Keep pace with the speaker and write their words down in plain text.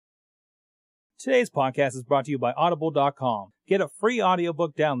Today's podcast is brought to you by Audible.com. Get a free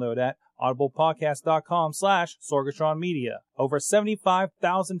audiobook download at audiblepodcast.com/Sorgatron Media. Over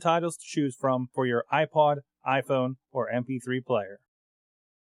 75,000 titles to choose from for your iPod, iPhone, or MP3 player.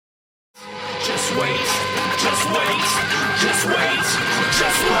 Just wait, just wait, just wait,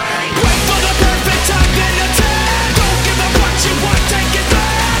 just wait. Wait for the perfect time, then attack. Don't give up what you want, take it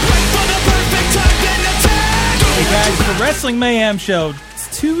back. Wait for the perfect time, then attack. Hey guys, the Wrestling Mayhem Show.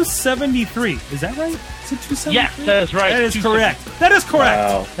 It's 273. Is that right? Is it 273? Yes, that is right. That is correct. That is correct.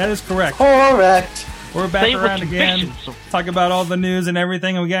 Wow. That is correct. Correct. We're back Say around with again. conviction. Talk about all the news and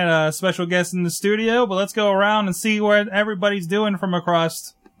everything. And we got a special guest in the studio, but let's go around and see what everybody's doing from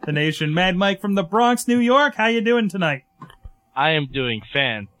across the nation. Mad Mike from the Bronx, New York. How you doing tonight? I am doing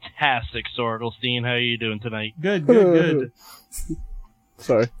fantastic, Sorgelstein. How are you doing tonight? Good, good, good.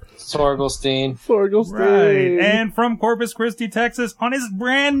 Sorry. Sorgelstein. Right. And from Corpus Christi, Texas, on his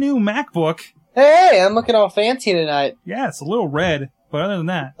brand new MacBook. Hey, I'm looking all fancy tonight. Yeah, it's a little red, but other than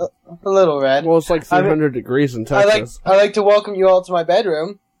that. A little red. Well, it's like 300 degrees in Texas. I like to welcome you all to my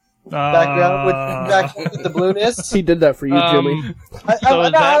bedroom. Back with the blueness. He did that for you, Jimmy.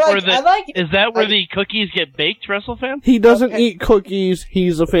 Is that where the cookies get baked, WrestleFan? He doesn't eat cookies.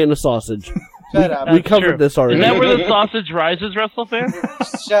 He's a fan of sausage. Shut up. We covered this already. Is that where the sausage rises, WrestleFan?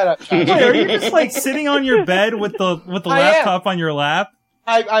 Shut up. Wait, are you just like sitting on your bed with the laptop on your lap?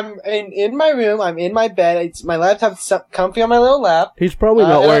 I'm in my room. I'm in my bed. My laptop's comfy on my little lap. He's probably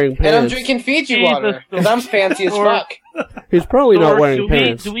not wearing pants. And I'm drinking Fiji water because I'm fancy as fuck. He's probably not wearing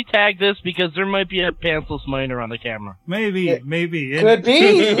pants. Do we tag this because there might be a pantsless minor on the camera? Maybe. Could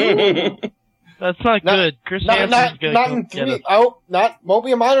be. That's not good. Chris Hansen's gonna get us. Won't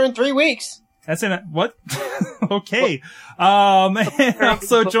be a minor in 3 weeks. That's in what? Okay. And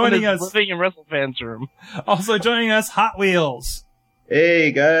also joining us. Living in WrestleFan's room. Also joining us, Hot Wheels.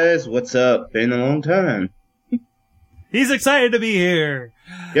 Hey guys, what's up? Been a long time. He's excited to be here.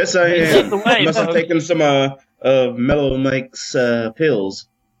 Yes, I am. Must have taken some Mellow Mike's pills.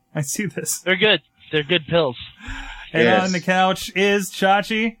 I see this. They're good. They're good pills. And Yes. on the couch is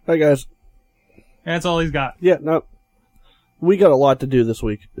Chachi. Hi, guys. That's all he's got. Yeah, no. We got a lot to do this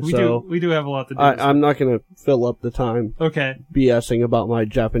week. We so do have a lot to do. I'm not going to fill up the time Okay. BSing about my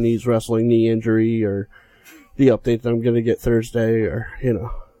Japanese wrestling knee injury or the update that I'm going to get Thursday or,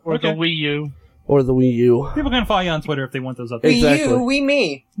 Or Okay. the Wii U. or the Wii U. People can follow you on Twitter if they want those updates. Exactly. We you, we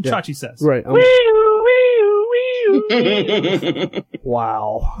me. Yeah. Chachi says. Right. Wii U, Wii U.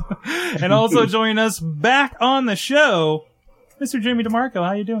 Wow. And also joining us back on the show, Mr. Jimmy DeMarco.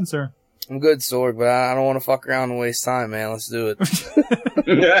 How you doing, sir? I'm good, Sorg, but I don't want to fuck around and waste time, man. Let's do it.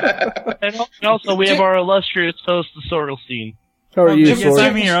 And also, we have our illustrious host, the Sorgelstein. How are you, Yes, Sorg?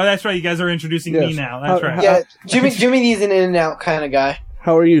 I'm here. Oh, that's right. You guys are introducing me Yes. now. That's right. Yeah, Jimmy's an in and out kind of guy.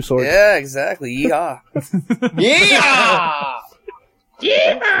 How are you, Sorg? Yeah, exactly. Yeehaw.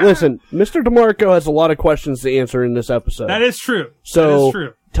 Yeah. Listen, Mr. DeMarco has a lot of questions to answer in this episode. That is true. That So, is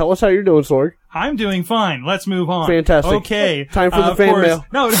true. tell us how you're doing, Sorg. I'm doing fine. Let's move on. Fantastic. Okay. Time for the of fan course. mail.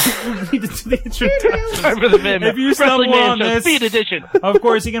 No, we need to do the introduction. Time for the man. If you stumble Wrestling on Man Show this, Speed Edition. of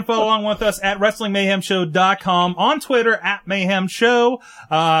course, you can follow along with us at WrestlingMayhemShow.com, on Twitter at Mayhem Show.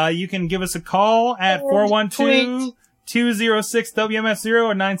 You can give us a call at 412-206-WMS0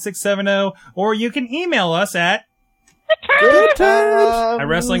 or 9670, or you can email us at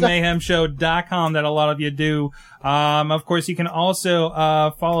WrestlingMayhemShow.com, that a lot of you do. Of course, you can also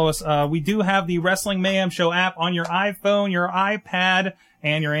follow us. We do have the Wrestling Mayhem Show app on your iPhone, your iPad,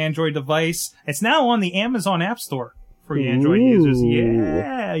 and your Android device. It's now on the Amazon App Store for you Android users.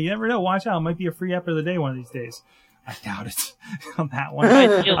 Yeah, you never know. Watch out. It might be a free app of the day one of these days. I doubt it on that one.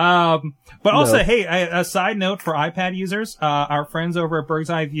 But also, hey, a side note for iPad users, our friends over at Bird's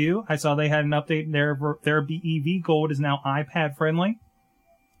Eye View, I saw they had an update. Their BEV Gold is now iPad friendly.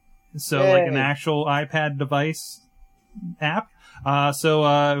 So, like an actual iPad device app.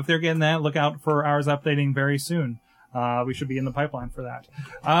 So if they're getting that, look out for ours updating very soon. We should be in the pipeline for that.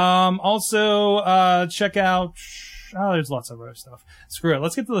 Also, check out, there's lots of other stuff. Screw it.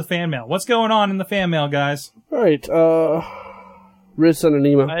 Let's get to the fan mail. What's going on in the fan mail, guys? All right. Riz sent an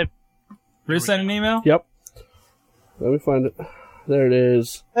email. Riz sent an email? Yep. Let me find it. There it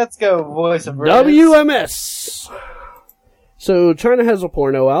is. Let's go, voice of Riz. WMS. So, China has a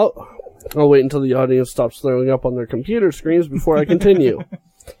porno out. I'll wait until the audience stops throwing up on their computer screens before I continue.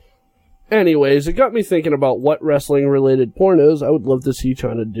 Anyways, it got me thinking about what wrestling-related pornos I would love to see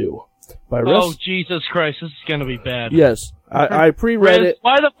China do. Oh, Jesus Christ, this is gonna be bad. Yes. I pre-read Riz, it.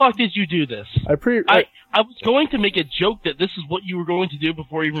 why the fuck did you do this? I was going to make a joke that this is what you were going to do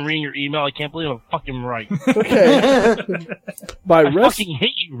before even reading your email. I can't believe I'm fucking right. Okay. I fucking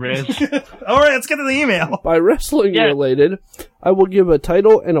hate you, Riz. All right, let's get to the email. By wrestling Yeah. related, I will give a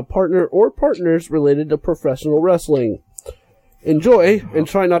title and a partner or partners related to professional wrestling. Enjoy and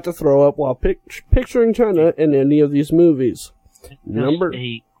try not to throw up while picturing China in any of these movies. Number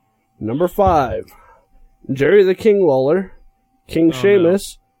 5. Jerry the King Lawler, King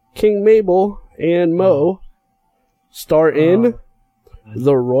Sheamus, King Mabel, and Mo star in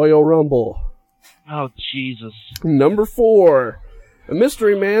the Royal Rumble. Oh, Jesus. Number 4. A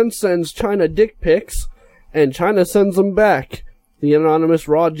mystery man sends China dick pics, and China sends them back. The anonymous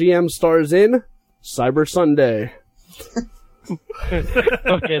Raw GM stars in Cyber Sunday.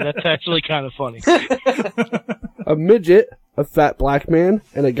 Okay, that's actually kind of funny. A midget, a fat black man,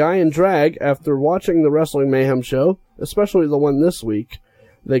 and a guy in drag after watching the Wrestling Mayhem show, especially the one this week.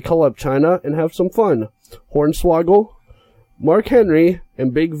 They call up China and have some fun. Hornswoggle, Mark Henry,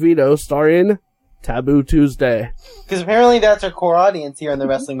 and Big Vito star in Taboo Tuesday. Because apparently that's our core audience here on the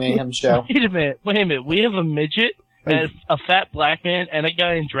Wrestling Mayhem show. Wait a minute. We have a midget, and a fat black man, and a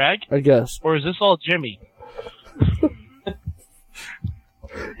guy in drag? I guess. Or is this all Jimmy?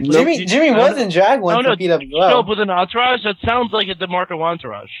 Jimmy was in drag once for Show PWO. up with an entourage? That sounds like a DeMarco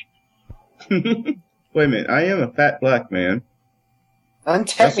entourage. Wait a minute. I am a fat black man. I'm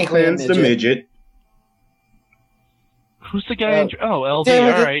technically a WrestleMan's the midget. Who's the guy in drag? Oh, LD, Damn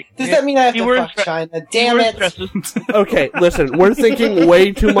it, alright. Does that mean I have He to wears fuck dre- China? Damn he it! wears dresses. Okay, listen, we're thinking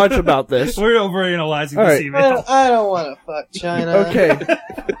way too much about this. We're overanalyzing All this right. email. I don't want to fuck China. Okay.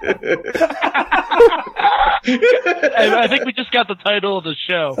 I think we just got the title of the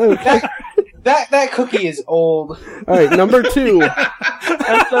show. That cookie is old. Alright, number 2.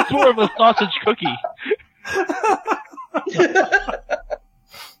 That's more of a sausage cookie.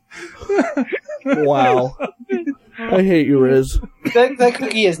 Wow. I hate you, Riz. That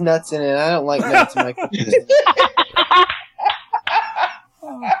cookie has nuts in it. I don't like nuts in my cookies.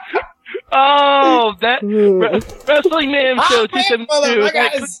 Oh, that Wrestling Man Show Ah,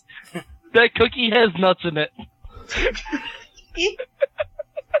 272. That cookie has nuts in it.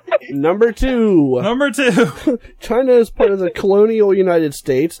 Number 2. Number 2. China is part of the colonial United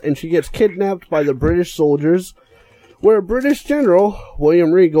States, and she gets kidnapped by the British soldiers, where a British general,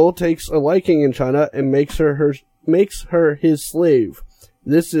 William Regal, takes a liking in China and makes her his slave.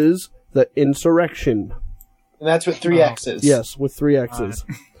 This is the insurrection. And that's with 3 X's. Yes, with 3 X's.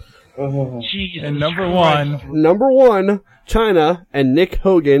 Jesus And number Christ. 1. Number 1, China and Nick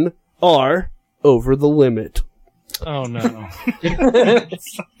Hogan are over the limit. Oh no.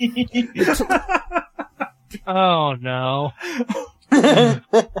 Oh no.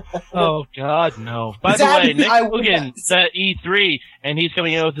 Oh God, no. By the way, Nick Hogan's at E3, and he's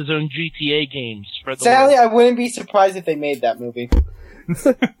coming out with his own GTA games. Sadly, I wouldn't be surprised if they made that movie.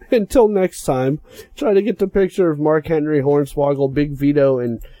 Until next time, try to get the picture of Mark Henry, Hornswoggle, Big Vito,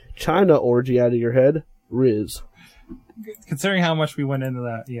 and China orgy out of your head. Riz. Considering how much we went into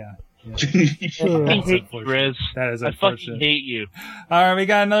that, yeah. I hate you, Riz. That is I unfortunate. fucking hate you. All right, we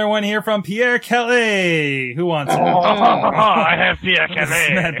got another one here from Pierre Kelly. Who wants it? I have Pierre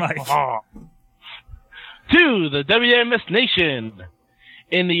Mad Mike. To the WMS Nation.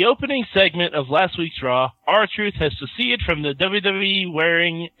 In the opening segment of last week's Raw, R-Truth has seceded from the WWE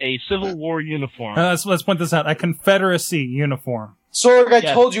wearing a Civil War uniform. Let's point this out. A Confederacy uniform. Sorg, I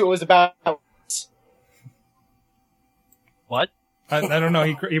told you it was about... What? I don't know.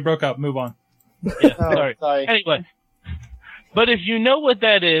 He broke up. Move on. Yeah, Oh, sorry. sorry. Anyway. But if you know what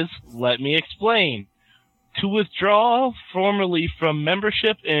that is, let me explain. To withdraw formally from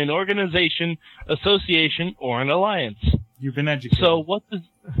membership in an organization, association, or an alliance. You've been educated. So what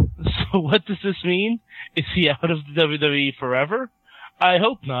does this mean? Is he out of the WWE forever? I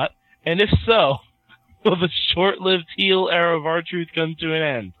hope not. And if so, will the short-lived heel era of R-Truth come to an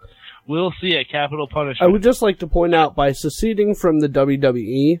end? We'll see a capital punishment. I would just like to point out, by seceding from the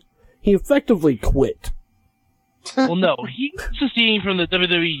WWE, he effectively quit. Well, no, he's seceding from the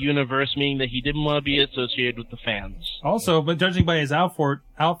WWE universe, meaning that he didn't want to be associated with the fans. Also, but judging by his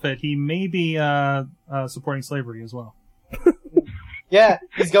outfit, he may be supporting slavery as well. Yeah,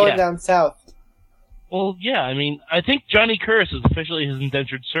 he's going down south. Well, yeah, I mean, I think Johnny Curtis is officially his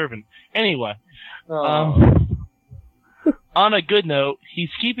indentured servant. Anyway, on a good note, he's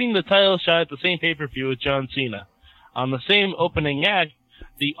keeping the title shot at the same pay-per-view with John Cena. On the same opening act,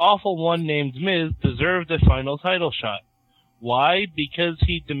 the awful one named Miz deserved a final title shot. Why? Because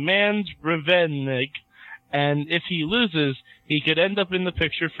he demands revenge, and if he loses, he could end up in the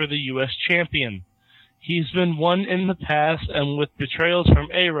picture for the U.S. champion. He's been one in the past, and with betrayals from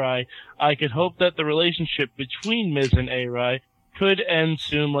A-Rai, I could hope that the relationship between Miz and A-Rai could end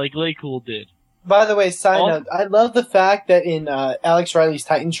soon like Laycool did. By the way, side note, I love the fact that in Alex Riley's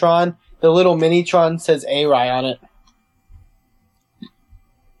Titantron, the little Minitron says A-Rai on it.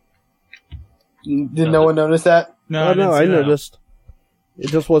 Did no one notice that? No, I noticed. It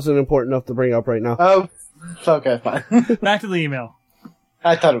just wasn't important enough to bring up right now. Oh, okay, fine. Back to the email.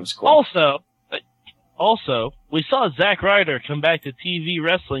 I thought it was cool. Also, we saw Zack Ryder come back to TV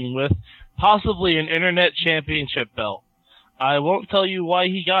wrestling with possibly an Internet Championship belt. I won't tell you why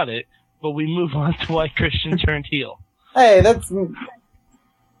he got it, but we move on to why Christian turned heel. Hey, that's...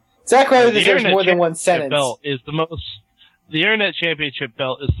 Zack Ryder deserves Internet more than one Championship sentence. Belt is the Internet Championship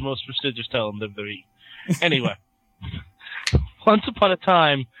belt is the most prestigious title in WWE. Anyway, once upon a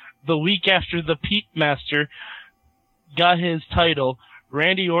time, the week after the Pete Master got his title,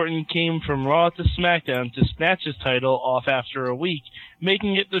 Randy Orton came from Raw to SmackDown to snatch his title off after a week,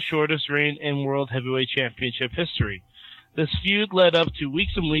 making it the shortest reign in World Heavyweight Championship history. This feud led up to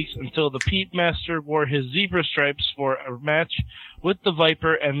weeks and weeks until the Pete Master wore his zebra stripes for a match with the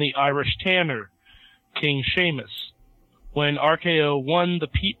Viper and the Irish Tanner, King Sheamus. When RKO won, the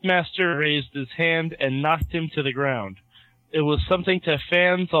Pete Master raised his hand and knocked him to the ground. It was something that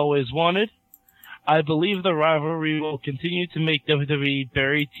fans always wanted. I believe the rivalry will continue to make WWE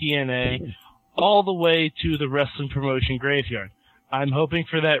bury TNA all the way to the wrestling promotion graveyard. I'm hoping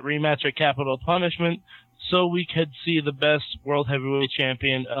for that rematch at Capital Punishment so we could see the best World Heavyweight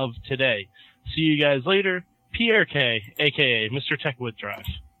Champion of today. See you guys later. PRK, a.k.a. Mr. Techwood Drive.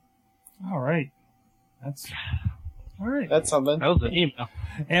 All right. All right. That's something. That was the email.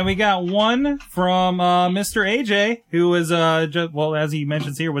 And we got one from Mr. AJ, who was, as he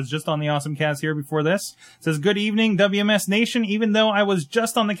mentions here, was just on the Awesome Cast here before this. Says, good evening, WMS Nation. Even though I was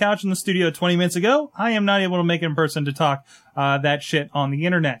just on the couch in the studio 20 minutes ago, I am not able to make it in person to talk that shit on the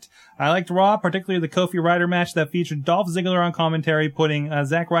internet. I liked Raw, particularly the Kofi Ryder match that featured Dolph Ziggler on commentary, putting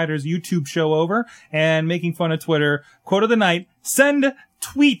Zack Ryder's YouTube show over and making fun of Twitter. Quote of the night, send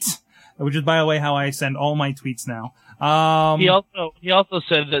tweet, which is, by the way, how I send all my tweets now. He also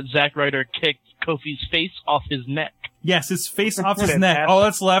said that Zack Ryder kicked Kofi's face off his neck. Yes, his face off his neck. All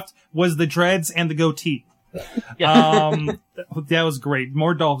that's left was the dreads and the goatee. That was great.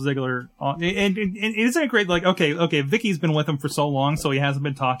 More Dolph Ziggler. Isn't it great? Like, okay, Vicky's been with him for so long, so he hasn't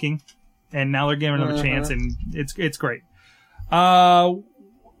been talking, and now they're giving him another chance, and it's great. I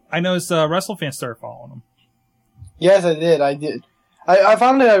noticed WrestleFans started following him. Yes, I did. I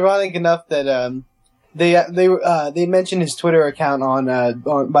found it ironic enough that they mentioned his Twitter account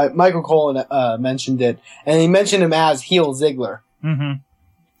by Michael Cole mentioned it, and he mentioned him as Heel Ziggler. Mm-hmm.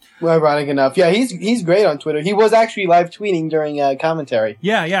 Ironic enough, yeah, he's great on Twitter. He was actually live tweeting during commentary.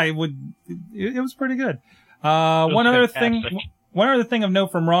 Yeah, it was pretty good. One other thing of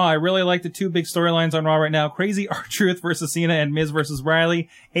note from Raw, I really like the two big storylines on Raw right now. Crazy R-Truth versus Cena and Miz versus Riley.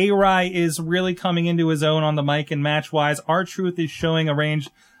 A-Rai is really coming into his own on the mic and match-wise. R-Truth is showing a range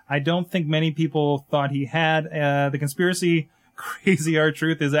I don't think many people thought he had. The conspiracy Crazy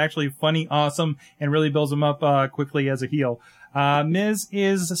R-Truth is actually funny, awesome, and really builds him up quickly as a heel. Miz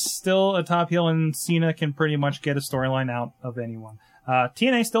is still a top heel, and Cena can pretty much get a storyline out of anyone.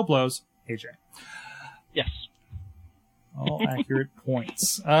 TNA still blows. AJ. Yes. All accurate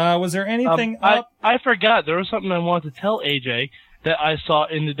points. Was there anything up? I forgot. There was something I wanted to tell AJ that I saw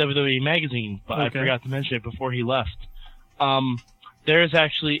in the WWE magazine, but I forgot to mention it before he left. There is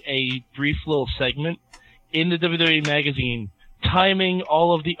actually a brief little segment in the WWE magazine timing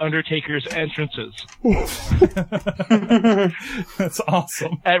all of the Undertaker's entrances. That's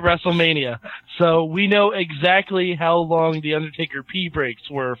awesome. At WrestleMania. So we know exactly how long the Undertaker pee breaks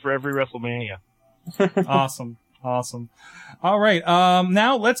were for every WrestleMania. Awesome. All right.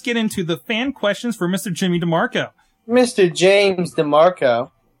 Now let's get into the fan questions for Mr. Jimmy DeMarco. Mr. James DeMarco.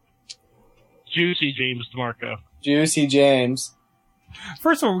 Juicy James DeMarco. Juicy James.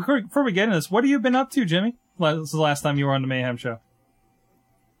 First of all, before we get into this, what have you been up to, Jimmy? This is the last time you were on the Mayhem Show.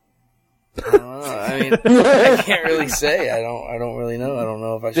 I don't know. I mean, I can't really say. I don't really know. I don't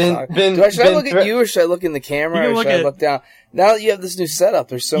know if I should talk. Should I look at you, or should I look in the camera, or should I look down? Now that you have this new setup,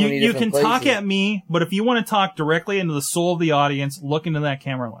 there's so many different places. You can talk at me, but if you want to talk directly into the soul of the audience, look into that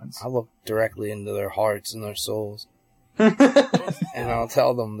camera lens. I look directly into their hearts and their souls. And I'll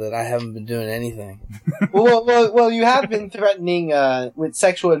tell them that I haven't been doing anything. Well, you have been threatening with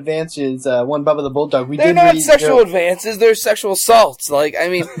sexual advances. One Bubba the Bulldog. They're not sexual advances. They're sexual assaults. Like, I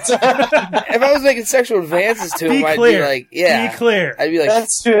mean, if I was making sexual advances to him, I'd be like, yeah. Be clear. I'd be like,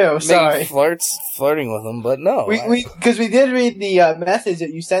 that's true. Sorry, flirting with them, but no. Because we did read the message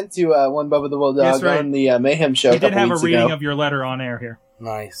that you sent to One Bubba the Bulldog on the Mayhem show. We did have a reading of your letter on air here.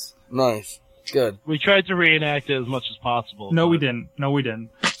 Nice. Good. We tried to reenact it as much as possible. No, we didn't.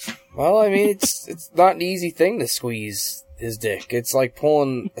 Well, I mean, it's not an easy thing to squeeze his dick. It's like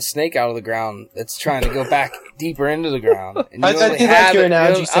pulling a snake out of the ground that's trying to go back deeper into the ground. And I think that's your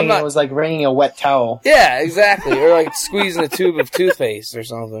analogy saying it was like wringing a wet towel. Yeah, exactly. Or like squeezing a tube of toothpaste or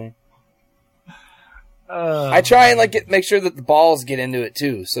something. I try and make sure that the balls get into it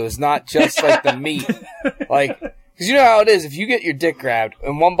too, so it's not just like the meat. Because you know how it is, if you get your dick grabbed,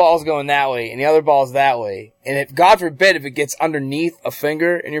 and one ball's going that way, and the other ball's that way, and if, God forbid, if it gets underneath a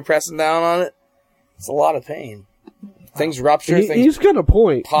finger, and you're pressing down on it, it's a lot of pain. Things rupture, he's got a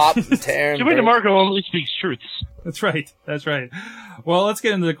point. Pop and tear. Jimmy DeMarco only speaks truths. That's right. Well, let's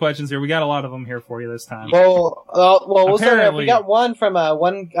get into the questions here. We got a lot of them here for you this time. Well, we'll start. We got one from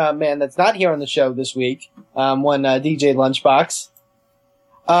one man that's not here on the show this week, one DJ Lunchbox.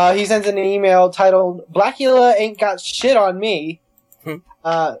 He sends an email titled, Blackula ain't got shit on me.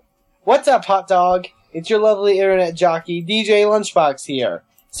 What's up, hot dog? It's your lovely internet jockey, DJ Lunchbox here.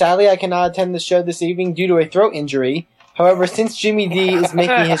 Sadly, I cannot attend the show this evening due to a throat injury. However, since Jimmy D is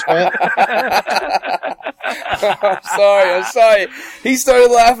making his rant... I'm sorry. He started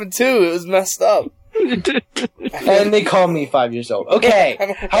laughing too. It was messed up. And they call me 5 years old.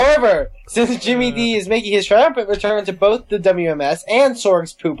 Okay. However, since Jimmy D is making his triumphant return to both the WMS and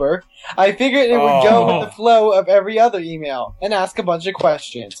Sorg's Pooper, I figured it would go with the flow of every other email and ask a bunch of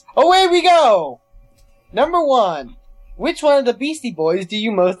questions. Away we go! Number 1. Which one of the Beastie Boys do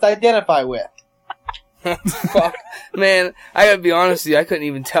you most identify with? Fuck. Man, I gotta be honest with you, I couldn't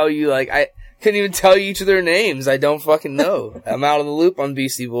even tell you, I couldn't even tell you each of their names. I don't fucking know. I'm out of the loop on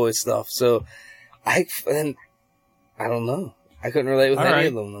Beastie Boys stuff, so... I don't know. I couldn't relate with any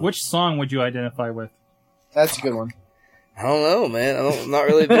of them, though. Which song would you identify with? That's a good one. I don't know, man. I'm not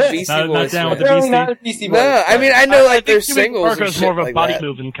really a big Beastie Boys not down fan. with the Beastie. Not a Beastie Boys. No, I mean, I know, their singles Marco's and shit more of a like body that.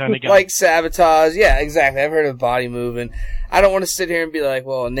 moving kind of guy. Like Sabotage. Yeah, exactly. I've heard of Body Moving. I don't want to sit here and be like,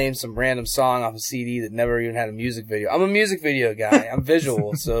 well, name some random song off a CD that never even had a music video. I'm a music video guy. I'm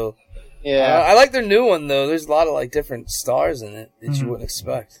visual, so... Yeah. I like their new one, though. There's a lot of, different stars in it that you wouldn't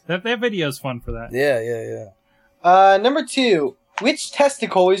expect. That video's fun for that. Yeah. Number 2. Which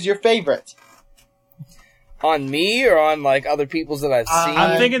testicle is your favorite? On me or on, other people's that I've seen?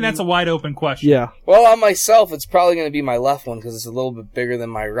 I'm thinking that's a wide open question. Yeah. Well, on myself, it's probably going to be my left one because it's a little bit bigger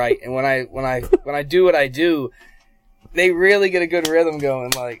than my right. And when I do what I do, they really get a good rhythm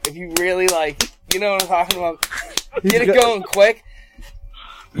going. If you really, you know what I'm talking about? Get it going quick.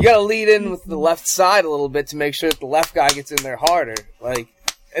 You gotta lead in with the left side a little bit to make sure that the left guy gets in there harder.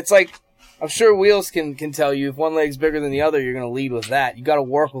 It's I'm sure Wheels can tell you, if one leg's bigger than the other, you're gonna lead with that. You gotta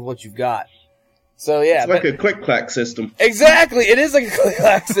work with what you've got. So, yeah. It's like a click-clack system. Exactly! It is like a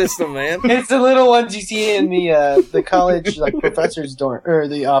click-clack system, man. It's the little ones you see in the college, professor's dorm, or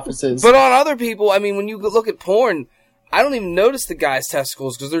the offices. But on other people, I mean, when you look at porn, I don't even notice the guys'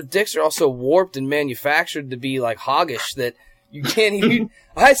 testicles, because their dicks are also warped and manufactured to be, hoggish, that you can't even...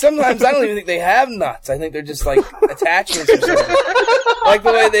 Sometimes I don't even think they have nuts. I think they're just, attachments or something. Like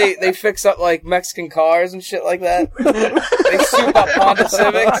the way they fix up, Mexican cars and shit like that. They soup up Honda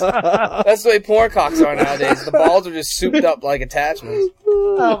Civics. That's the way porn cocks are nowadays. The balls are just souped up like attachments.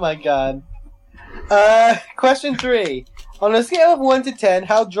 Oh, my God. Question 3. On a scale of 1 to 10,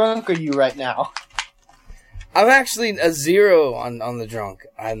 how drunk are you right now? I'm actually a 0 on the drunk.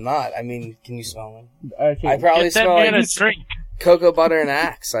 I'm not. I mean, can you smell me? I probably smell a drink. Cocoa butter and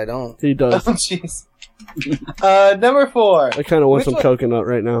Axe. I don't. He does. Oh, jeez. Number 4. I kind of want some coconut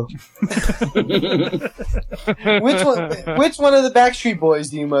right now. Which one of the Backstreet Boys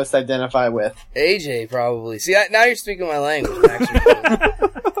do you most identify with? AJ, probably. See, now you're speaking my language,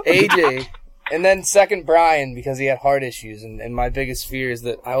 AJ. And then second, Brian, because he had heart issues. And my biggest fear is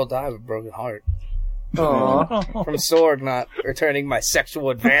that I will die of a broken heart. Aww. From Sorg not returning my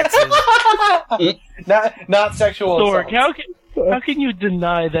sexual advances. not sexual Sorg, assaults. how can you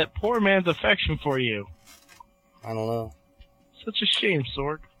deny that poor man's affection for you? I don't know. Such a shame,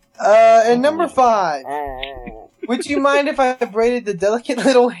 Sorg. And number 5. Would you mind if I braided the delicate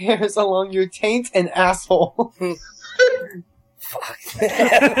little hairs along your taint and asshole? Fuck.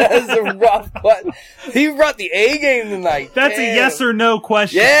 That's a rough one. He brought the A game tonight. That's a yes or no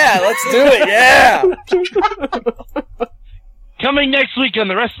question. Yeah, let's do it. Yeah. Coming next week on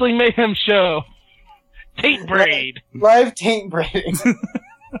the Wrestling Mayhem Show, taint braid. Live taint braiding.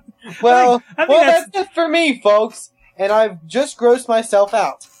 Well, I think that's it for me, folks. And I've just grossed myself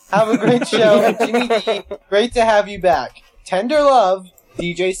out. Have a great show. Jimmy D, great to have you back. Tender love,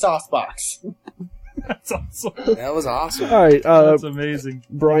 DJ Saucebox. That's awesome. That was awesome. All right, That's amazing.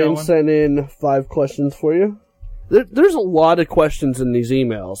 Brian sent in 5 questions for you. There's a lot of questions in these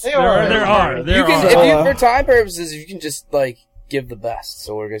emails. There are. You can, if you, for time purposes, you can just like give the best.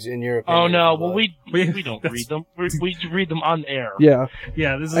 So we're in your opinion. Oh no, well we don't read them. We read them on air. Yeah,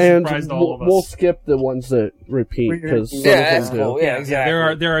 Yeah, this is a and surprise to all of us. we'll skip the ones that repeat because Yeah, that's cool. Yeah,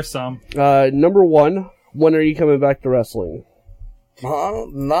 exactly. There are some. Number 1, when are you coming back to wrestling?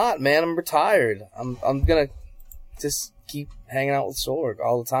 I'm not, man. I'm retired. I'm gonna just keep hanging out with Sorg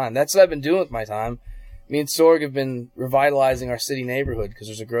all the time. That's what I've been doing with my time. Me and Sorg have been revitalizing our city neighborhood because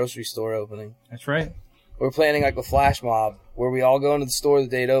there's a grocery store opening. That's right. We're planning like a flash mob where we all go into the store the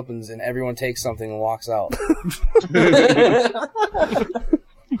day it opens and everyone takes something and walks out.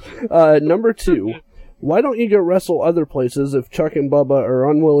 Number 2, why don't you go wrestle other places if Chuck and Bubba are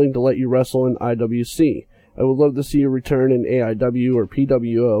unwilling to let you wrestle in IWC? I would love to see you return in AIW or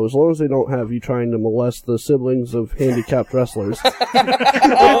PWO, as long as they don't have you trying to molest the siblings of handicapped wrestlers.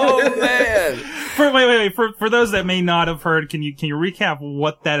 Oh man! Wait. For those that may not have heard, can you recap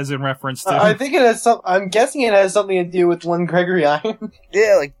what that is in reference to? I think it has I'm guessing it has something to do with one Gregory Iron.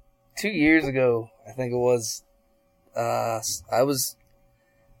 Yeah, like 2 years ago, I think it was. I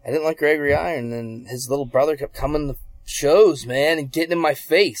didn't like Gregory Iron, and his little brother kept coming to shows, man, and getting in my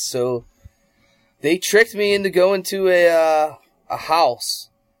face. So they tricked me into going to a house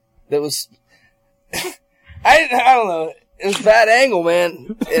that was. I don't know. It was a bad angle,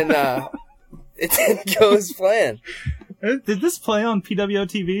 man, and it didn't go as planned. Did this play on PWO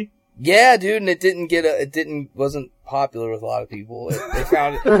TV? Yeah, dude, and it wasn't popular with a lot of people. They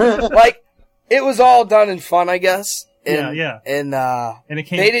found it like it was all done in fun, I guess. And, Yeah. And it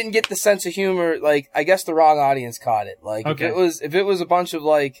came. they didn't get the sense of humor. Like, I guess the wrong audience caught it. Like, Okay. if it was a bunch of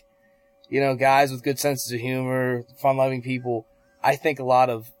like, guys with good senses of humor, fun-loving people, I think a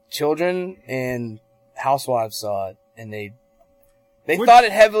lot of children and housewives saw it, and they thought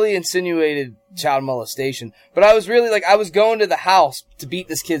it heavily insinuated child molestation. But I was really like, I was going to the house to beat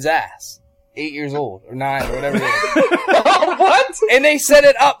this kid's ass. 8 years old, or 9, or whatever it is. What? And they set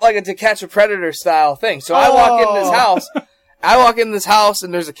it up like a To Catch a Predator style thing. So I walk in this house,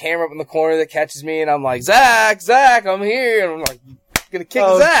 and there's a camera up in the corner that catches me, and I'm like, Zach, I'm here. And I'm like, gonna kick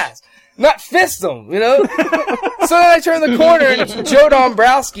his ass. Not fist him, So then I turn the corner, and it's Joe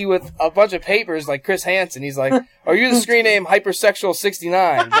Dombrowski with a bunch of papers like Chris Hansen. He's like, are you the screen name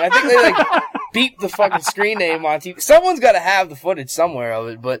Hypersexual69? But I think they like beeped the fucking screen name on TV. Someone's gotta have the footage somewhere of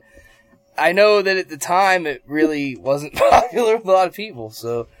it, but I know that at the time it really wasn't popular with a lot of people,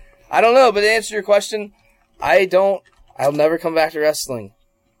 so I don't know. But to answer your question, I'll never come back to wrestling.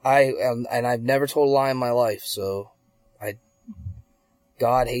 And I've never told a lie in my life, so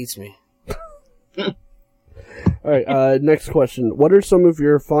God hates me. All right, next question. What are some of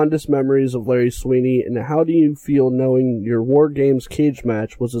your fondest memories of Larry Sweeney, and how do you feel knowing your War Games cage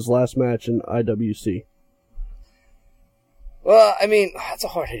match was his last match in IWC? Well, I mean, that's a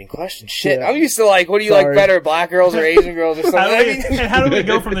hard-hitting question. Shit, Yeah. I'm used to like, what do you like better, black girls or Asian girls or something? How do we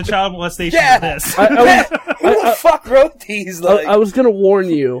go from the child molestation Yeah. to this? Who the fuck wrote these? Like, I was gonna warn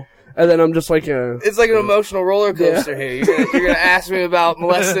you, and then I'm just like, it's like an emotional roller coaster here. You're gonna ask me about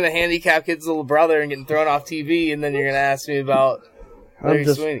molesting a handicapped kid's little brother and getting thrown off TV, and then you're gonna ask me about Larry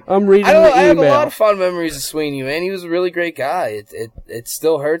Sweeney. I'm reading I don't know. the I have a email. lot of fond memories of Sweeney, man. He was a really great guy. It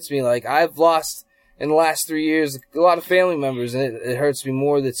still hurts me. Like, I've lost in the last 3 years a lot of family members, and it hurts me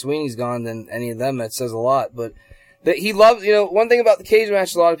more that Sweeney's gone than any of them. That says a lot. But that he loved, one thing about the cage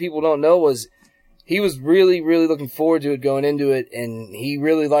match a lot of people don't know was he was really, really looking forward to it going into it, and he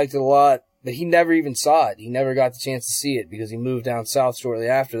really liked it a lot. But he never even saw it. He never got the chance to see it because he moved down south shortly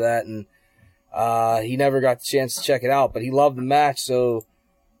after that, and he never got the chance to check it out. But he loved the match, so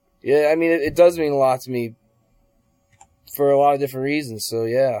yeah, I mean, it does mean a lot to me for a lot of different reasons. So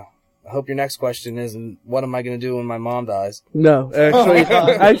yeah, I hope your next question isn't what am I going to do when my mom dies? No,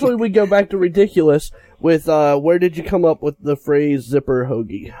 actually, we go back to ridiculous with where did you come up with the phrase zipper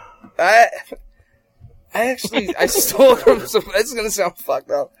hoagie? I stole it from some, it's going to sound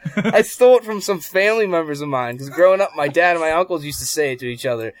fucked up. I stole it from some family members of mine, because growing up, my dad and my uncles used to say it to each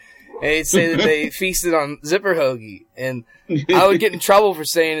other. And they'd say that they feasted on zipper hoagie. And I would get in trouble for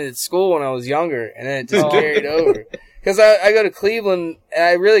saying it at school when I was younger, and then it just carried over. Because I go to Cleveland, and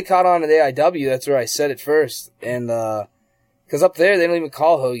I really caught on at AIW, that's where I said it first. And, Because up there, they don't even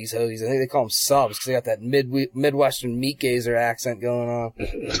call hoagies hoagies. I think they call them subs because they got that Midwestern meat gazer accent going on.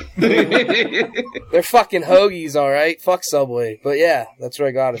 They're fucking hoagies, all right? Fuck Subway. But yeah, that's where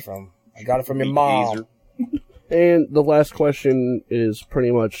I got it from. I got it from your mom. And the last question is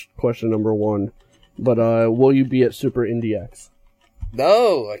pretty much question number 1. But will you be at Super Indie X?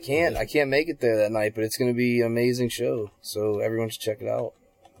 No, I can't. I can't make it there that night, but it's going to be an amazing show. So everyone should check it out.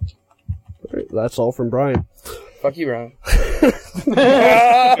 All right, that's all from Brian. Fuck you, Brian.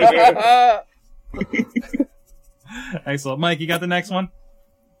 Excellent. Mike, you got the next one?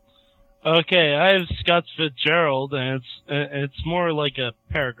 Okay, I have Scott Fitzgerald, and it's more like a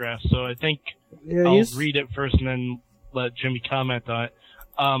paragraph, so I think I'll read it first and then let Jimmy comment on it.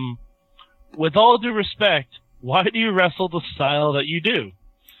 With all due respect, why do you wrestle the style that you do?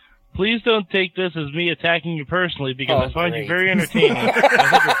 Please don't take this as me attacking you personally because I find you very entertaining. I think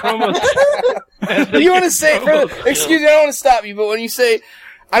your promos. You want to say, excuse me, I don't want to stop you, but when you say,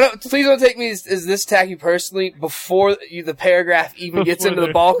 please don't take me as this attack you personally before the paragraph even gets into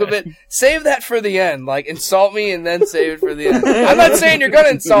the bulk of it. Save that for the end. Like, insult me and then save it for the end. I'm not saying you're gonna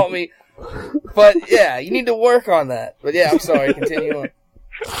insult me, but yeah, you need to work on that. But yeah, I'm sorry, continue on.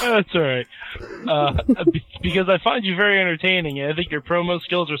 That's alright. Because I find you very entertaining, and I think your promo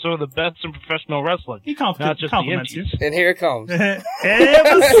skills are some of the best in professional wrestling. He not just the indies. And here it comes. But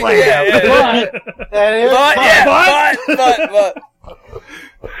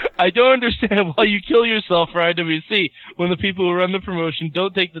I don't understand why you kill yourself for IWC when the people who run the promotion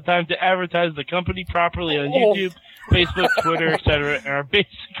don't take the time to advertise the company properly on YouTube, Facebook, Twitter, etc., and are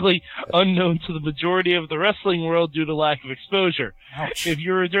basically unknown to the majority of the wrestling world due to lack of exposure. Ouch. If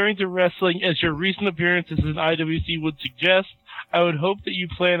you're returning to wrestling as your recent appearances in IWC would suggest, I would hope that you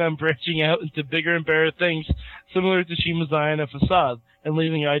plan on branching out into bigger and better things similar to Shima and Facade and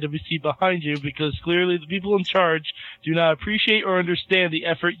leaving IWC behind you because clearly the people in charge do not appreciate or understand the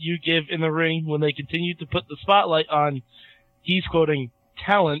effort you give in the ring when they continue to put the spotlight on, he's quoting,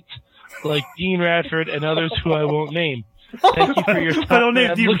 talent like Dean Radford and others who I won't name. Thank you for your time. I don't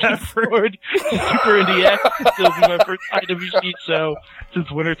name I'm Dean looking Radford. forward to Super Indie X. It'll be my first IWC show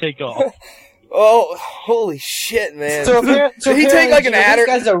since winner take all. Oh, holy shit, man. So Did he take like an Adderall? This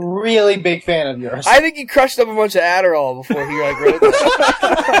guy's a really big fan of yours. I think he crushed up a bunch of Adderall before he like wrote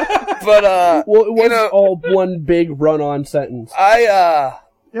that. But well, it was all one big run-on sentence.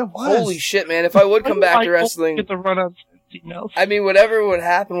 Holy shit, man! If I would come back to wrestling, Get the run on something else. I mean, whatever would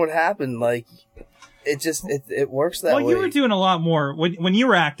happen. Like, it works that way. Well, you were doing a lot more when you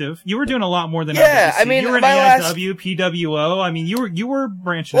were active. You were doing a lot more than yeah. IWC. I mean, you were in AIW, PWO. I mean, you were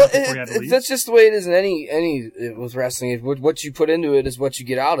branching out before you had to leave. That's just the way it is in any with wrestling. What you put into it is what you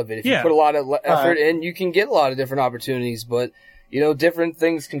get out of it. If you put a lot of effort in, you can get a lot of different opportunities. But different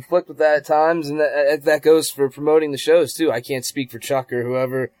things conflict with that at times, and that goes for promoting the shows too. I can't speak for Chuck or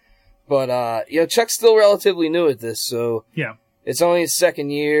whoever, but Chuck's still relatively new at this, so yeah. It's only his second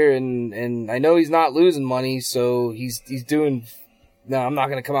year, and I know he's not losing money, so he's doing. No, I'm not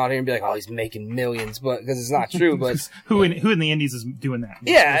going to come out here and be like, oh, he's making millions, but because it's not true. But who in the indies is doing that?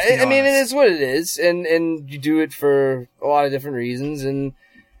 Yeah, I mean, it is what it is, and you do it for a lot of different reasons, and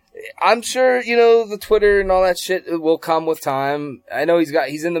I'm sure the Twitter and all that shit will come with time. I know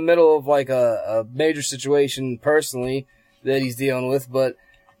he's in the middle of like a major situation personally that he's dealing with, but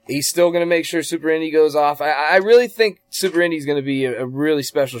he's still going to make sure Super Indie goes off. I really think Super Indie is going to be a really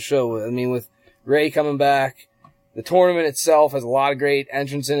special show. I mean, with Ray coming back, the tournament itself has a lot of great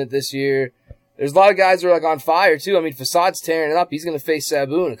entrants in it this year. There's a lot of guys who are like on fire too. I mean, Facade's tearing it up. He's going to face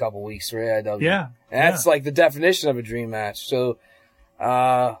Sabu in a couple weeks for AIW. Yeah. And that's like the definition of a dream match. So,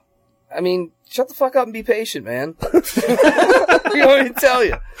 I mean, shut the fuck up and be patient, man. You want me to tell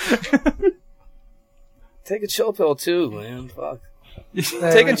you? Take a chill pill too, man. Fuck.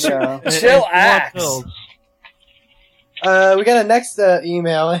 Take a chill axe. We got a next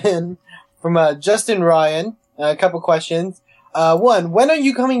email in from Justin Ryan. A couple questions. One, when are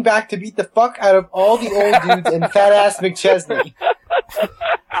you coming back to beat the fuck out of all the old dudes and fat ass McChesney?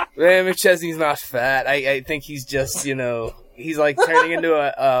 Man, McChesney's not fat. I think he's just, he's like turning into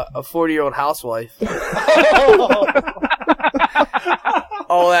a 40-year-old housewife.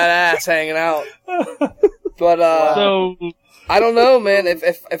 All that ass hanging out. But So I don't know, man.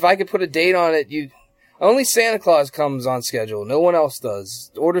 If I could put a date on it, only Santa Claus comes on schedule. No one else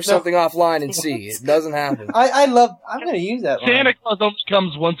does. Order something offline and see. It doesn't happen. I'm going to use that Santa line. Claus only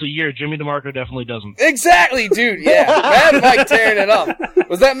comes once a year. Jimmy DeMarco definitely doesn't. Exactly, dude. Yeah, Mad Mike tearing it up.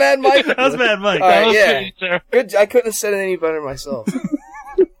 Was that Mad Mike? That was Mad Mike. All right, That yeah. was good, Good. I couldn't have said it any better myself.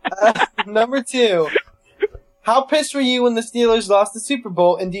 Number 2. how pissed were you when the Steelers lost the Super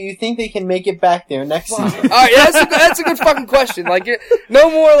Bowl, and do you think they can make it back there next season? All right, yeah, that's a good fucking question. Like,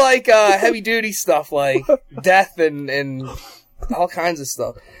 no more like heavy duty stuff like death and all kinds of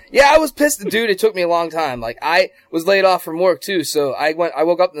stuff. Yeah, I was pissed, dude. It took me a long time. Like, I was laid off from work too, so I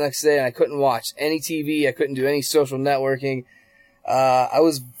woke up the next day and I couldn't watch any TV. I couldn't do any social networking. I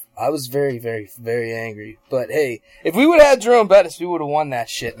was very, very, very angry. But hey, if we would have had Jerome Bettis, we would have won that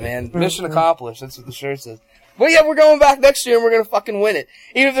shit, man. Mission accomplished. That's what the shirt says. But yeah, we're going back next year and we're gonna fucking win it.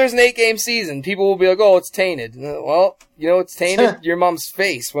 Even if there's an 8-game season, people will be like, "Oh, it's tainted." Well, you know what's tainted? Your mom's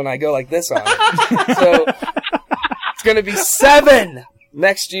face when I go like this on it. So it's gonna be 7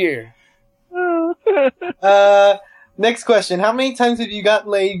 next year. Next question. How many times have you got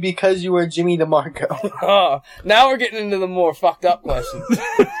laid because you were Jimmy DeMarco? Oh, now we're getting into the more fucked up questions.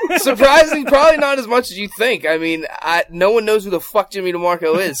 Surprisingly, probably not as much as you think. I mean, no one knows who the fuck Jimmy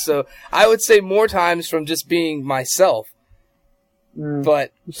DeMarco is, so I would say more times from just being myself.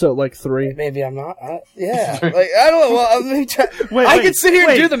 But So, like 3. maybe I'm not. Yeah, like I don't know. Well, let me try. I could sit here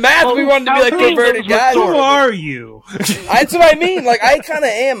and do the math. If we wanted to be like perverted guys. Who are you? That's what I mean. Like, I kind of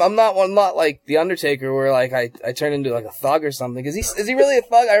am. I'm not like the Undertaker, where like I turn into like a thug or something. Is he really a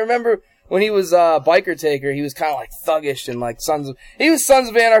thug? I remember when he was Biker Taker, he was kind of like thuggish and like he was Sons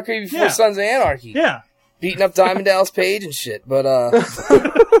of Anarchy before Sons of Anarchy. Yeah, beating up Diamond Dallas Page and shit. But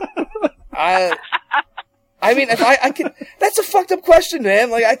I mean, if I could, that's a fucked up question, man.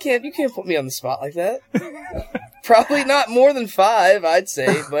 Like, you can't put me on the spot like that. Probably not more than 5, I'd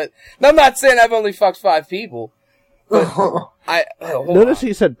say, but I'm not saying I've only fucked 5 people. But Notice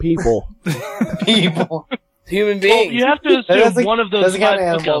he said people. People. Human beings. Well, you have to assume one of those 5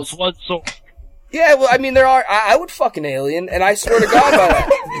 hookups was so. Yeah, well, I mean, I would fuck an alien, and I swear to God by that.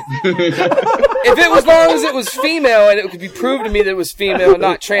 If it was, as long as it was female, and it could be proved to me that it was female and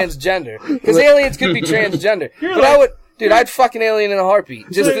not transgender. Because aliens could be transgender. I'd fuck an alien in a heartbeat.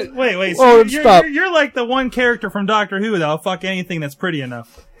 Wait. So you're like the one character from Doctor Who that'll fuck anything that's pretty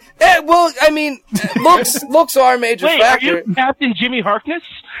enough. Yeah, well, I mean, looks are a major factor. Are you Captain Jimmy Harkness?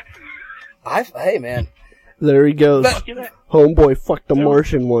 Hey, man. There he goes. Homeboy fucked a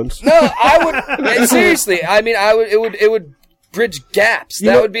Martian once. No, I would seriously. I mean, it would bridge gaps.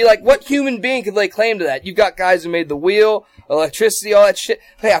 That would be like, what human being could lay claim to that? You've got guys who made the wheel, electricity, all that shit.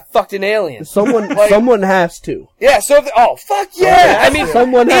 Hey, I fucked an alien. Someone has to. Yeah. So fuck yeah. I mean,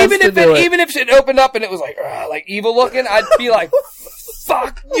 someone has to do it. Even if it opened up and it was like evil looking, I'd be like,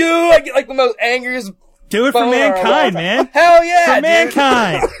 fuck you. I get like the most angriest. Do it for mankind, man. Hell yeah, for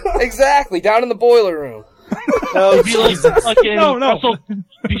mankind. Exactly. Down in the boiler room. It'd be like fucking Russell.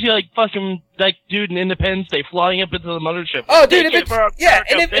 You see like fucking like dude in Independence Day flying up into the mothership. Oh, dude, if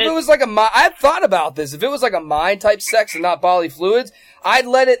it was like I've thought about this. If it was like a mind type sex and not bodily fluids, I'd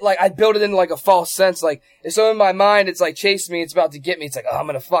build it into like a false sense. Like, so in my mind, it's like chasing me, it's about to get me. It's like, oh, I'm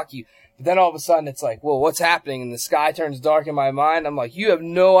gonna fuck you. But then all of a sudden, it's like, well, what's happening? And the sky turns dark in my mind. I'm like, you have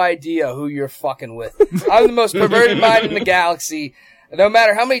no idea who you're fucking with. I'm the most perverted mind in the galaxy. No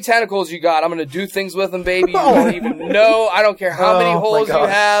matter how many tentacles you got, I'm gonna do things with them, baby. You won't even know. I don't care how many holes you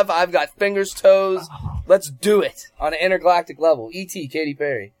have. I've got fingers, toes. Let's do it on an intergalactic level. E.T. Katy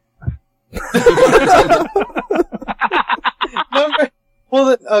Perry.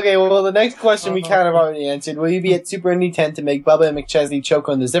 The next question we kind of already answered. Will you be at Super Indy 10 to make Bubba and McChesney choke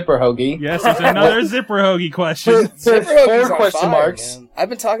on the zipper hoagie? Yes, it's another zipper hoagie question. Zipper hoagie's 4 question marks. Man. I've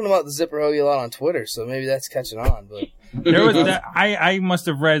been talking about the zipper hoagie a lot on Twitter, so maybe that's catching on, but... I must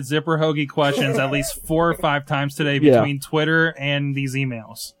have read zipper hoagie questions at least 4 or 5 times today between Twitter and these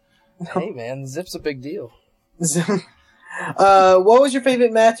emails. Hey man, the zip's a big deal. What was your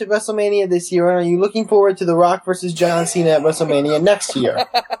favorite match at WrestleMania this year, and are you looking forward to The Rock versus John Cena at WrestleMania next year?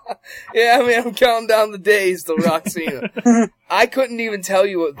 Yeah, I mean, I'm counting down the days till Rock Cena. I couldn't even tell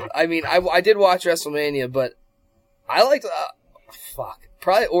you what, I mean, I did watch WrestleMania, but I liked,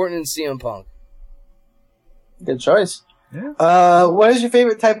 probably Orton and CM Punk. Good choice. Yeah. What is your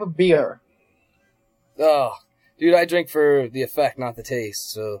favorite type of beer? Oh, dude, I drink for the effect, not the taste.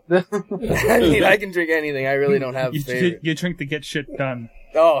 So, I mean, I can drink anything. I really don't have a favorite. You drink to get shit done.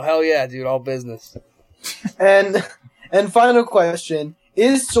 Oh, hell yeah, dude, all business. And final question: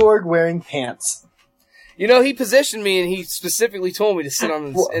 is Sorg wearing pants? You know, he positioned me, and he specifically told me to sit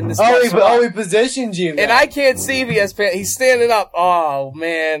on this. In this he positioned you, and I can't see if he has pants. He's standing up. Oh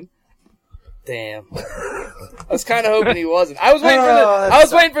man. Damn. I was kind of hoping he wasn't. I was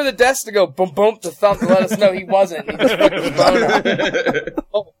waiting for the desk to go boom boom to thump to let us know he wasn't. He just put his phone out.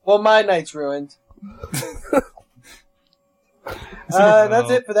 Well, my night's ruined. That's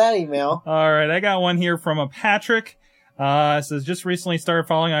it for that email. All right, I got one here from a Patrick. Says, just recently started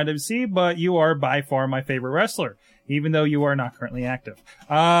following IWC, but you are by far my favorite wrestler, even though you are not currently active.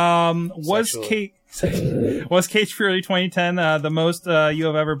 Was Cage Fury 2010 the most you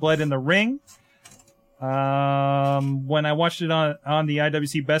have ever bled in the ring? When I watched it on the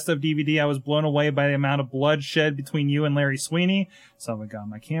IWC Best of DVD, I was blown away by the amount of blood shed between you and Larry Sweeney. Someone got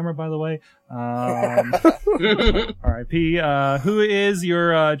my camera, by the way. R.I.P. Who is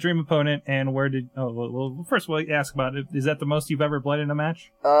your dream opponent, and where did? Oh, well, first we'll ask about it. Is that the most you've ever bled in a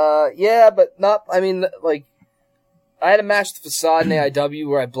match? Yeah, but not. I mean, like, I had a match with Facade in AIW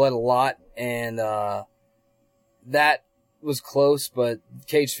where I bled a lot, and that was close, but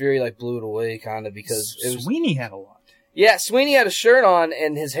Cage Fury like blew it away kind of because it was Sweeney had a lot. Yeah, Sweeney had a shirt on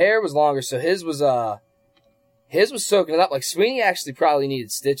and his hair was longer, so his was soaking it up. Like Sweeney actually probably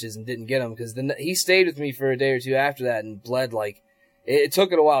needed stitches and didn't get them because then he stayed with me for a day or two after that and bled like it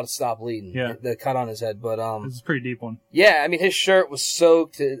took it a while to stop bleeding. Yeah, the cut on his head, but this is a pretty deep one. Yeah, I mean his shirt was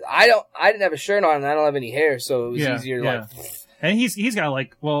soaked. I didn't have a shirt on and I don't have any hair, so it was easier. Yeah. And he's got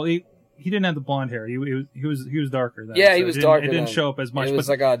like he didn't have the blonde hair. He was darker. Then, yeah, he was darker. It didn't show up as much. It was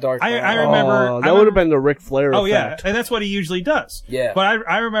like a dark. I remember that would have been the Ric Flair. Oh effect. Yeah, and that's what he usually does. Yeah. But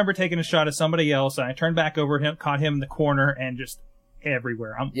I remember taking a shot at somebody else, and I turned back over at him, caught him in the corner, and just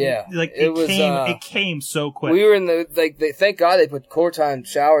everywhere. It came so quick. We were in thank God they put core time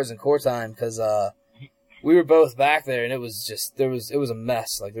showers in core time because we were both back there, and it was just it was a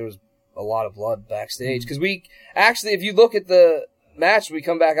mess. Like there was a lot of blood backstage because we actually, if you look at the match, we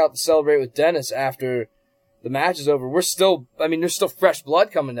come back out to celebrate with Dennis after the match is over. There's still fresh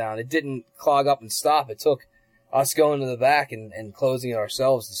blood coming down. It didn't clog up and stop. It took us going to the back and closing it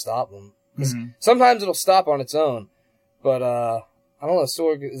ourselves to stop them. Sometimes it'll stop on its own, but I don't know.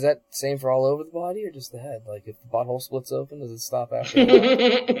 Sorg, is that the same for all over the body or just the head? Like if the butthole splits open, does it stop after?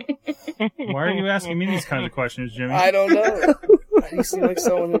 Why are you asking me these kinds of questions, Jimmy? I don't know. You seem like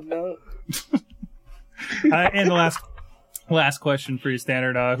someone who'd know. And the last question for you,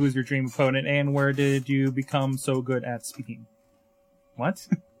 Standard. Who's your dream opponent, and where did you become so good at speaking? What?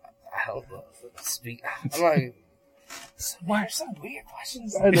 I don't know. I'm like, why are some weird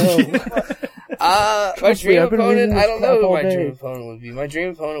questions? I know. My dream opponent, I don't know who my dream opponent would be. My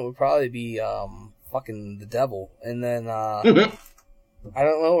dream opponent would probably be fucking the Devil, and then I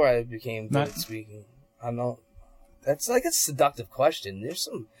don't know where I became good at speaking. I don't know. That's like a seductive question. There's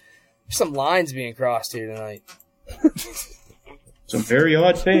some lines being crossed here tonight. Some very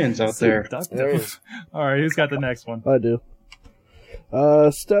odd fans out there. There is. All right, who's got the next one? I do.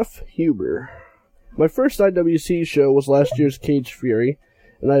 Steph Huber. My first IWC show was last year's Cage Fury,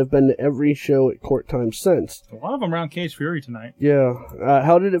 and I have been to every show at Court Time since. A lot of them around Cage Fury tonight. Yeah.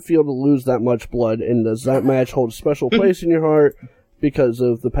 How did it feel to lose that much blood, and does that match hold a special place in your heart because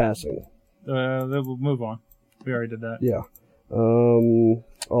of the passing? We'll move on. We already did that. Yeah.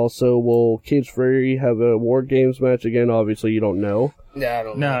 Also, will Cage Fury have a War Games match again? Obviously, you don't know. Yeah, I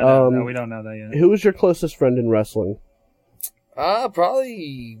don't know. No, we don't know that yet. Who is your closest friend in wrestling?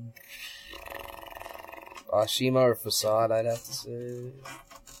 Probably Shima or Facade, I'd have to say.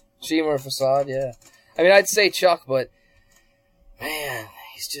 Shima or Facade, yeah. I mean, I'd say Chuck, but man,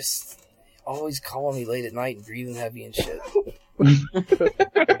 he's just always calling me late at night and breathing heavy and shit.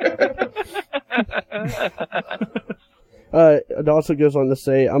 It also goes on to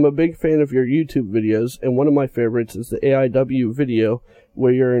say, I'm a big fan of your YouTube videos, and one of my favorites is the AIW video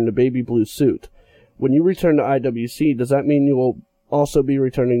where you're in a baby blue suit. When you return to IWC, does that mean you will also be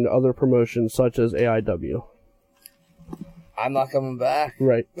returning to other promotions such as AIW? I'm not coming back.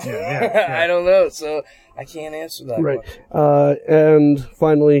 Right. Yeah. I don't know, so I can't answer that Right. question. And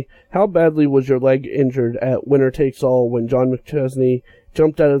finally, how badly was your leg injured at Winner Takes All when John McChesney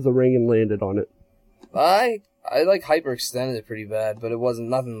jumped out of the ring and landed on it? I like hyperextended it pretty bad, but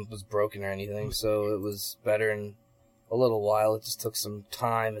nothing was broken or anything, so it was better in a little while. It just took some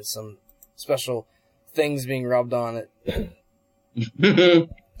time and some special things being rubbed on it. Yeah,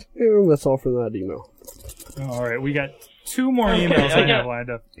 that's all from that email. All right, we got 2 more emails I have lined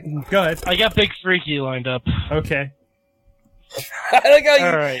up. Go ahead. I got Big Freaky lined up. Okay. I like how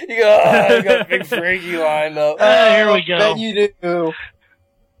All right. you go, I got Big Freaky lined up. Here we go. Bet you do.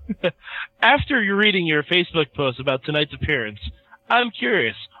 After you're reading your Facebook post about tonight's appearance, I'm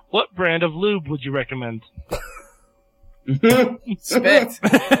curious, what brand of lube would you recommend? Spit.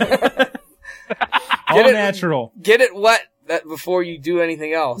 All natural. Get it wet before you do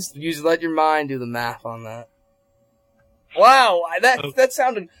anything else. Let your mind do the math on that. Wow, that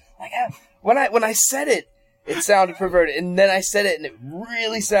sounded like when I said it. It sounded perverted, and then I said it, and it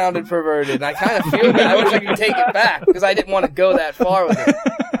really sounded perverted, and I kind of feel bad. I wish I could take it back, because I didn't want to go that far with it.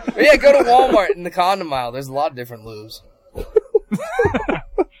 But yeah, go to Walmart in the condom aisle. There's a lot of different lubes.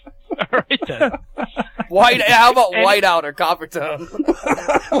 All right then. How about whiteout or copper tone?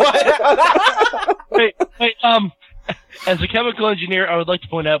 Wait. As a chemical engineer, I would like to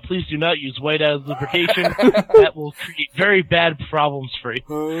point out, please do not use whiteout as lubrication. That will create very bad problems for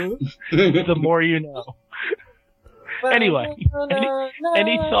you. The more you know. Anyway,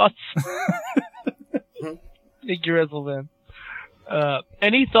 any thoughts? Thank you, Wrestleman.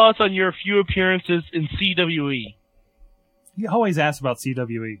 Any thoughts on your few appearances in CWE? He always asks about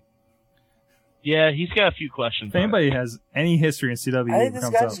CWE. Yeah, he's got a few questions. If anybody has any history in CWE, I think this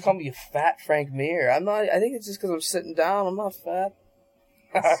comes guy up. just called me a fat Frank Mir. I'm not. I think it's just because I'm sitting down. I'm not fat.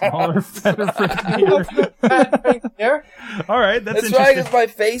 Smaller, fatter Frank Mir. All right, that's That's right. interesting. Because my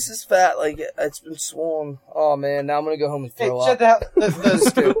face is fat. Like it's been swollen. Oh man, now I'm gonna go home and throw up. Shut the hell. The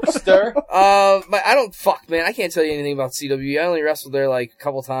stir. I don't fuck, man. I can't tell you anything about CWE. I only wrestled there like a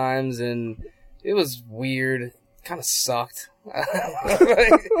couple times, and it was weird. Kind of sucked.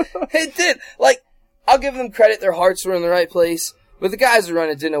 It did. Like, I'll give them credit. Their hearts were in the right place. But the guys who run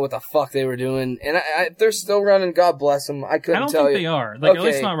it didn't know what the fuck they were doing. And if they're still running, God bless them. I couldn't tell you. I don't think they are. Like, at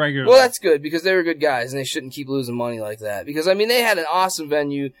least not regularly. Well, that's good, because they were good guys, and they shouldn't keep losing money like that. Because, I mean, they had an awesome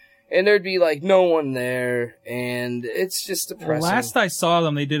venue, and there'd be, like, no one there, and it's just depressing. Last I saw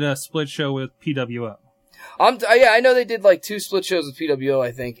them, they did a split show with PWO. I know they did like 2 split shows with PWO,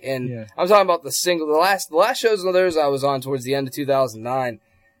 I think, and I'm talking about the single. The last shows of theirs I was on towards the end of 2009.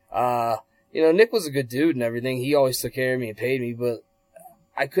 Nick was a good dude and everything. He always took care of me and paid me, but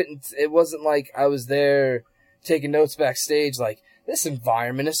I couldn't. It wasn't like I was there taking notes backstage. Like, this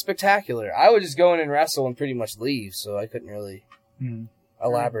environment is spectacular. I would just go in and wrestle and pretty much leave, so I couldn't really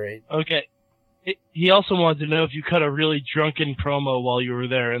elaborate. Okay. He also wanted to know if you cut a really drunken promo while you were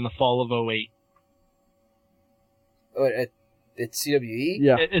there in the fall of 08. At CWE?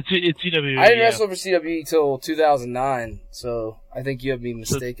 Yeah. It's CWE. I didn't wrestle for CWE till 2009, so I think you have me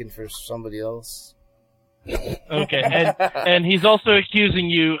mistaken for somebody else. Okay, and he's also accusing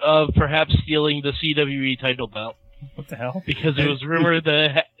you of perhaps stealing the CWE title belt. What the hell? Because it was rumored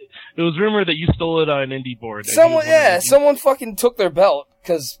that you stole it on an indie board. Someone fucking took their belt,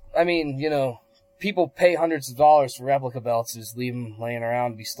 because, I mean, people pay hundreds of dollars for replica belts, just leave them laying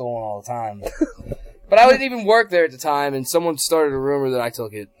around to be stolen all the time. But I didn't even work there at the time, and someone started a rumor that I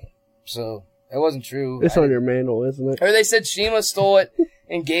took it. So, it wasn't true. It's on your manual, isn't it? Or they said Shima stole it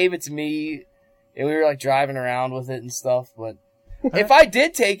and gave it to me, and we were, like, driving around with it and stuff. But if I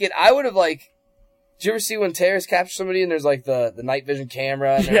did take it, I would have, like... Did you ever see when Terrace captures somebody and there's, like, the night vision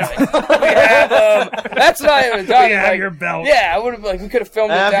camera? And like, we have them. That's what I would have done. We have your belt. Yeah, I would have, like, we could have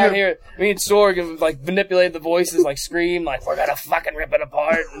filmed it down here. Me and Sorg and, like, manipulated the voices, like, scream, like, we're gonna fucking rip it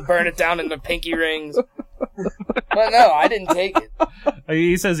apart and burn it down into pinky rings. But no, I didn't take it.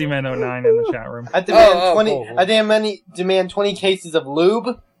 He says he meant 09 in the chat room. I demand cool. I demand 20 cases of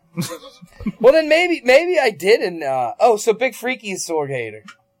lube. Well, then maybe I did. And so Big Freaky is Sorg hater.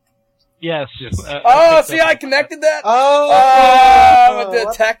 Yes. I connected that. I'm a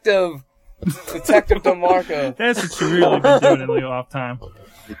detective. Detective DeMarco. That's what you really been doing in the off time.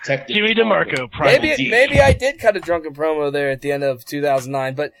 Detective Jimmy DeMarco. Maybe I did cut a drunken promo there at the end of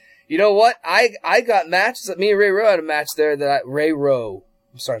 2009, but you know what? I got matches. Me and Ray Rowe had a match there I'm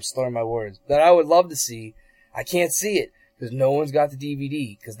sorry, slurring my words. That I would love to see. I can't see it because no one's got the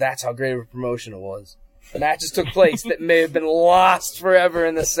DVD because that's how great of a promotion it was. The matches took place that may have been lost forever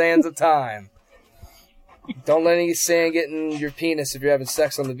in the sands of time. Don't let any sand get in your penis if you're having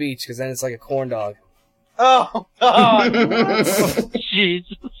sex on the beach, because then it's like a corn dog. Oh, God.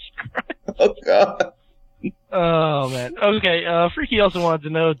 Jesus Christ. Oh, God. Oh, man. Okay, Freaky also wanted to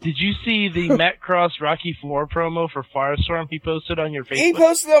know, did you see the Matt Cross Rocky 4 promo for Firestorm he posted on your Facebook? He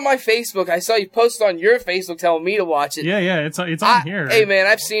posted on my Facebook. I saw you posted on your Facebook telling me to watch it. Yeah, it's on here. Hey, man,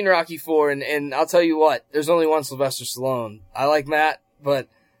 I've seen Rocky 4, and I'll tell you what, there's only one Sylvester Stallone. I like Matt, but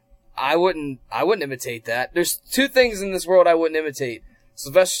I wouldn't imitate that. There's 2 things in this world I wouldn't imitate.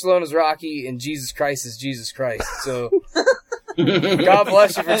 Sylvester Stallone is Rocky, and Jesus Christ is Jesus Christ. So, God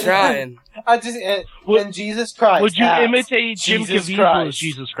bless you for trying. And Jesus Christ. Would you imitate Jim Caviezel as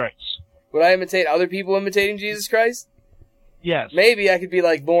Jesus Christ? Would I imitate other people imitating Jesus Christ? Yes. Maybe I could be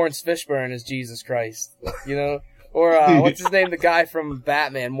like Lawrence Fishburne as Jesus Christ. Or, what's his name? The guy from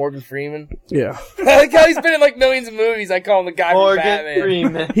Batman, Morgan Freeman. Yeah. I like how he's been in like millions of movies. I call him the guy from Batman. Morgan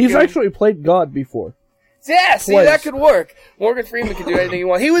Freeman. He's actually played God before. Yeah, see, Twice. that could work. Morgan Freeman could do anything he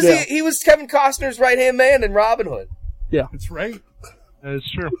wants. He was Kevin Costner's right-hand man in Robin Hood. Yeah. That's right. That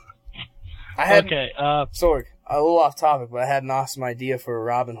is true. Sorg, a little off topic, but I had an awesome idea for a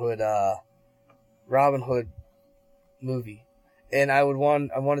Robin Hood movie. And I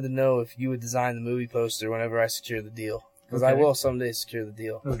wanted to know if you would design the movie poster whenever I secure the deal. because I will someday secure the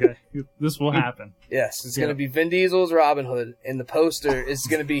deal. Okay, this will happen. Yes, it's going to be Vin Diesel's Robin Hood, and the poster is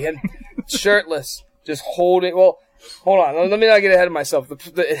going to be him shirtless, just holding. Well, hold on, let me not get ahead of myself.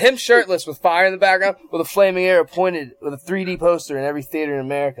 Him shirtless with fire in the background, with a flaming arrow pointed with a 3D poster in every theater in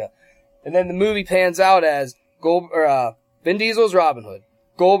America, and then the movie pans out as Vin Diesel's Robin Hood,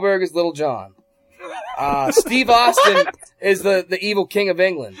 Goldberg is Little John. Steve Austin is the evil king of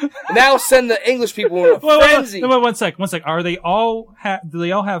England. Now send the English people in a frenzy. Wait, one sec. Are they all do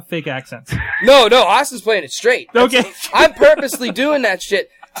they all have fake accents? No, Austin's playing it straight. Okay. I'm purposely doing that shit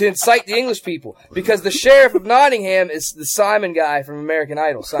to incite the English people, because the sheriff of Nottingham is the Simon guy from American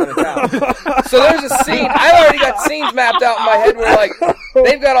Idol, Simon Cowell. So there's a scene. I already got scenes mapped out in my head where, like,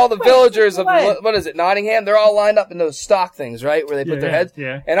 they've got all the villagers of, what is it, Nottingham? They're all lined up in those stock things, right, where they put their heads.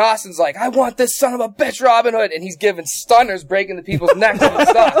 Yeah. And Austin's like, I want this son of a bitch Robin Hood, and he's giving stunners, breaking the people's necks and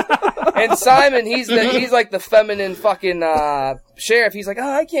stuff. And Simon, he's like the feminine fucking sheriff. He's like,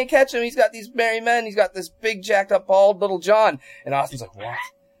 oh, I can't catch him. He's got these merry men. He's got this big jacked up bald Little John. And Austin's like, what?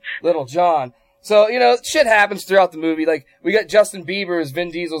 Little John. So, shit happens throughout the movie. Like, we got Justin Bieber as Vin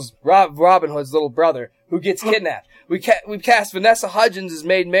Diesel's Robin Hood's little brother, who gets kidnapped. We've cast Vanessa Hudgens as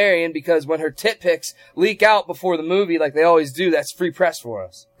Maid Marian, because when her tit pics leak out before the movie, like they always do, that's free press for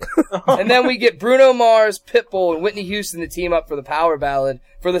us. And then we get Bruno Mars, Pitbull, and Whitney Houston to team up for the power ballad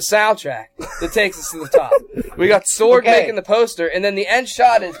for the soundtrack that takes us to the top. We got Sorg making the poster, and then the end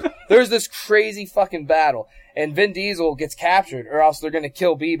shot is, there's this crazy fucking battle, and Vin Diesel gets captured, or else they're gonna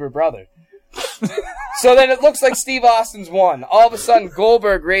kill Bieber brother. So then it looks like Steve Austin's won. All of a sudden,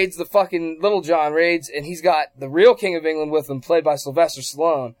 Goldberg raids the fucking Little John raids, and he's got the real King of England with him, played by Sylvester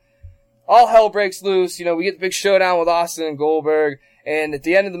Stallone. All hell breaks loose. We get the big showdown with Austin and Goldberg, and at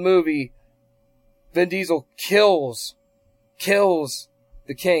the end of the movie, Vin Diesel kills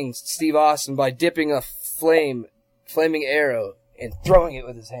the King, Steve Austin, by dipping a flaming arrow and throwing it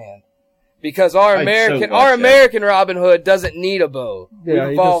with his hand. Because our American Robin Hood doesn't need a bow. Yeah,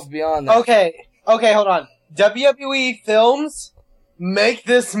 We've evolved beyond that. Okay, hold on. WWE Films, make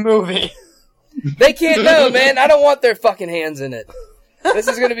this movie. They can't know, man. I don't want their fucking hands in it. This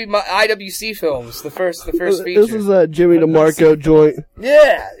is going to be my IWC Films, the first feature. This is a Jimmy DeMarco joint.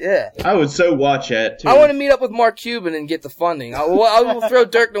 Yeah. I would so watch that, too. I want to meet up with Mark Cuban and get the funding. I will throw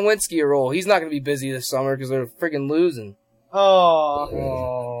Dirk Nowitzki a role. He's not going to be busy this summer because they're freaking losing.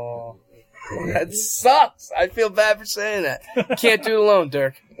 Oh. That sucks. I feel bad for saying that. You can't do it alone,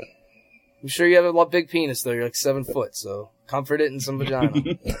 Dirk. I'm sure you have a big penis, though. You're like 7 foot, so comfort it in some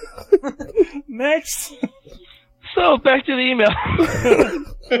vagina. Next. So, back to the email.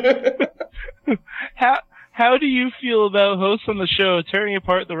 How do you feel about hosts on the show tearing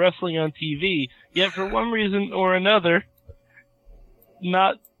apart the wrestling on TV, yet for one reason or another,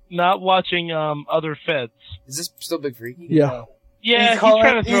 not watching other feds? Is this still Big Freaky? Yeah. Yeah, he's calling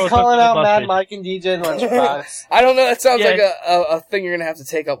out bus Mad here. Mike and DJ Lunchbox. I don't know. That sounds like a thing you're gonna have to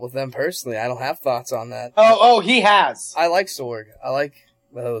take up with them personally. I don't have thoughts on that. Oh, he has. I like Sorg. I like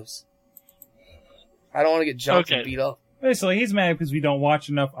the host. I don't want to get jumped and beat up. Basically, he's mad because we don't watch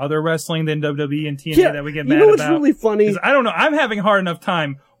enough other wrestling than WWE and TNA that we get mad you know what's about. really funny? 'Cause I don't know. I'm having a hard enough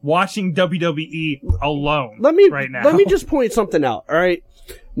time watching WWE alone right now. Let me just point something out, all right?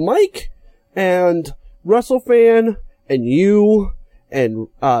 Mike and WrestleFan and you and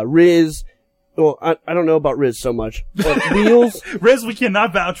Riz. Well, I don't know about Riz so much. But Wheels. Riz, we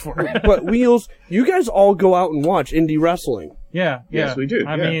cannot vouch for. But Wheels, you guys all go out and watch indie wrestling. Yeah. Yes, we do.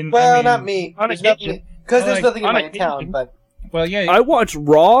 I yeah. mean, not me. Because there's nothing in my town, but. Well, yeah. I watch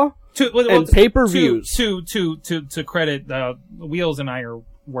Raw and pay-per-views. To credit, Wheels and I are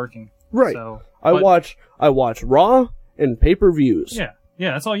working. Right. So, I watch Raw and pay-per-views. Yeah,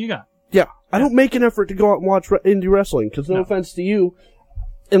 that's all you got. Yeah. I don't make an effort to go out and watch indie wrestling, because no offense to you,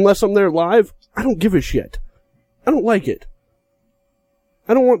 unless I'm there live, I don't give a shit. I don't like it.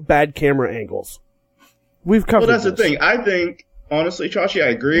 I don't want bad camera angles. We've covered Well, that's this. the thing. I think, honestly, Chachi, I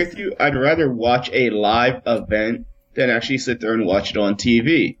agree with you. I'd rather watch a live event than actually sit there and watch it on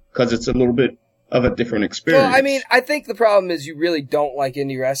TV, because it's a little bit of a different experience. Well, I mean, I think the problem is you really don't like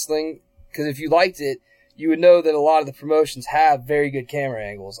indie wrestling, because if you liked it, you would know that a lot of the promotions have very good camera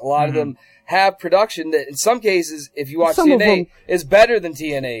angles. A lot of them have production that, in some cases, if you watch TNA, is better than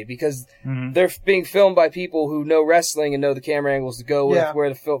TNA, because they're being filmed by people who know wrestling and know the camera angles to go with,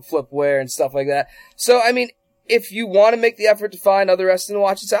 where to flip where, and stuff like that. So, I mean, if you want to make the effort to find other wrestling to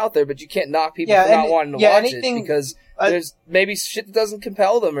watch, it's out there, but you can't knock people for not wanting to watch it, because there's maybe shit that doesn't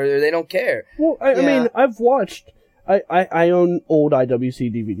compel them, or they don't care. Well, I mean, I've watched... I own old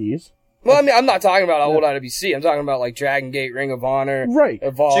IWC DVDs. Well, I mean, I'm not talking about old IWC. I'm talking about like Dragon Gate, Ring of Honor, Right.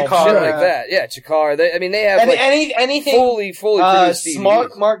 Evolve, shit Chikara. like that. Yeah, Chikara. They have like anything fully produced DVDs.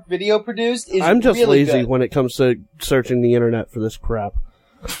 Smart Mark video produced is I'm just really lazy good. when it comes to searching the internet for this crap.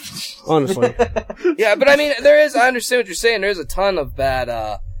 Honestly. Yeah, but I mean, I understand what you're saying. There's a ton of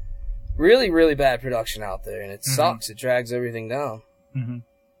bad, really, really bad production out there, and it sucks. It drags everything down. Mm-hmm.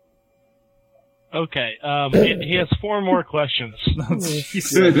 Okay, he has 4 more questions.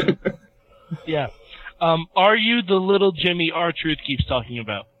 Yeah. Are you the little Jimmy R-Truth keeps talking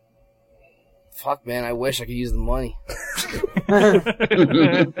about? Fuck, man, I wish I could use the money.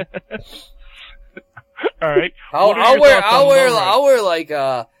 All right. I'll wear like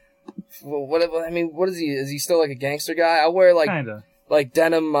what is he? Is he still like a gangster guy? I'll wear Kinda. like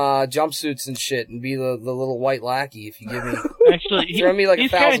denim jumpsuits and shit, and be the little white lackey if you give me. Actually, Throw me like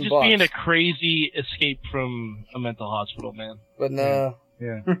he's $1,000 kind of just being a crazy escape from a mental hospital, man. But no,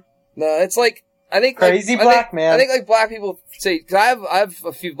 Yeah. no, it's like I think Crazy like, black man. I think like black people say, cause I have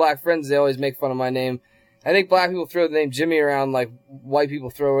a few black friends. They always make fun of my name. I think black people throw the name Jimmy around like white people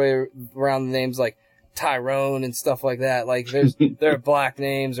throw around the names like Tyrone and stuff like that. Like there are black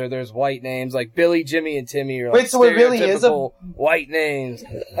names or there's white names like Billy, Jimmy, and Timmy are like Wait, so it really is stereotypical white names.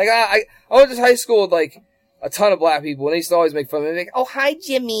 Like I went to high school with like a ton of black people and they used to always make fun of me. Like, oh hi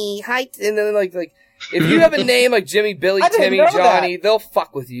Jimmy, hi, and then like if you have a name like Jimmy, Billy, I didn't Timmy, know Johnny, they'll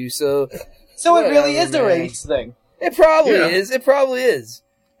fuck with you. So So it really whatever, is a man. race thing. It probably Yeah. is. It probably is.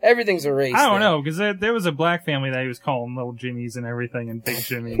 Everything's a race. I don't thing. know, because there was a black family that he was calling little Jimmies and everything and Big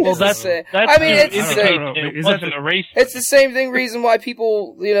Jimmy. Well, It's the that's same- that's I mean, to it's the indicate same. I don't know. it Is that wasn't a race. It's the same thing. Reason why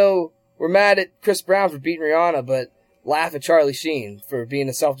people, were mad at Chris Brown for beating Rihanna, but laugh at Charlie Sheen for being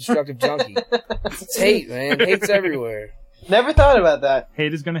a self-destructive junkie. It's hate, man. Hate's everywhere. Never thought about that.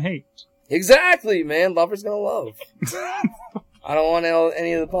 Hate is gonna hate. Exactly, man. Lover's gonna love. I don't want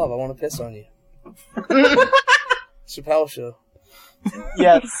any of the above. I want to piss on you. Chappelle Show.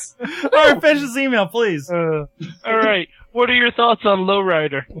 Yes. All right, finish this email, please. All right. What are your thoughts on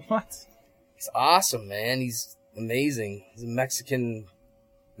Lowrider? What? He's awesome, man. He's amazing. He's a Mexican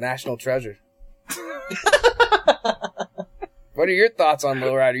national treasure. What are your thoughts on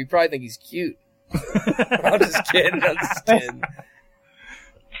Lowrider? You probably think he's cute. I'm just kidding.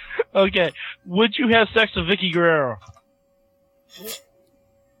 Okay. Would you have sex with Vicky Guerrero?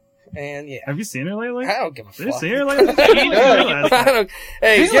 And yeah. Have you seen her lately? I don't give a Have you fuck. seen her lately? I don't,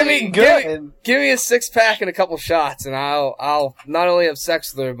 hey, She's give looking me good. give me a 6-pack and a couple shots, and I'll not only have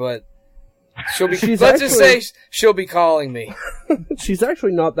sex with her, but she'll be. She's let's just actually- say she'll be calling me. She's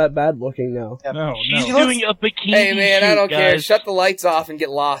actually not that bad looking now. No, She's no. doing a bikini Hey man, I shoot, don't care. guys. Shut the lights off and get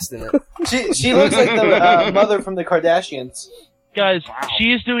lost in it. She looks like the mother from the Kardashians. Guys,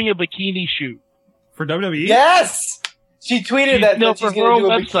 she is doing a bikini shoot. For WWE? Yes! She tweeted that No, she's for going to do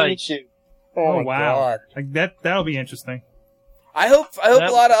her a own bikini website. shoot. Oh, my wow. God. Like that'll be interesting. I hope That-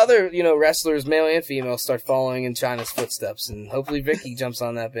 a lot of other wrestlers, male and female, start following in China's footsteps, and hopefully Vicky jumps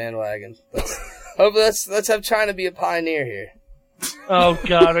on that bandwagon. Let's have China be a pioneer here. Oh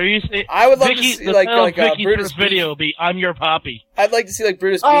God, are you? I would love to Vicky, see the like title of Vicky's Brutus first video will be "I'm Your Poppy." I'd like to see like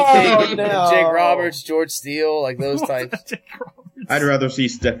Brutus Oh, Beefcake, no. Jake Roberts, George Steele, like those types. I'd rather see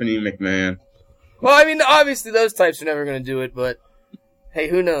Stephanie McMahon. Well, I mean, obviously those types are never going to do it, but hey,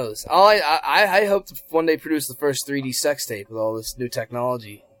 who knows? I hope to one day produce the first 3D sex tape with all this new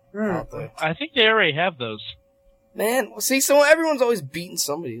technology out there. I think they already have those. Man, see, so everyone's always beating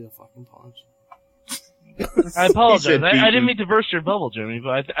somebody with a fucking punch. I apologize. said I didn't beaten. mean to burst your bubble, Jimmy,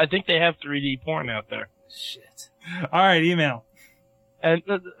 but I think they have 3D porn out there. Shit. All right, email. And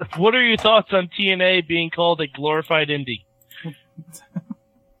what are your thoughts on TNA being called a glorified indie?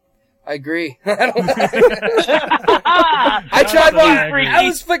 I agree. I tried That's I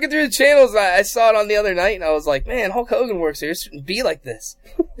was flicking through the channels. I saw it on the other night, and I was like, "Man, Hulk Hogan works here. It shouldn't be like this.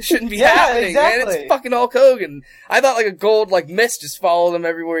 It shouldn't be Yeah, happening, man. exactly. It's fucking Hulk Hogan." I thought like a gold mist just followed him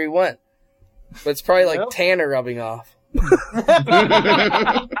everywhere he went, but it's probably like Yep. Tanner rubbing off.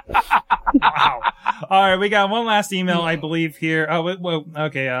 Wow. All right, we got one last email, I believe, here.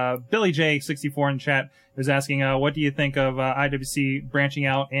 Okay. Billy J64 in chat is asking, what do you think of IWC branching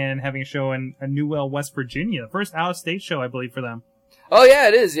out and having a show in Newell, West Virginia? First out-of-state show, I believe, for them. Oh yeah,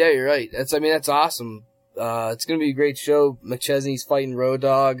 it is. Yeah, you're right. That's awesome. It's gonna be a great show. McChesney's fighting Road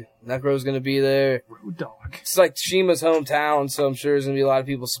Dogg. Necro's gonna be there. Road Dogg. It's like Shima's hometown, so I'm sure there's gonna be a lot of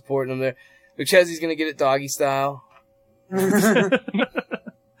people supporting him there. McChesney's gonna get it doggy style. Nice.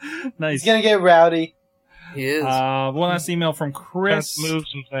 He's gonna get rowdy. He is. One last email from Chris. Move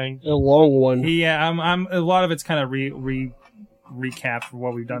some things. A long one. Yeah, I'm a lot of it's kind of recap for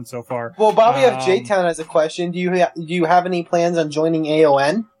what we've done so far. Well, Bobby F. Um, J-Town has a question. Do you have any plans on joining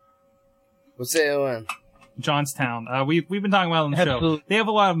AON? What's AON? Johnstown. We've been talking about it on the show. Absolutely. They have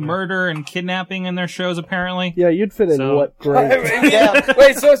a lot of murder and kidnapping in their shows, apparently. Yeah, you'd fit in So- what grade? Yeah.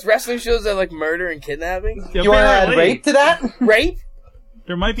 Wait, so it's wrestling shows that like murder and kidnapping? You want to add Apparently. rape to that? Rape?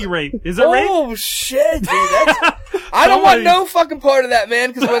 There might be rape. Is it rape? Oh shit, dude! I don't want no fucking part of that,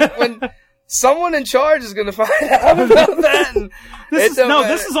 man. Because when someone in charge is gonna find out about that, and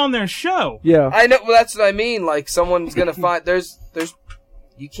This is on their show. Yeah. I know. Well, that's what I mean. Like someone's gonna find. There's.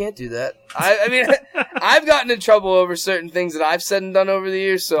 You can't do that. I mean, I've gotten in trouble over certain things that I've said and done over the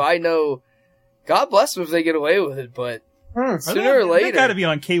years, so I know. God bless them if they get away with it, but sooner or later, They got to be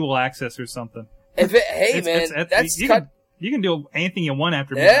on cable access or something. if it, hey It's- man, it's- that's you cut. you can do anything you want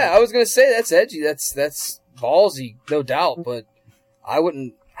after. Yeah, midnight. I was gonna say that's edgy. That's ballsy, no doubt. But I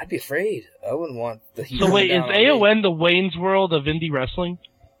wouldn't. I'd be afraid. I wouldn't want the heat. So coming wait, is down on me. AON the Wayne's World of indie wrestling?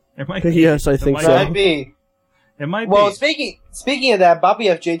 It might be. Yes, I It think might so. Might be. It might Well, be. speaking of that, Bobby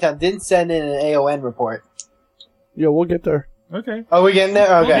F. J-Town did send in an AON report. Yeah, we'll get there. Okay. Are we getting there?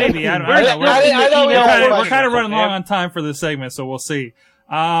 Well, Okay. maybe. I don't I know. thought we We're had kind more of running questions. long on time for this segment, so we'll see.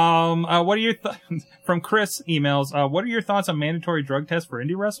 What are your from Chris emails? What are your thoughts on mandatory drug tests for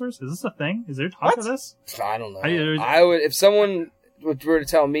indie wrestlers? Is this a thing? Is there talk of this? I don't know. I- I would if someone were to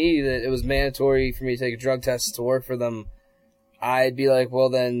tell me that it was mandatory for me to take a drug test to work for them. I'd be like,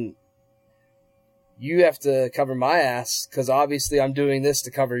 well, then you have to cover my ass because obviously I'm doing this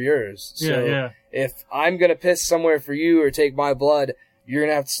to cover yours. So Yeah. if I'm gonna piss somewhere for you or take my blood, you're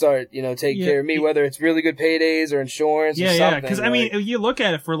gonna have to start, taking care of me, whether it's really good paydays or insurance or Yeah, something. yeah. Because I mean, if you look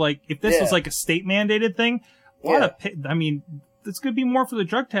at it for like, if this Yeah. was like a state mandated thing, I mean, this could be more for the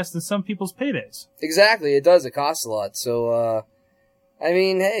drug test than some people's paydays. exactly, it does. It costs a lot. So, I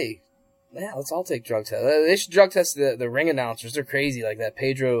mean, hey, yeah, let's all take drug tests. They should drug test the ring announcers. They're crazy, like that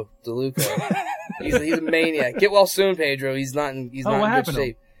Pedro DeLuca. he's a maniac. Get well soon, Pedro. He's not in what good happened to him?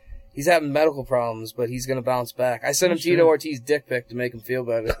 shape. He's having medical problems, but he's gonna bounce back. I sent him Sure. Tito Ortiz dick pic to make him feel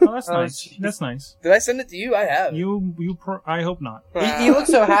better. Oh, that's Oh, nice. jeez. That's nice. Did I send it to you? I have. I hope not. He looked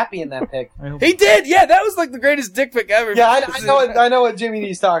so happy in that pic. I hope He did. Yeah, that was like the greatest dick pic ever. Yeah, I know what Jimmy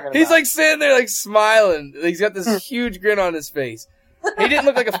D's talking about. He's like sitting there, like smiling. He's got this huge grin on his face. He didn't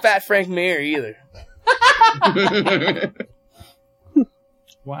look like a fat Frank Mir either.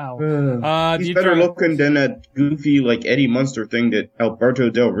 Wow. He's you better try- looking than that goofy like Eddie Munster thing that Alberto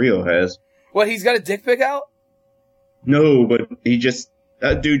Del Rio has. What? He's got a dick pic out? No, but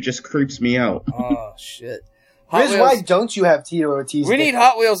that dude just creeps me out. Oh shit! Hot Riz, Wheels- why don't you have Tito Ortiz? we need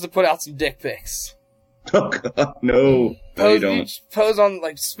Hot Wheels to put out some dick pics. Oh God, no, they don't. Pose on,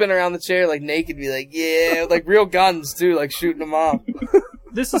 like, spin around the chair, like, naked, be like, yeah, like, real guns, too, like, shooting them off.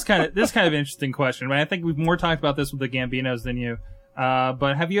 This is kind of an interesting question, right? I think we've more talked about this with the Gambinos than you.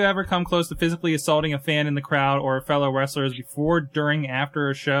 But have you ever come close to physically assaulting a fan in the crowd or fellow wrestlers before, during,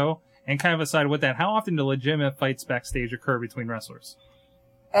 after a show? And kind of aside with that, how often do legitimate fights backstage occur between wrestlers?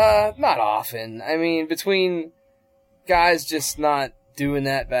 Not often. I mean, between guys just not doing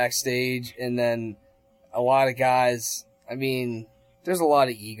that backstage, and then a lot of guys, I mean, there's a lot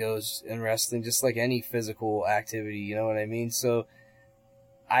of egos in wrestling, just like any physical activity, you know what I mean? So,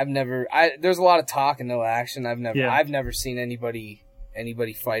 there's a lot of talk and no action. I've never seen anybody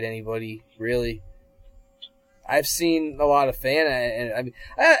fight anybody, really. I've seen a lot of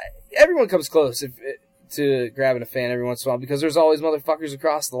everyone comes close to grabbing a fan every once in a while because there's always motherfuckers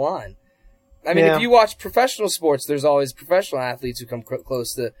across the line. I mean, Yeah. if you watch professional sports, there's always professional athletes who come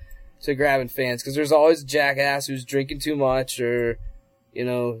close to grabbing fans because there's always a jackass who's drinking too much or,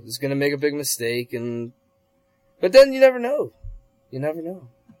 is going to make a big mistake. But then you never know. You never know.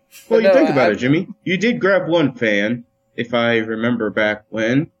 Well, But you no, think about it, Jimmy. You did grab one fan, if I remember back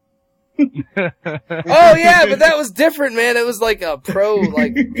when. Oh yeah, but that was different, man. It was like a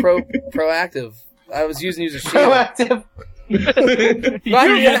proactive. I was using you as a shield. Proactive. You Not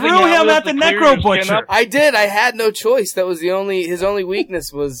threw yet. him at the Necro Butcher. I did. I had no choice. That was his only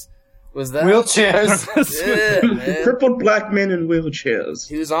weakness was that. Wheelchairs. Yeah, man. Crippled black men in wheelchairs.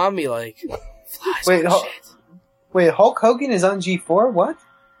 He was on me like, flies Wait, on shit. Wait, Hulk Hogan is on G4? What?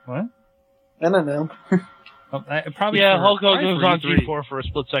 What? I don't know. Oh, probably Yeah, for- Hulk probably Hogan was for on E3. G4 for a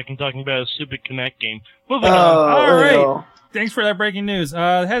split second talking about a stupid Kinect game. Moving Oh, on. All right. ew. Thanks for that breaking news.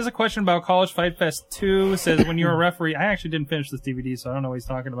 Has a question about College Fight Fest 2. Says, when you were a referee, I actually didn't finish this DVD, so I don't know what he's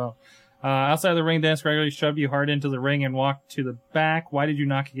talking about. Outside of the ring, Dennis Gregory shoved you hard into the ring and walked to the back. Why did you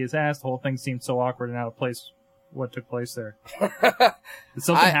not kick his ass? The whole thing seemed so awkward and out of place. What took place there? Did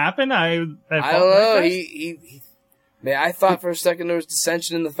something happen? I I don't know. Man, I thought for a second there was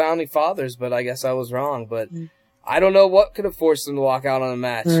dissension in the founding fathers, but I guess I was wrong. But I don't know what could have forced him to walk out on a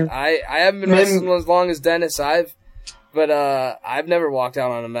match. I haven't been wrestling as long as Dennis. I've But I've never walked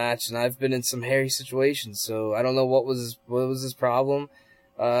out on a match, and I've been in some hairy situations, so I don't know what was his problem.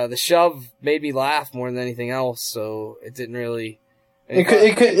 The shove made me laugh more than anything else, so it didn't really.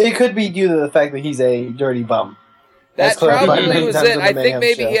 It could be due to the fact that he's a dirty bum. That probably was it. I think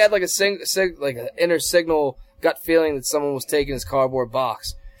maybe show. he had like an inner signal gut feeling that someone was taking his cardboard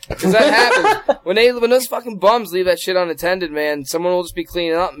box. Because that happens when those fucking bums leave that shit unattended, man. Someone will just be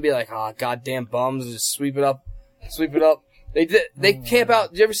cleaning up and be like, "Ah, goddamn bums," and just sweep it up. They camp out.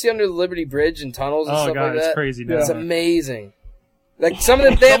 Did you ever see under the Liberty Bridge and tunnels and stuff like that? It's crazy. It's amazing. Like some of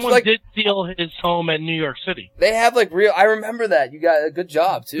them, they have Someone like did steal his home at New York City. they have like real. I remember that. You got a good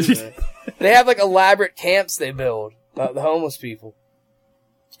job too, man. They have like elaborate camps they build. The homeless people.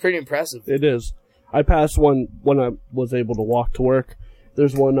 It's pretty impressive. It is. I passed one when I was able to walk to work.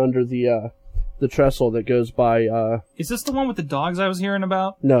 There's one under the trestle that goes by. Is this the one with the dogs I was hearing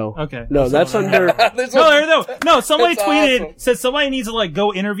about? No. Okay. No, that's under. No. Somebody That's tweeted, awesome. said somebody needs to like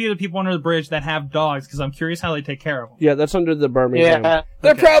go interview the people under the bridge that have dogs because I'm curious how they take care of them. Yeah, that's under the Birmingham. Yeah.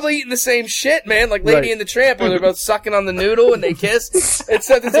 They're probably eating the same shit, man. Like Lady Right. and the Tramp, where they're both sucking on the noodle and they kiss. It's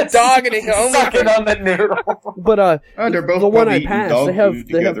a dog and a homeless Sucking on the noodle. But they're both the one probably I eating passed, dog they have food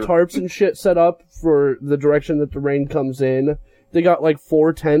together. tarps and shit set up for the direction that the rain comes in. They got like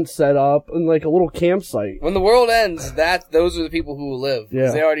 4 tents set up and like a little campsite. When the world ends, those are the people who will live. 'Cause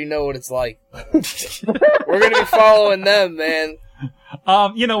Yeah. they already know what it's like. We're gonna be following them, man.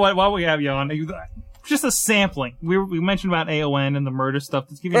 You know what? While we have you on, just a sampling. We mentioned about AON and the murder stuff.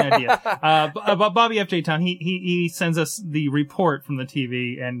 Let's give you an idea. About Bobby FJ Town, he sends us the report from the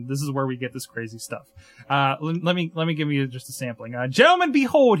TV, and this is where we get this crazy stuff. Let me give you just a sampling. Gentlemen,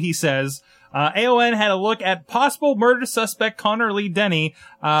 behold, he says, AON had a look at possible murder suspect Connor Lee Denny,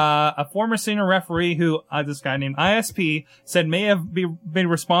 a former senior referee who, this guy named ISP, said may have been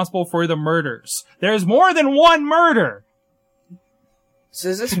responsible for the murders. There's more than one murder! So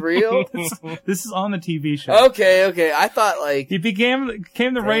is this real? This is on the TV show. Okay. I thought like He became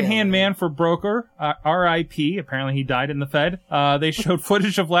the right-hand man for Broker, R.I.P. Apparently he died in the Fed. They showed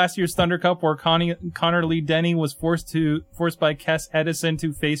footage of last year's Thunder Cup where Connor Lee Denny was forced by Kes Edison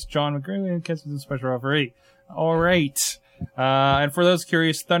to face John McGrew, and Kes was a special referee. All right. And for those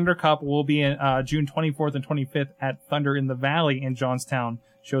curious, Thunder Cup will be in June 24th and 25th at Thunder in the Valley in Johnstown.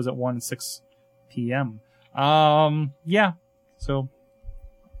 Shows at 1 and 6 p.m. Yeah. So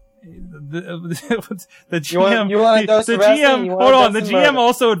the GM, you want a dose the of wrestling? GM, You want hold a on. dose The of GM murder?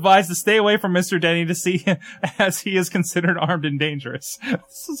 also advised to stay away from Mr. Denny to see as he is considered armed and dangerous.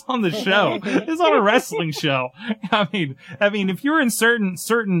 This is on the show. This is on a wrestling show. I mean, if you're in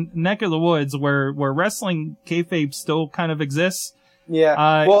certain neck of the woods where wrestling kayfabe still kind of exists,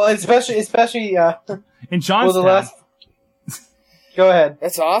 Yeah. Well, especially in well, Johnstown. the last. Go ahead.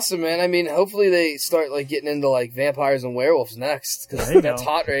 that's awesome, man. I mean, hopefully they start like getting into like vampires and werewolves next because There you that's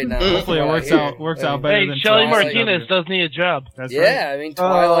go. hot right now. Hopefully it works out better Hey, than Shelly Twilight. Martinez does need a job. That's right. Yeah, I mean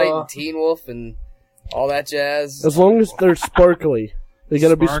Twilight and Teen Wolf and all that jazz. As long as they're sparkly. They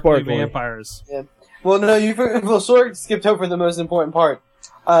gotta be sparkly. vampires. Well, no, you sort of skipped over the most important part.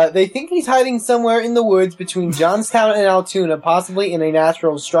 They think he's hiding somewhere in the woods between Johnstown and Altoona, possibly in a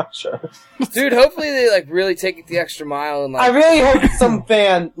natural structure. Dude, hopefully they like really take it the extra mile and like. I really hope some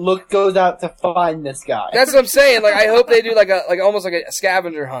fan goes out to find this guy. That's what I'm saying. Like, I hope they do like almost like a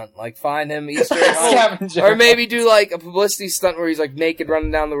scavenger hunt. Like, find him Easter egg hunt. Scavenger. Or maybe do like a publicity stunt where he's like naked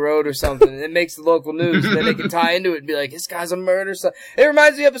running down the road or something, and it makes the local news. And then they can tie into it and be like, "This guy's a murderer." It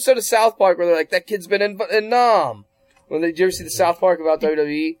reminds me of the episode of South Park where they're like, "That kid's been in Nam." Did you ever see the South Park about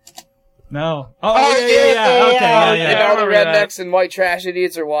WWE? No. Oh, yeah. Okay, yeah. And all the I remember that. rednecks and white trash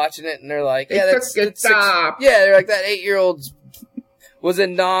idiots are watching it, and they're like, "Yeah, that's took six." it up. Yeah, they're like that 8-year-old was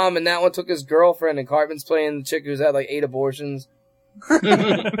in Nam, and that one took his girlfriend, and Cartman's playing the chick who's had like 8 abortions. Oh, still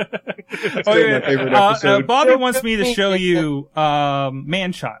my favorite episode. Bobby wants me to show you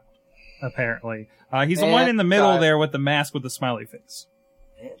Manshot, apparently. He's the one in the middle there with the mask with the smiley face.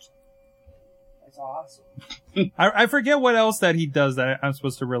 That's awesome. I forget what else that he does that I'm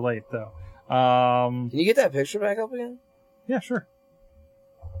supposed to relate, though. Can you get that picture back up again? Yeah, sure.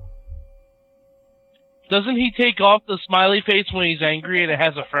 Doesn't he take off the smiley face when he's angry and it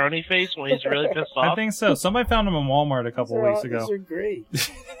has a frowny face when he's really pissed I off? think so. Somebody found him in Walmart a couple weeks ago. These are great.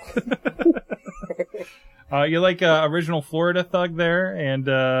 You like original Florida Thug there, and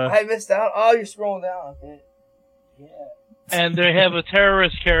I missed out. Oh, you're scrolling down. Okay. Yeah. And they have a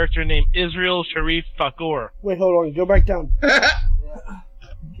terrorist character named Israel Sharif Thakur. Wait, hold on. Go back down.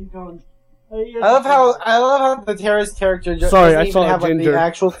 Keep going. I love how the terrorist character just Sorry, doesn't I even saw have like Ginger. the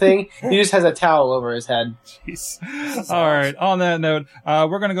actual thing. He just has a towel over his head. Jeez. All right. On that note,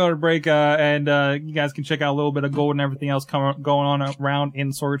 we're gonna go to break, and you guys can check out a little bit of Gold and everything else going on around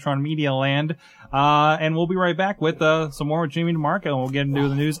in Sorgatron Media Land. And we'll be right back with some more with Jimmy DeMarco, and we'll get into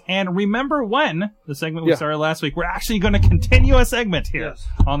the news. And remember when the segment we started last week? We're actually going to continue a segment here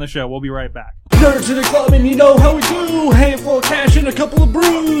on the show. We'll be right back. Nerds in the club and you know how we do. Handful of cash and a couple of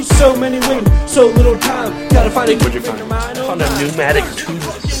brews. So many women, so little time. Gotta find a good Found a pneumatic tube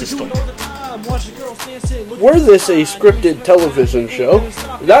system. Were this a scripted television show,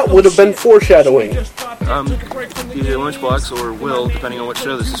 that would have been foreshadowing. Either Lunchbox or Will, depending on what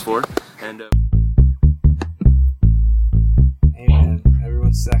show this is for. And Hey man,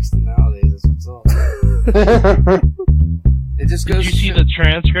 everyone's sexting nowadays. That's what's up. It just goes. Did you see the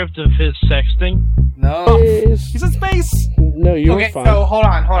transcript of his sexting? No. He's in space. No, you were Okay, fine. so hold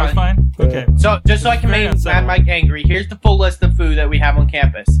on. I was fine. Okay. So just so I can Hang make on, Mad Mike angry, here's the full list of food that we have on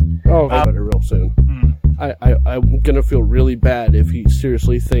campus. Oh, I'll better real soon. I'm gonna feel really bad if he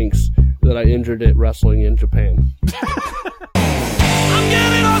seriously thinks that I injured it wrestling in Japan.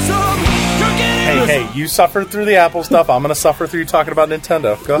 Hey, you suffered through the Apple stuff. I'm going to suffer through you talking about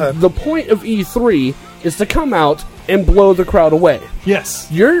Nintendo. Go ahead. The point of E3 is to come out and blow the crowd away. Yes.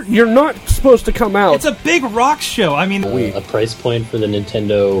 You're not supposed to come out. It's a big rock show. I mean, a price point for the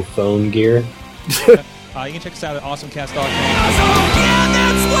Nintendo phone gear. You can check us out at awesomecast.com.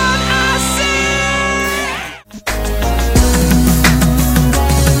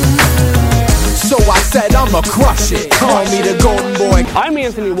 So I said I'ma crush it. Call me the golden boy. I'm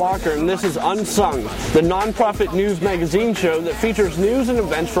Anthony Walker, and this is Unsung, the nonprofit news magazine show that features news and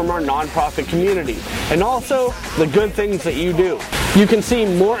events from our nonprofit community, and also the good things that you do. You can see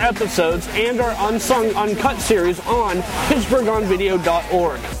more episodes and our Unsung Uncut series on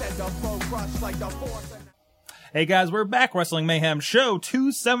PittsburghOnVideo.org. hey guys, we're back. Wrestling Mayhem Show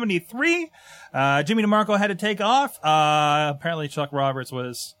 273. Jimmy DeMarco had to take off. Apparently Chuck Roberts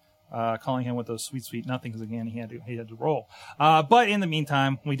was calling him with those sweet nothings again. He had to roll. But in the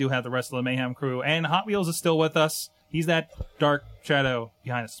meantime, we do have the rest of the Mayhem crew, and Hot Wheels is still with us. He's that dark shadow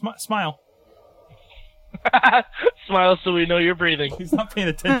behind us. Smile. Smile so we know you're breathing. He's not paying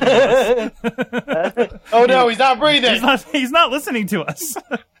attention to us. Oh no, he's not breathing. He's not listening to us.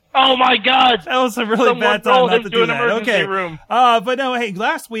 Oh my God! That was a really Someone bad time rolled not him to to do an that. emergency Okay. room. But no, hey,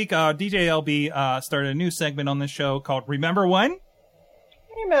 last week, DJ LB started a new segment on this show called Remember When?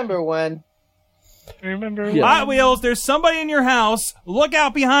 Remember when? Remember Yeah. Hot Wheels, there's somebody in your house. Look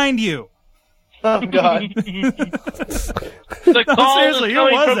out behind you. Oh god. The call Seriously, is who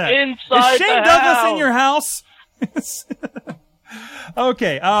coming was from that? inside Is Shane the Douglas house. in your house?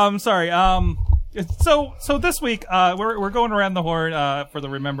 Okay, sorry. So this week, we're going around the horn, for the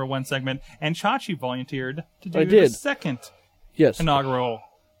Remember When segment, and Chachi volunteered to do I the did. second Yes, inaugural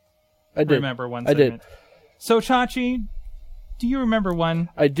I did. Remember When I segment. did. So Chachi, do you remember one?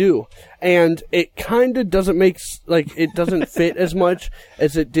 I do, and it kind of doesn't it doesn't fit as much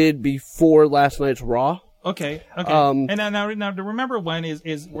as it did before last night's Raw. Okay. Um, and now to remember when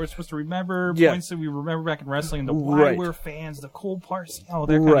is we're supposed to remember Yeah. points that we remember back in wrestling, the why Right. we're fans, the cool parts, all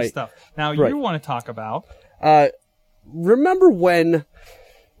that kind of Right. stuff. Now Right. you want to talk about Remember when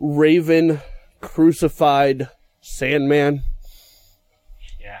Raven crucified Sandman?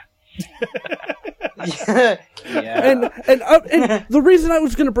 Yeah. And the reason I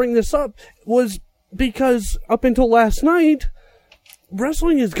was going to bring this up was because up until last night,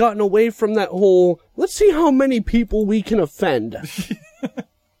 wrestling has gotten away from that whole, let's see how many people we can offend.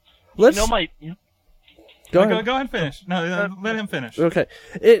 Let's You know my. go ahead. Go ahead and finish. No, let him finish. Okay.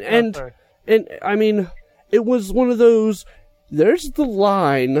 sorry. And I mean, it was one of those, there's the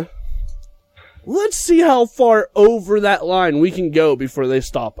line. Let's see how far over that line we can go before they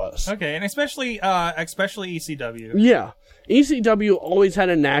stop us. Okay, and especially ECW. Yeah. ECW always had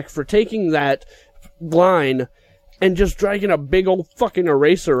a knack for taking that line and just dragging a big old fucking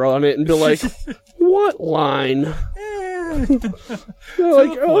eraser on it and be like, what line? They're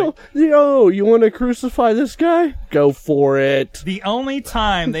like, oh, you want to crucify this guy? Go for it. The only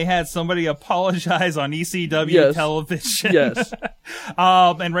time they had somebody apologize on ECW Yes. television. Yes.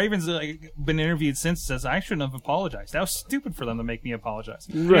 And Raven's been interviewed since, says, I shouldn't have apologized. That was stupid for them to make me apologize.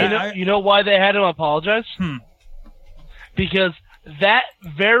 Right. You know why they had him apologize? Because that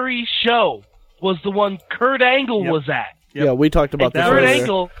very show was the one Kurt Angle was at. Yep. Yeah, we talked about this Kurt earlier.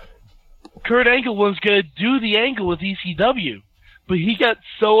 Angle was going to do the angle with ECW, but he got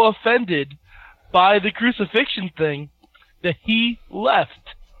so offended by the crucifixion thing that he left.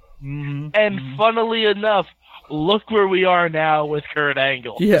 And funnily enough, look where we are now with Kurt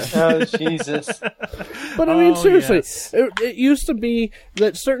Angle. Yeah. Oh, Jesus. But I mean, seriously, yes. it used to be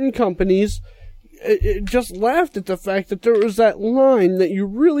that certain companies it just laughed at the fact that there was that line that you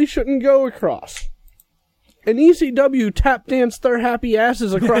really shouldn't go across. And ECW tap danced their happy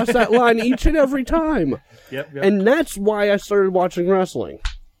asses across that line each and every time. Yep. And that's why I started watching wrestling.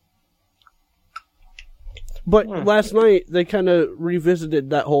 But last night, they kind of revisited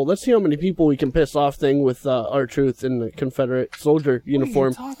that whole, let's see how many people we can piss off thing with R-Truth in the Confederate soldier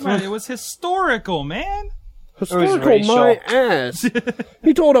uniform. What are you talking about? It was historical, man. Historical my ass.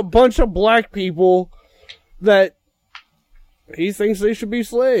 He told a bunch of black people that he thinks they should be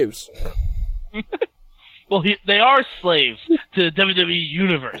slaves. Well, they are slaves to the WWE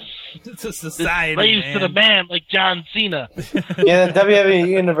Universe. It's a society, slaves man. to the man like John Cena. Yeah, the WWE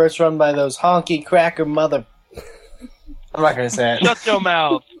Universe run by those honky cracker mother... I'm not going to say it. Shut your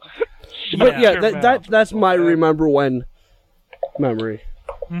mouth. But yeah, that's my remember when memory.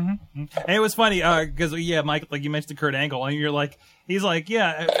 Mm-hmm. And it was funny, because, Mike, like you mentioned Kurt Angle, and you're like, he's like,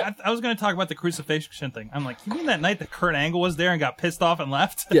 yeah, I was going to talk about the crucifixion thing. I'm like, you mean that night that Kurt Angle was there and got pissed off and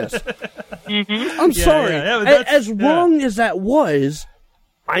left? Yes. Mm-hmm. I'm sorry. As wrong as that was,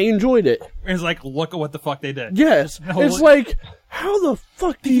 I enjoyed it. It's like, look at what the fuck they did. Yes. It's like, how the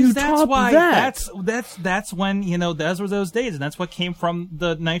fuck do you top that? That's when, those were those days, and that's what came from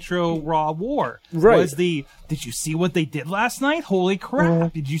the Nitro Raw War. Right. Was did you see what they did last night? Holy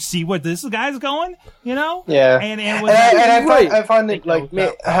crap. Did you see what this guy's going? Yeah. And I find it like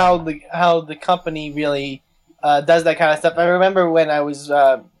how the company really does that kind of stuff. I remember when I was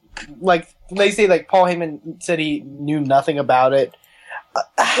they say like Paul Heyman said he knew nothing about it.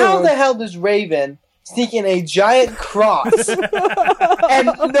 How the hell does Raven sneak in a giant cross and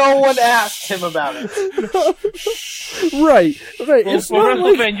no one asked him about it? Right. It's not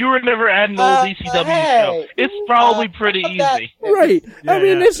like... fan, you were never at an old ECW show. It's probably pretty easy. Right.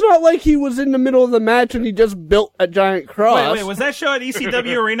 It's not like he was in the middle of the match and he just built a giant cross. Wait, was that show at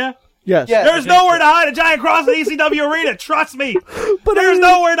ECW Arena? Yes. There's nowhere to hide a giant cross at ECW Arena, trust me. But there's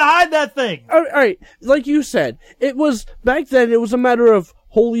nowhere to hide that thing. All right, like you said, back then it was a matter of,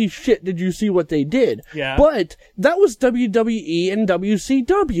 holy shit, did you see what they did? Yeah. But that was WWE and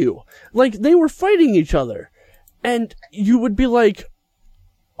WCW. Like, they were fighting each other. And you would be like,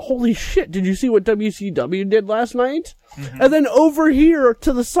 holy shit, did you see what WCW did last night? Mm-hmm. And then over here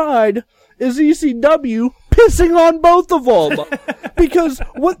to the side is ECW pissing on both of them. Because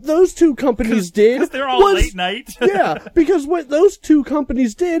what those two companies did they're all late night. Yeah, because what those two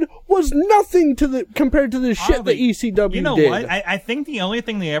companies did was nothing compared to the shit that ECW did. You know what? I think the only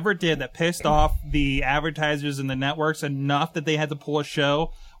thing they ever did that pissed off the advertisers and the networks enough that they had to pull a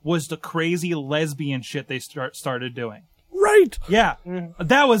show was the crazy lesbian shit they started doing. Right. Yeah.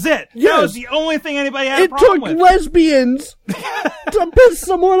 That was it. Yes. That was the only thing anybody had a It problem took with. lesbians to piss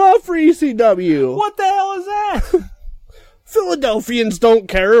someone off for ECW. What the hell is that? Philadelphians don't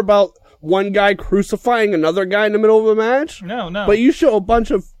care about one guy crucifying another guy in the middle of a match. No. But you show a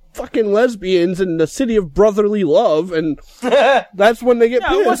bunch of fucking lesbians in the city of brotherly love, and that's when they get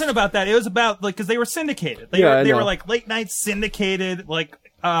pissed. No, it wasn't about that. It was about, because they were syndicated. They were like late night syndicated,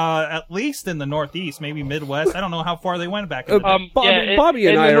 at least in the Northeast, maybe Midwest. I don't know how far they went back in the day. Bobby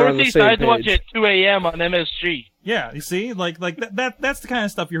and I are on the same page. I had to watch it at 2 a.m. on MSG. Yeah, you see, that's the kind of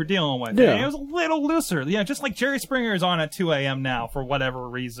stuff you're dealing with. Yeah. And it was a little looser. Yeah, just like Jerry Springer is on at 2 a.m. now for whatever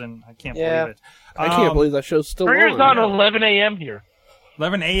reason. I can't believe it. I can't believe that show's still Springer's on. on 11 a.m. here.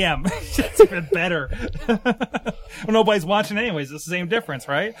 11 a.m. That's even better. Well, nobody's watching anyways. It's the same difference,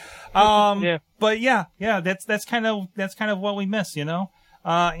 right? Yeah. But yeah, that's kind of what we miss, and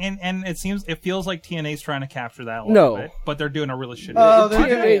it feels like TNA's trying to capture that a little bit, but they're doing a really shitty Oh, job. they're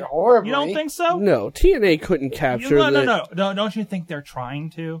doing it horribly. You don't think so? No, TNA couldn't capture No. Don't you think they're trying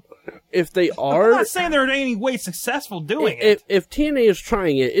to? If they are... I'm not saying they're in any way successful doing it. If TNA is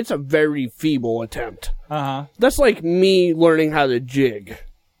trying it, it's a very feeble attempt. Uh-huh. That's like me learning how to jig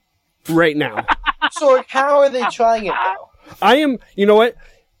right now. So how are they trying it though? You know what?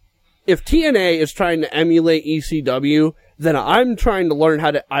 If TNA is trying to emulate ECW, then I'm trying to learn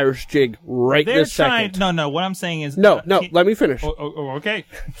how to Irish jig this second. No, what I'm saying is... No, let me finish. Okay.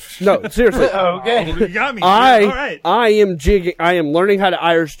 No, seriously. Okay. You got me. All right. I am jigging. I am learning how to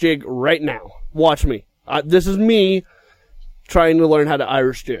Irish jig right now. Watch me. This is me trying to learn how to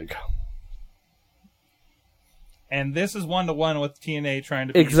Irish jig. And this is 1-to-1 with TNA trying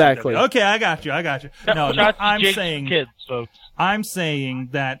to... Exactly. ECW. Okay, I got you. No, I'm Jake's saying... kids, folks. I'm saying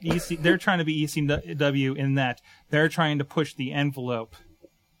that they're trying to be ECW in that they're trying to push the envelope.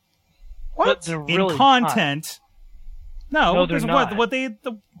 What? In content. No, they're because not.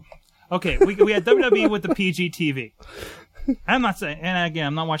 Okay, we had WWE with the PG-TV. I'm not saying, and again,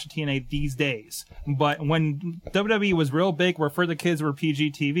 I'm not watching TNA these days, but when WWE was real big, where for the kids were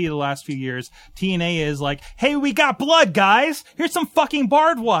PG-TV the last few years, TNA is like, hey, we got blood, guys! Here's some fucking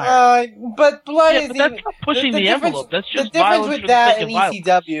barbed wire! But blood is but that's even... not pushing the envelope. That's just the difference violence with for that the and sake of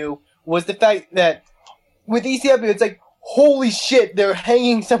violence. ECW was the fact that with ECW, it's like, holy shit, they're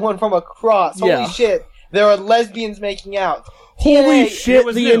hanging someone from a cross. Holy Yeah. shit, there are lesbians making out. Holy TNA,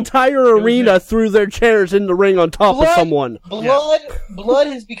 shit, the entire arena threw their chairs in the ring on top of someone. Blood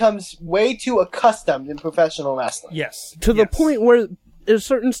has become way too accustomed in professional wrestling. Yes. To the point where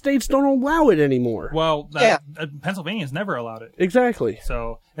certain states don't allow it anymore. Well, Pennsylvania's never allowed it. Exactly.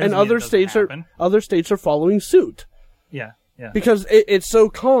 So, and doesn't mean other it doesn't states happen. other states are following suit. Yeah, yeah. Because it's so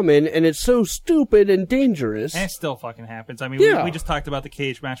common and it's so stupid and dangerous. And it still fucking happens. I mean, Yeah. we just talked about the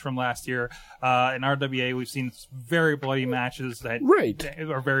cage match from last year. In RWA, we've seen very bloody matches that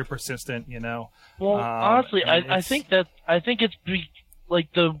are very persistent, you know. Well, honestly, and I think it's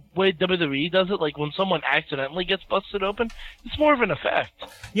like the way WWE does it, like when someone accidentally gets busted open, it's more of an effect.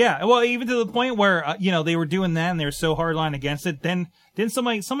 Yeah, well, even to the point where they were doing that and they were so hardline against it. Then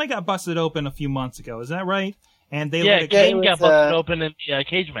somebody got busted open a few months ago. Is that right? And they Kane got busted open in the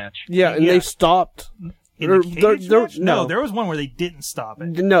cage match. Yeah, and they stopped. In the cage match? No, there was one where they didn't stop it.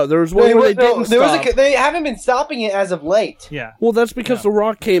 No, there was one where they didn't stop. They haven't been stopping it as of late. Yeah. Well, that's because The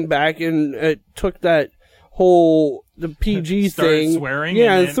Rock came back and took that whole the PG thing, swearing,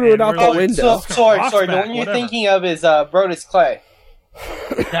 and threw it out the window. Sorry. The one you're thinking of is Brodus Clay.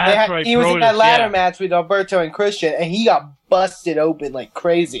 That's right. He was in that ladder yeah. match with Alberto and Christian, and he got busted open like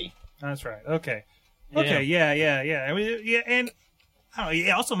crazy. That's right. Okay. Okay. Yeah. I mean, yeah, and I don't know,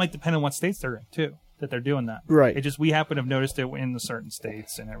 it also might depend on what states they're in too. That they're doing that. Right. It just, we happen to have noticed it in the certain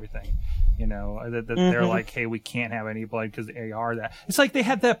states and everything. You know, that they're like, hey, we can't have any blood because they are that. It's like they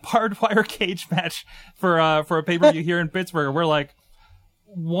had that barbed wire cage match for a pay-per-view here in Pittsburgh. We're like,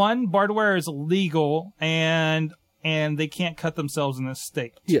 one, barbed wire is illegal and they can't cut themselves in this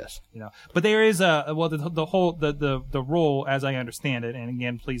state. Yes. You know, but there is the rule, as I understand it, and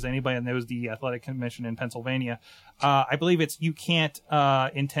again, please, anybody that knows the Athletic Commission in Pennsylvania, I believe it's you can't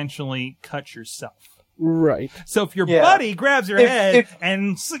intentionally cut yourself. Right. So if your buddy grabs your head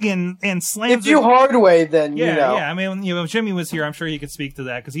and slams if you hard way, then you know. Yeah. I mean, Jimmy was here. I'm sure he could speak to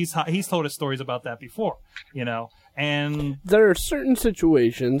that because he's told us stories about that before. You know, and there are certain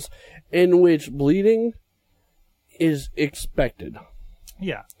situations in which bleeding is expected.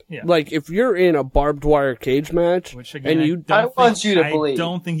 Yeah. Like if you're in a barbed wire cage match, which again, and you I want you to bleed. I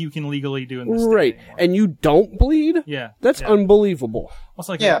don't think you can legally do in this right, state and you don't bleed. Yeah, that's unbelievable. Well, it's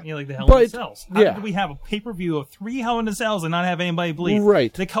like like the Hell in a Cells. How did we have a pay-per-view of 3 Hell in a Cells and not have anybody bleed?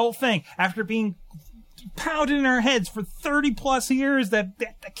 Right. The whole thing after being pounded in our heads for 30 plus years that the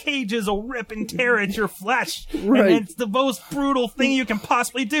cages will rip and tear at your flesh. Right. And it's the most brutal thing you can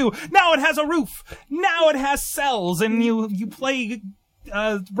possibly do. Now it has a roof. Now it has cells, and you play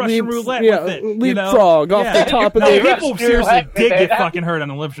Russian roulette with it. Leapfrog off the top of the people seriously did get fucking hurt on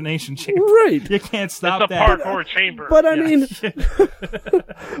the Elimination Chamber. Right. You can't stop it's a that. parkour chamber. But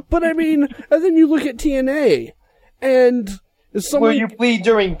I mean, and then you look at TNA, and someone where you bleed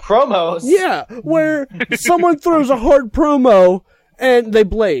during promos. Yeah, where someone throws a hard promo and they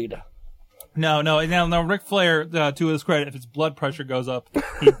blade. No. Ric Flair, to his credit, if his blood pressure goes up,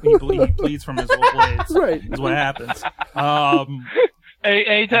 he bleeds from his little blades. Right. Is what happens.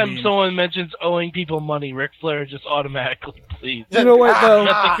 Anytime someone mentions owing people money, Ric Flair just automatically bleeds. You know what,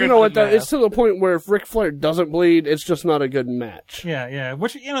 though? It's to the point where if Ric Flair doesn't bleed, it's just not a good match. Yeah.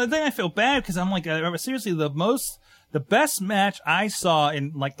 Which, then I feel bad because I'm like, seriously, the best match I saw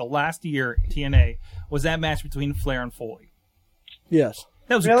in, like, the last year in TNA was that match between Flair and Foley. Yes.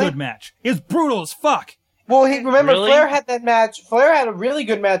 That was a good match. It was brutal as fuck. Well, Flair had that match. Flair had a really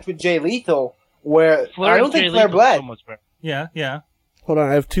good match with Jay Lethal where I don't think Flair bled. Yeah. Hold on,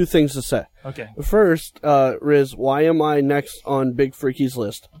 I have 2 things to say. Okay. First, Riz, why am I next on Big Freaky's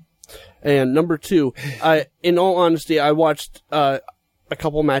list? And number 2, in all honesty, I watched a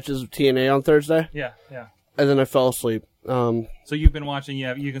couple matches of TNA on Thursday. Yeah. And then I fell asleep. So you've been watching,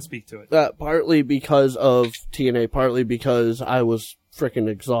 you can speak to it. Partly because of TNA, partly because I was freaking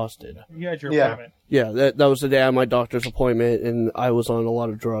exhausted. You had your appointment. Yeah, that was the day of my doctor's appointment, and I was on a lot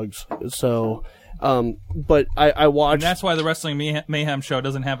of drugs. So, but I watched... And that's why the Wrestling Mayhem show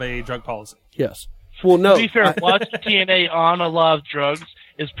doesn't have a drug policy. Yes. Well, no. To be fair, watching TNA on a lot of drugs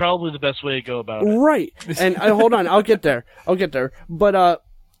is probably the best way to go about it. Right. And hold on, I'll get there. But,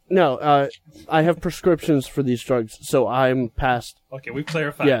 No, I have prescriptions for these drugs, so I'm past. Okay, we've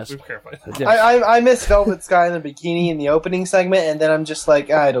clarified. Yes. We've clarified. Yes. I missed Velvet Sky in the bikini in the opening segment, and then I'm just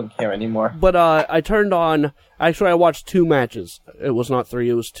like, I don't care anymore. But I turned on. Actually, I watched 2 matches. It was not 3.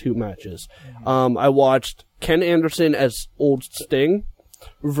 It was 2 matches. I watched Ken Anderson as Old Sting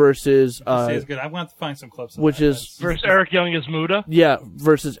versus. It's good. I want to find some clips. Of which that. is Versus Eric Young as Muda. Yeah,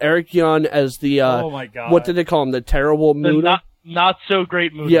 versus Eric Young as the. Oh my God! What did they call him? The terrible Muda. Not so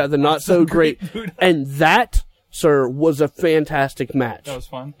great Muda. Yeah, the not so great. And that, sir, was a fantastic match. That was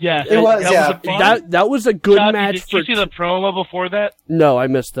fun. Yeah, It was, yeah. That was a good Johnny, match. Did you see the promo before that? No, I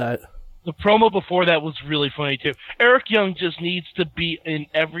missed that. The promo before that was really funny too. Eric Young just needs to be in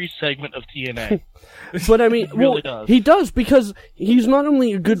every segment of TNA. But I mean, He really does. he does, because he's not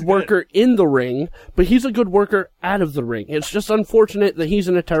only a good worker in the ring, but he's a good worker out of the ring. It's just unfortunate that he's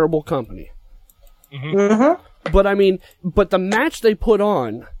in a terrible company. Mm-hmm. But I mean, but the match they put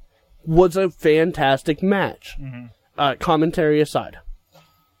on was a fantastic match. Commentary aside.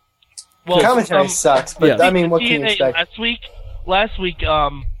 Well, commentary sucks, but yeah. I mean, what can you TNA expect? Last week,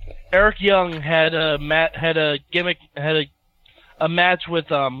 Eric Young had a match with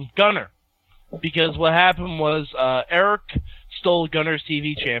Gunner, because what happened was Eric stole Gunner's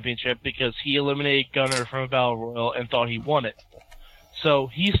TV championship because he eliminated Gunner from a Battle Royal and thought he won it. So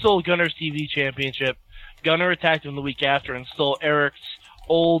he stole Gunner's TV championship. Gunner attacked him the week after and stole Eric's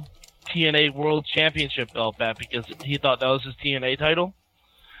old TNA World Championship belt back because he thought that was his TNA title.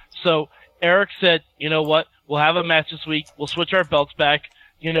 So Eric said, you know what, we'll have a match this week, we'll switch our belts back.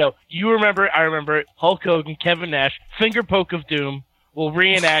 You know, you remember it, I remember it, Hulk Hogan, Kevin Nash, finger poke of doom, we'll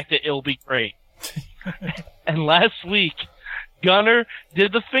reenact it, it'll be great. And last week, Gunner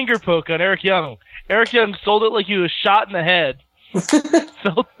did the finger poke on Eric Young. Eric Young sold it like he was shot in the head.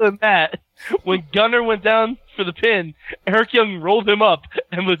 Fell to the mat. When Gunner went down for the pin, Eric Young rolled him up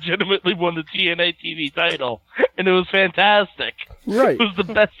and legitimately won the TNA TV title. And it was fantastic. Right. It was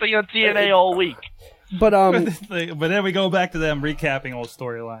the best thing on TNA all week. But but then we go back to them recapping old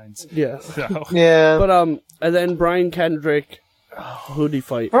storylines. Yeah. So. Yeah. But and then Brian Kendrick, who'd he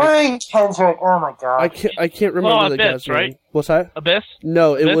fight? Brian Kendrick, oh my God. I can't remember the Abyss, guy's right? name. What's that? Abyss?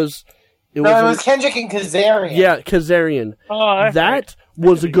 No, it Abyss? was. It No, it was was Kendrick and Kazarian. Yeah, Kazarian. Oh, that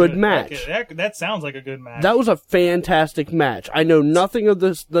was a good match. That sounds like a good match. That was a fantastic match. I know nothing of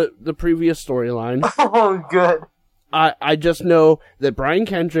this the previous storyline. Oh, good. I just know that Brian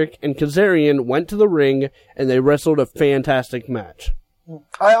Kendrick and Kazarian went to the ring and they wrestled a fantastic match.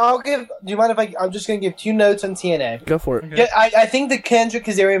 I'll give. Do you mind if I'm just going to give 2 notes on TNA? Go for it. Yeah, I think the Kendrick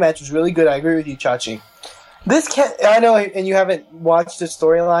Kazarian match was really good. I agree with you, Chachi. I know, and you haven't watched the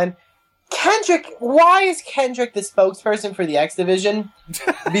storyline. Kendrick, why is Kendrick the spokesperson for the X Division?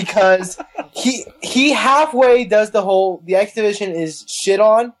 Because he halfway does the X Division is shit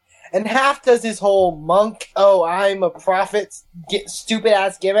on, and half does his whole monk, I'm a prophet, stupid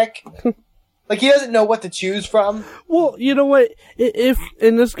ass gimmick. Like, he doesn't know what to choose from. Well, you know what?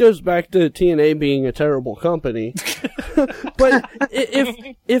 And this goes back to TNA being a terrible company, but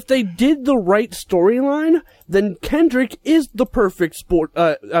if they did the right storyline, then Kendrick is the perfect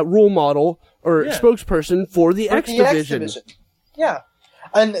role model or spokesperson for the X Division. Yeah.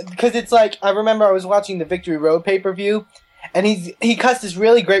 And because it's like, I remember I was watching the Victory Road pay-per-view, and he cuts this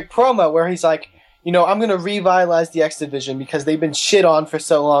really great promo where he's like, you know, I'm going to revitalize the X Division because they've been shit on for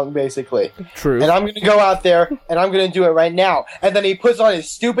so long, basically. True. And I'm going to go out there, and I'm going to do it right now. And then he puts on his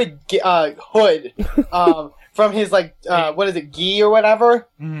stupid hood from his, what is it, gi or whatever?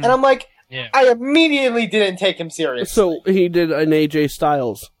 And I'm like, I immediately didn't take him seriously. So he did an AJ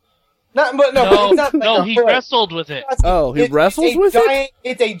Styles. But it's not like no, a he hood. wrestled with it. Oh, he wrestles with it?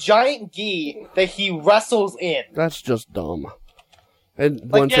 It's a giant gi that he wrestles in. That's just dumb. And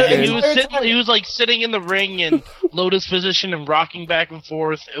once Yeah, again, he was like sitting in the ring in lotus position and rocking back and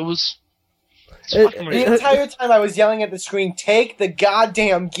forth. It was the entire time I was yelling at the screen, "Take the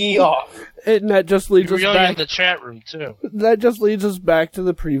goddamn gi off!" And that just leads you were us yelling back in the chat room too. That just leads us back to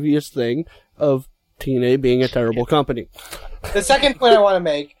the previous thing of TNA being a terrible company. The second point I want to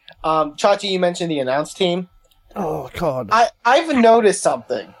make, Chachi, you mentioned the announce team. Oh God! I've noticed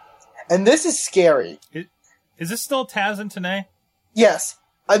something, and this is scary. Is this still Taz and Tenay? Yes.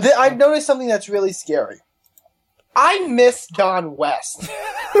 I've noticed something that's really scary. I miss Don West.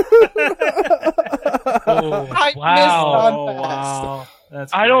 I miss Don West. Wow.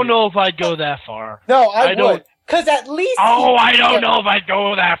 I don't know if I'd go that far. No, I would. Because at least... I don't know if I'd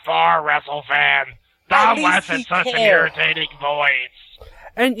go that far, WrestleFan. Don West has such an irritating voice.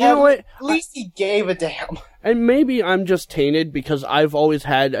 And you know what? At least he gave a damn. And maybe I'm just tainted because I've always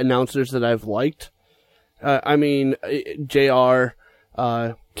had announcers that I've liked. I mean, JR,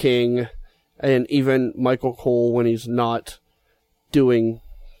 King, and even Michael Cole when he's not doing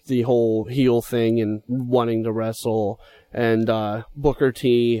the whole heel thing and wanting to wrestle, and Booker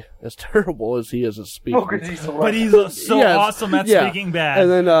T, as terrible as he is at speaking. But he's so awesome at speaking bad.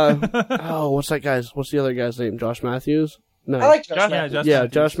 And then, what's the other guy's name? Josh Matthews? No. I like Josh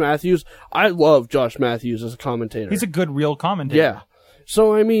Matthews. Josh Matthews. I love Josh Matthews as a commentator. He's a good real commentator. Yeah.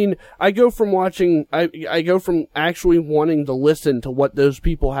 So, I mean, I go from actually wanting to listen to what those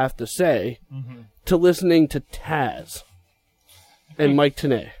people have to say to listening to Taz and Mike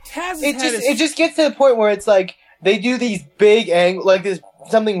Tenay. It just gets to the point where it's like they do these big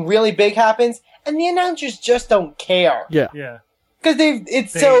something really big happens, and the announcers just don't care. Yeah. Yeah. Because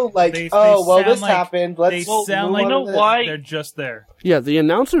this happened. They sound like why they're just there. Yeah, the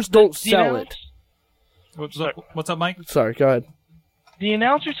announcers don't sell it. What's up, Mike? Sorry, go ahead. The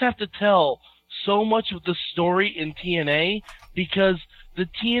announcers have to tell so much of the story in TNA because the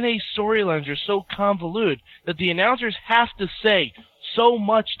TNA storylines are so convoluted that the announcers have to say so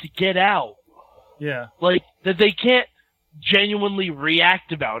much to get out. Yeah. Like, that they can't genuinely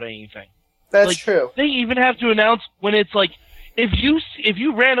react about anything. That's true. They even have to announce when it's like, if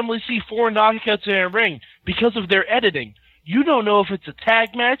you randomly see 4 knockouts in a ring because of their editing, you don't know if it's a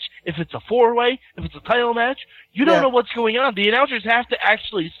tag match, if it's a 4-way, if it's a title match. You don't know what's going on. The announcers have to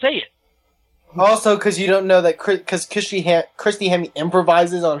actually say it. Also, because you don't know that because Christy Hemme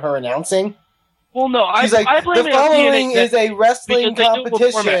improvises on her announcing. Well, no, She's I blame the it on following TNA is a wrestling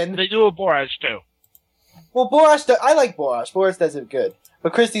competition. They do a Borash too. Well, I like Borash. Borash does it good.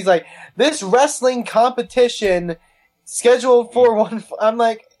 But Christy's like, this wrestling competition scheduled for one. I'm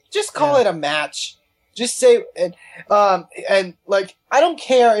like, just call it a match. Just say and like I don't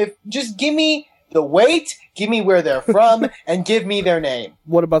care if just give me the weight, give me where they're from, and give me their name.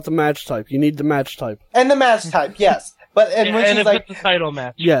 What about the match type? You need the match type. And the match type, yes. But when she's if like it's a title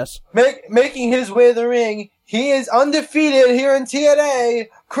match, yes, making his way to the ring, he is undefeated here in TNA.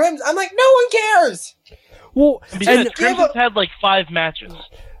 Crimson, I'm like, no one cares. Well, because Crimson's had like 5 matches.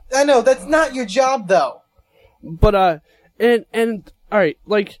 I know that's not your job though. But and all right,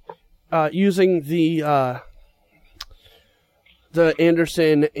 like using the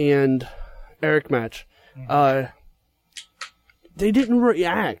Anderson and Eric match, they didn't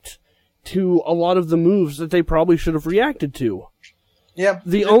react to a lot of the moves that they probably should have reacted to. Yeah.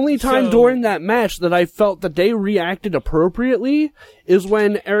 The only time during that match that I felt that they reacted appropriately is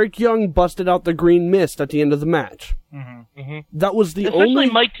when Eric Young busted out the green mist at the end of the match. That was the Especially only...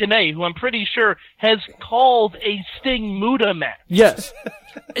 Mike Tenay, who I'm pretty sure has called a Sting Muta match. Yes.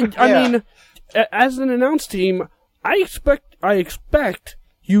 I mean, as an announce team, I expect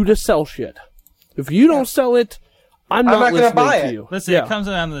you to sell shit. If you don't sell it, I'm not listening to you. Listen, it comes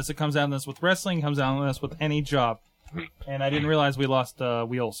down to this. It comes down to this with wrestling. It comes down to this with any job. And I didn't realize we lost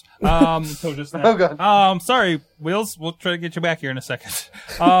Wheels. So just now. Oh, God. Sorry, Wheels. We'll try to get you back here in a second.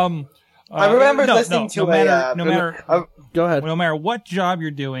 I remember listening to go ahead. No matter what job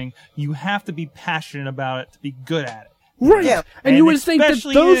you're doing, you have to be passionate about it to be good at it. Right. Yeah. And you would think that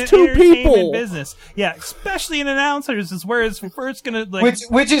those two people, business, especially in announcers, is where it's first gonna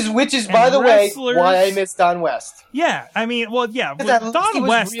which is by the way why I miss Don West. Yeah, I mean, Don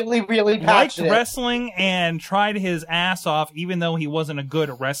West really liked wrestling and tried his ass off, even though he wasn't a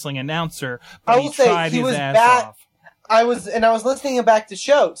good wrestling announcer. But I will say he was bad. I was listening back to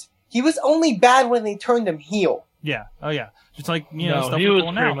shows. He was only bad when they turned him heel. Yeah. Oh yeah. Just like stuff he was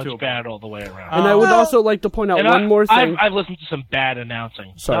pretty much bad all the way around. And I would also like to point out one more thing. I've listened to some bad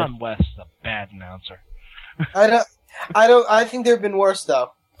announcing. Sorry. Don West is a bad announcer. I think there have been worse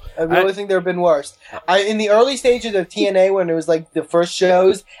though. I really think there have been worse. In the early stages of TNA, when it was like the first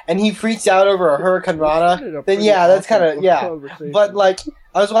shows, and he freaks out over a Hurricane Rana, then that's kind of But like,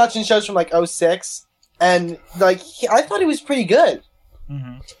 I was watching shows from like 2006, and like I thought he was pretty good.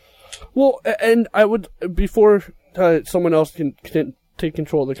 Mm-hmm. Well, and I would before someone else can take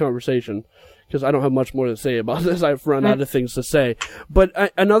control of the conversation, because I don't have much more to say about this. I've run out of things to say.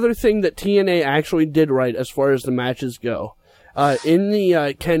 But another thing that TNA actually did right as far as the matches go, in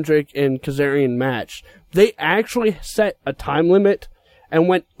the Kendrick and Kazarian match, they actually set a time limit and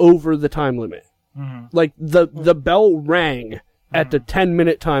went over the time limit. Mm-hmm. Like, the bell rang at the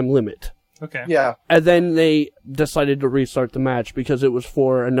 10-minute time limit. Okay. Yeah. And then they decided to restart the match because it was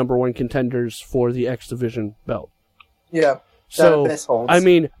for a number 1 contenders for the X Division belt. Yeah. So, I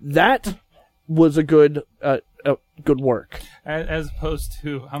mean, that was a good work. As opposed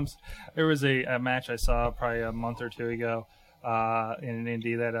to, there was a match I saw probably a month or two ago in an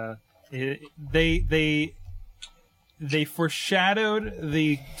indie that they foreshadowed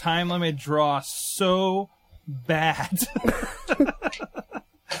the time limit draw so bad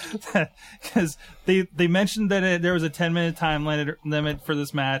Because they mentioned that there was a 10-minute time limit for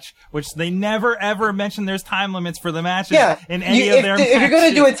this match, which they never ever mentioned there's time limits for the matches in any of their matches. If you're going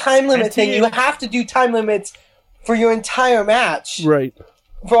to do a time limit thing, you have to do time limits for your entire match. Right.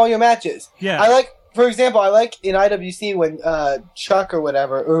 For all your matches. Yeah. For example, I like in IWC when Chuck or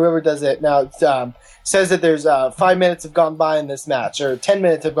whatever, or whoever does it now, says that there's 5 minutes have gone by in this match, or 10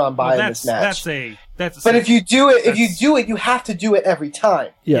 minutes have gone by in this match. But if you do it, you have to do it every time.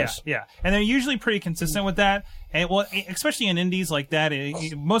 Yes. Yeah. And they're usually pretty consistent with that. And well, especially in indies like that,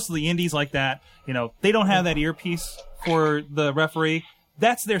 most of the indies like that, they don't have that earpiece for the referee.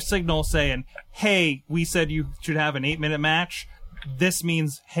 That's their signal saying, "Hey, we said you should have an 8-minute match. This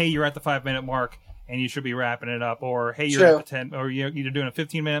means, hey, you're at the 5-minute mark." And you should be wrapping it up, or hey, you're at the 10, or you're either doing a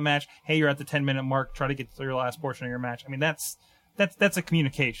 15-minute match. Hey, you're at the 10-minute mark. Try to get to your last portion of your match. I mean, that's a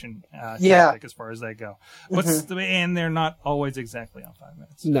communication tactic as far as they go. And they're not always exactly on 5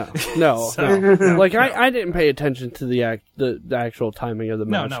 minutes. No. I didn't pay attention to the actual timing of the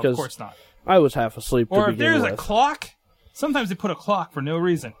match. No, of course not. I was half asleep. Or if there's a clock, sometimes they put a clock for no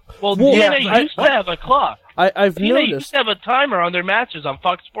reason. Well, TNA used to have a clock. I've TNA noticed. used to have a timer on their matches on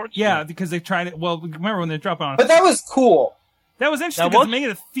Fox Sports. Yeah, because they tried it. Well, remember when they dropped on? But that was cool. That was interesting because it made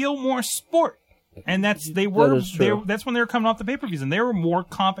it feel more sport. And that's when they were coming off the pay-per-views, and they were more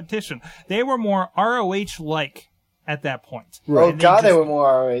competition. They were more ROH-like at that point. Right. Oh God, they were more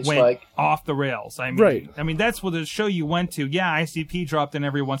ROH-like. Off the rails. I mean, that's what the show you went to. Yeah, ICP dropped in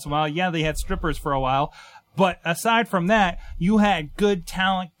every once in a while. Yeah, they had strippers for a while. But aside from that, you had good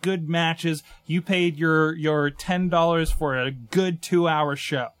talent, good matches. You paid your $10 for a good 2-hour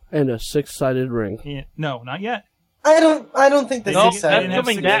show. And a 6-sided ring. Yeah, no, not yet. I don't think the 6-sided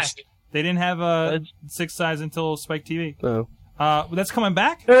coming back. They didn't have 6 sides until Spike TV. No. That's coming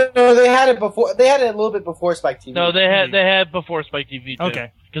back? No, they had it before. They had it a little bit before Spike TV. No, they had before Spike TV too.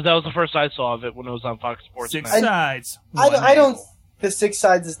 Okay. Because that was the first I saw of it when it was on Fox Sports. 6 sides. I don't. The 6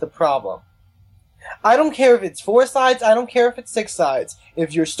 sides is the problem. I don't care if it's 4 sides. I don't care if it's 6 sides.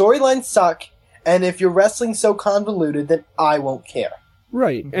 If your storylines suck and if your wrestling's so convoluted, then I won't care.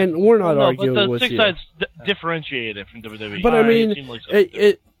 Right, and we're not arguing with you. But the 6 sides differentiate it from WWE. But I mean,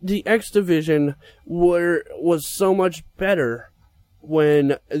 the X Division was so much better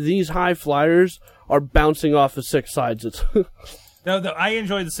when these high flyers are bouncing off of 6 sides. No, I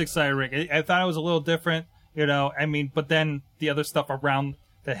enjoyed the 6-sided ring. I thought it was a little different, but then the other stuff around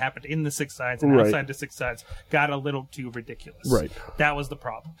that happened in the 6 sides and outside the 6 sides got a little too ridiculous. Right. That was the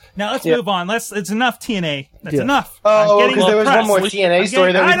problem. Now let's move on. It's enough TNA. That's enough. Oh, because there was one more TNA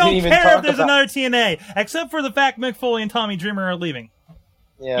story that we didn't even talk about. I don't care if there's another TNA, except for the fact Mick Foley and Tommy Dreamer are leaving.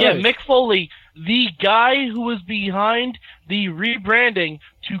 Yeah, Mick Foley, the guy who was behind the rebranding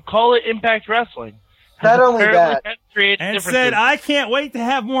to call it Impact Wrestling. Not only that, and said, "I can't wait to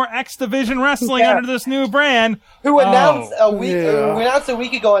have more X Division wrestling under this new brand." Who announced a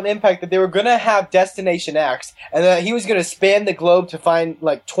week ago on Impact that they were going to have Destination X, and that he was going to span the globe to find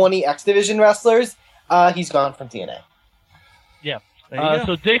like 20 X Division wrestlers. He's gone from TNA. Yeah.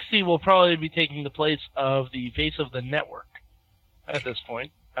 So Dixie will probably be taking the place of the face of the network at this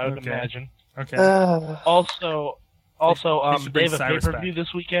point, I would imagine. Okay. Also, they have a pay-per-view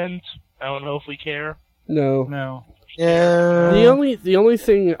this weekend. I don't know if we care. No. Yeah. The only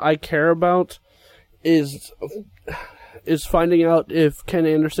thing I care about is finding out if Ken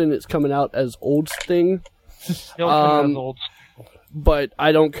Anderson is coming out as Old Sting. He'll come out as Old Sting. But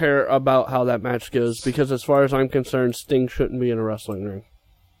I don't care about how that match goes because as far as I'm concerned, Sting shouldn't be in a wrestling ring.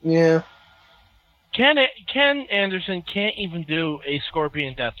 Yeah. Ken Anderson can't even do a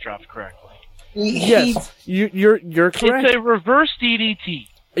Scorpion Death Drop correctly. Yes, you're correct. It's a reverse DDT.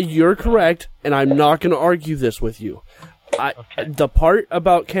 You're correct, and I'm not going to argue this with you. The part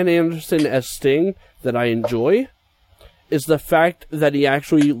about Ken Anderson as Sting that I enjoy is the fact that he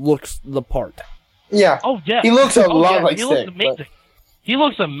actually looks the part. Yeah. Oh, yeah. He looks a lot like Sting. Sting. Looks amazing. He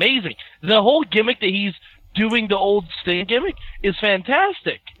looks amazing. The whole gimmick that he's doing, the old Sting gimmick, is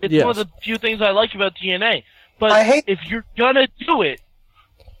fantastic. It's one of the few things I like about TNA. But if you're going to do it,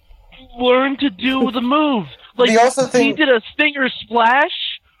 learn to do the moves. Like, he did a Stinger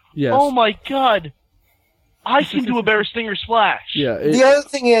Splash. Yes. Oh my God! I can do a better Stinger Splash. Yeah. The other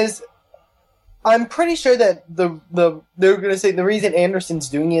thing is, I'm pretty sure that they're going to say the reason Anderson's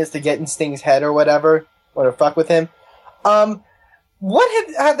doing it is to get in Sting's head or whatever, or to fuck with him.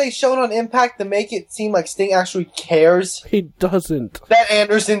 What have they shown on Impact to make it seem like Sting actually cares? He doesn't. That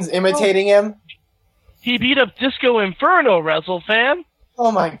Anderson's imitating him. He beat up Disco Inferno, WrestleFan.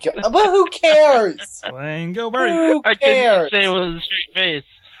 Oh my God! But who cares? Go Bird. Who I cares? couldn't say it with a straight face.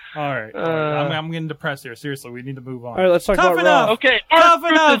 All right. I'm getting depressed here. Seriously, we need to move on. All right, let's talk Tough about enough. Raw. Okay, Tough Arthur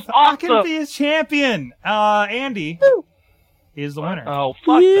enough. is awesome. I can be his champion. Andy is the winner. Oh,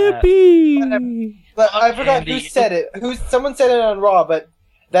 fuck that. Yippee! But I forgot Andy. who said it. Someone said it on Raw, but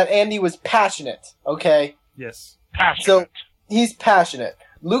that Andy was passionate. Okay, Yes. Passionate. so he's passionate.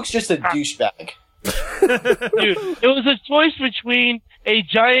 Luke's just a douchebag. Dude, it was a choice between a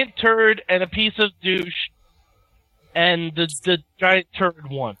giant turd and a piece of douche, and the giant turd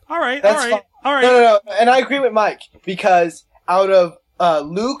won. All right. That's all right. fine. All right. No, and I agree with Mike because out of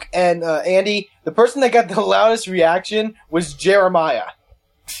Luke and Andy, the person that got the loudest reaction was Jeremiah.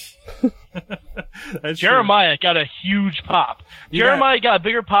 That's Jeremiah got a huge pop. You Jeremiah got a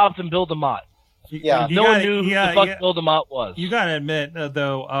bigger pop than Bill DeMott. true. Yeah. You No one gotta- knew who the fuck Bill DeMott was. You gotta admit,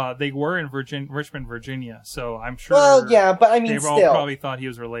 though, they were in Richmond, Virginia, so I'm sure. Well, yeah, but I mean, they all still. probably thought he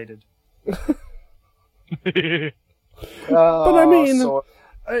was related. But I mean, so-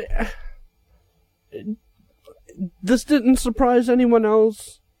 this didn't surprise anyone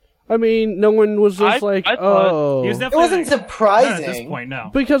else. I mean, no one was just I thought oh. He was it definitely wasn't not surprising. at this point. No.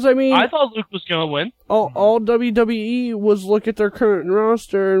 Because, I mean, I thought Luke was gonna win. all WWE was look at their current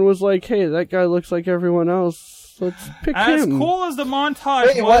roster and was like, hey, that guy looks like everyone else. Let's pick As him. cool as the montage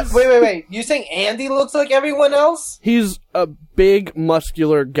Wait, was, wait. You saying Andy looks like everyone else? He's a big,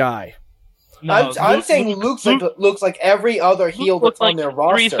 muscular guy. No, I'm saying Luke looks like every other heel Luke that's looked on their like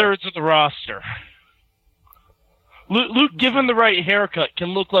roster. 3/3 of the roster. Luke, given the right haircut, can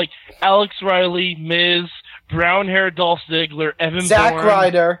look like Alex Riley, Miz, brown hair Dolph Ziggler, Evan Zack Bourne,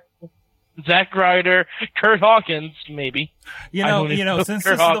 Ryder. Zack Ryder, Kurt Hawkins, maybe. You know, since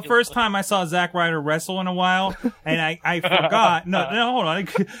this is the first time I saw Zack Ryder wrestle in a while, and I forgot. No, hold on.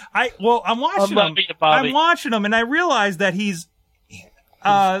 I'm watching not him. being a Bobby. I'm watching him, and I realized that he's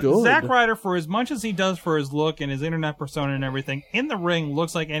good. Zack Ryder, for as much as he does for his look and his internet persona and everything, in the ring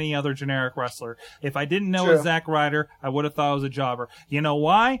looks like any other generic wrestler. If I didn't know it was True. Zack Ryder, I would have thought it was a jobber. You know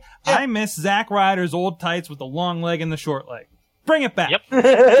why? I miss Zack Ryder's old tights with the long leg and the short leg. Bring it back. Yep.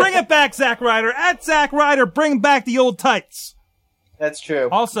 Bring it back, Zack Ryder. At Zack Ryder, bring back the old tights. That's true.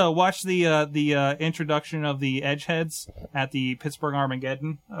 Also, watch the introduction of the Edgeheads at the Pittsburgh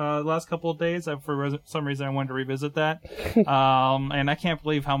Armageddon the last couple of days. For some reason, I wanted to revisit that. And I can't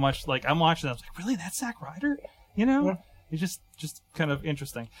believe how much, I'm watching that. I was like, really? That's Zack Ryder? You know? It's just kind of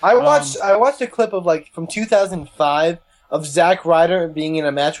interesting. I watched a clip of from 2005 of Zack Ryder being in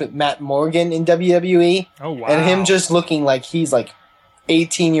a match with Matt Morgan in WWE. Oh, wow. And him just looking like he's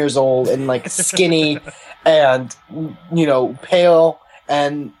 18 years old and skinny and pale,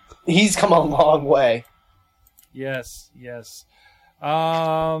 and he's come a long way. Yes.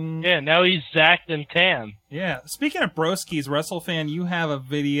 Yeah, now he's Zacked and tan. Yeah. Speaking of Broski's, WrestleFan, you have a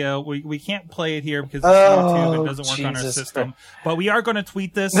video. We can't play it here because it's YouTube. It doesn't work on our Jesus system. But we are going to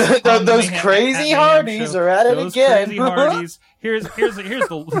tweet this. Those crazy Hardys are at it Those again. Crazy Hardys. Here's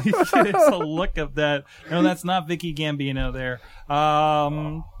the look of that. No, that's not Vicky Gambino there.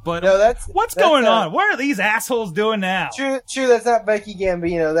 But no, what's going on? What are these assholes doing now? True. That's not Becky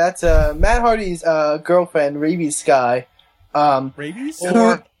Gambino. That's Matt Hardy's girlfriend, Reby Sky. Rabies?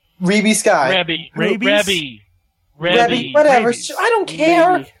 Reby Sky. Rabies? Reby, whatever. Rabies. I don't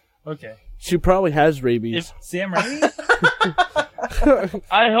care. Okay. She probably has rabies. Sam Raimi?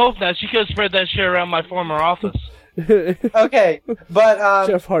 I hope not. She could spread that shit around my former office. Okay, but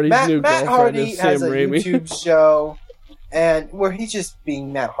Jeff Hardy's Matt girlfriend Hardy is has Sam a Raimi. YouTube show, and where he's just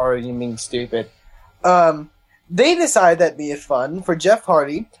being Matt Hardy and being stupid. They decided that'd be fun for Jeff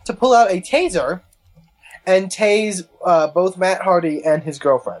Hardy to pull out a taser and tase both Matt Hardy and his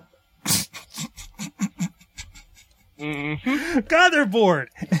girlfriend. God, they're bored.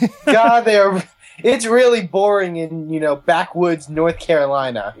 God, it's really boring in backwoods North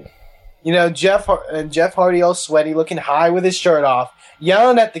Carolina. Jeff Hardy all sweaty, looking high with his shirt off,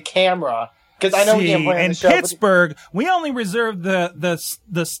 yelling at the camera because I know we can't play on in the show. Pittsburgh, we only reserve the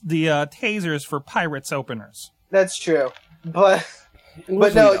tasers for Pirates openers. That's true, but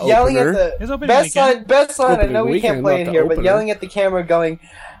wasn't no, an yelling opener. at His the opening best weekend. line. I Opening know we can't weekend, play not in the here, but opener. yelling at the camera, going,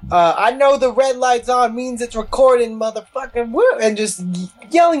 "I know the red light's on means it's recording, motherfucker," and just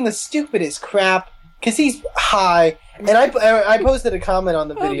yelling the stupidest crap because he's high. And I posted a comment on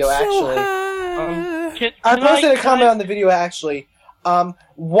the video actually. I posted a comment on the video actually.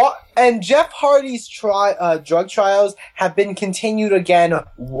 What and Jeff Hardy's drug trials have been continued again.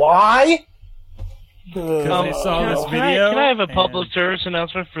 Why? Because they saw this video. Can I have a public service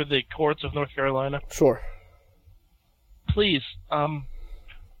announcement for the courts of North Carolina? Sure. Please,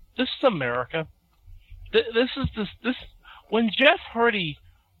 this is America. This. When Jeff Hardy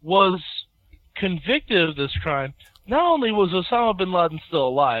was convicted of this crime, not only was Osama bin Laden still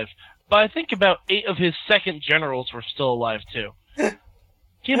alive, but I think about 8 of his second generals were still alive too.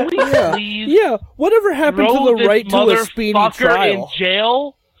 Can we please? Yeah. Whatever happened to the right to a speedy trial? In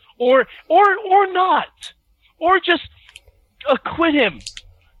jail, or not, or just acquit him.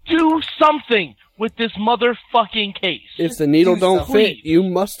 Do something with this motherfucking case. If the needle don't fit, you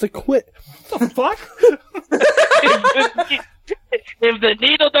must acquit. What the fuck? If the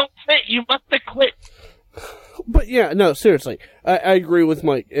needle don't fit, you must acquit. But yeah, no, seriously, I agree with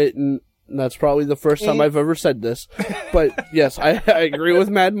Mike. That's probably the first time I've ever said this. But yes, I agree with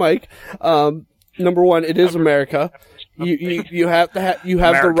Mad Mike. Number one, it is America. You have to have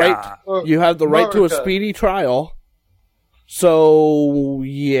the right to a speedy trial. So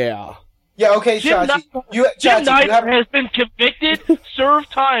yeah. Yeah, okay, Chachi. Jim Snyder has been convicted,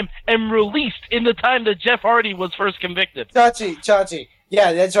 served time, and released in the time that Jeff Hardy was first convicted. Chachi.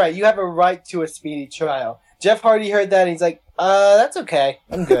 Yeah, that's right. You have a right to a speedy trial. Jeff Hardy heard that, and he's like, that's okay.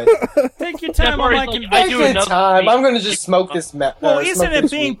 I'm good. Take your time. Take your time. I'm going to just smoke this mess. Well, isn't it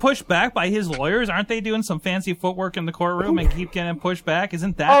being pushed back by his lawyers? Aren't they doing some fancy footwork in the courtroom and keep getting pushed back?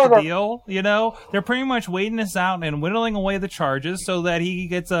 Isn't that the deal? You know, they're pretty much waiting this out and whittling away the charges so that he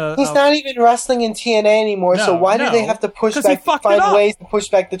gets a... He's not even wrestling in TNA anymore, so why do they have to push back, find ways to push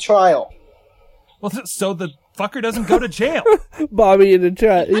back the trial? Well, so the fucker doesn't go to jail. Bobby in the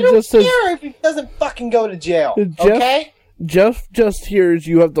chat. I don't care if he doesn't fucking go to jail. Okay? Jeff just hears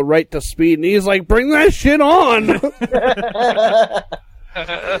you have the right to speed, and he's like, bring that shit on!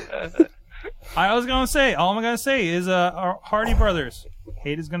 All I'm going to say is our Hardy Brothers.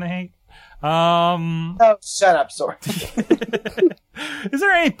 Hate is going to hate. Oh, shut up, Sorg. Is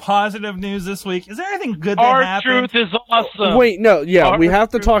there any positive news this week? Is there anything good that happened? R-Truth is awesome. Wait, no, yeah, we have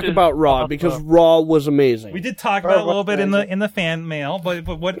to talk about Raw because Raw was amazing. We did talk about it a little bit in the fan mail, but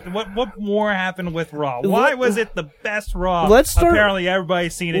what more happened with Raw? Why was it the best Raw? Apparently,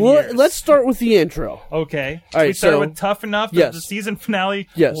 everybody's seen it in years. Let's start with the intro. Okay, all right. We started with Tough Enough. Yes. The season finale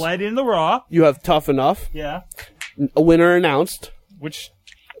yes. led into Raw. You have Tough Enough. Yeah. A winner announced. Which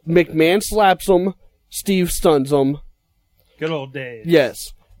McMahon slaps him. Steve stuns him. Good old days.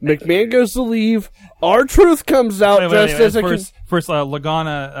 Yes. McMahon goes to leave. R-Truth comes out as a... First,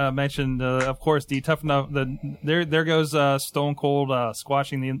 Lagana mentioned, of course, the Tough Enough... There goes Stone Cold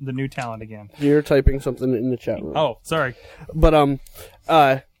squashing the new talent again. You're typing something in the chat room. Oh, sorry. But,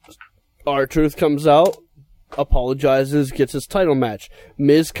 R-Truth comes out, apologizes, gets his title match.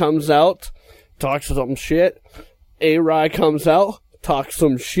 Miz comes out, talks some shit. A-Rye comes out, talks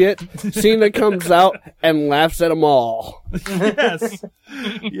some shit. Cena comes out and laughs at them all. Yes.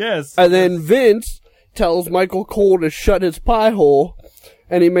 Yes. And then Vince tells Michael Cole to shut his pie hole,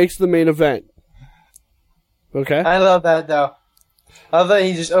 and he makes the main event. Okay? I love that, though. I love that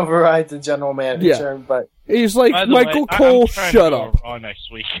he just overrides the general manager, but... He's like, Michael Cole, shut up. Raw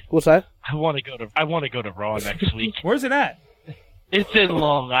next week. What's that? I want to go to Raw next week. Where's it at? It's in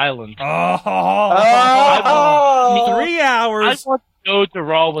Long Island. 3 hours. I want to go to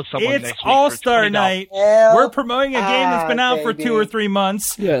Raw with someone it's next week. It's All-Star Night. We're promoting a game that's been out for 2 or 3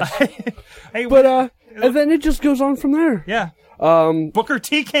 months. Yes. But, and then it just goes on from there. Yeah. Booker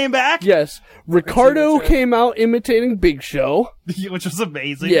T came back? Yes. Ricardo came out imitating Big Show. Which was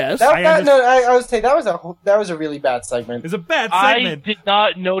amazing. Yes. I would say that was a really bad segment. It was a bad segment. I did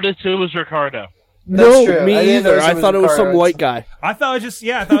not notice it was Ricardo. No, me either. I thought it was some white guy. I thought it was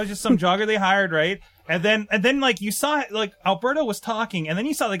just some jogger they hired, right? And then like you saw like Alberto was talking, and then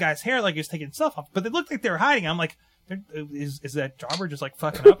you saw the guy's hair like he was taking himself off, but it looked like they were hiding. I'm like, is that jobber just like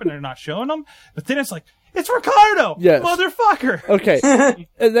fucking up and they're not showing him? But then it's like, it's Ricardo, yes, motherfucker. Okay,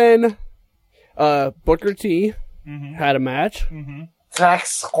 and then Booker T had a match. Mm-hmm. Jack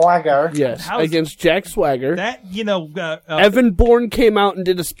Swagger. Yes, against Jack Swagger. That, Evan Bourne came out and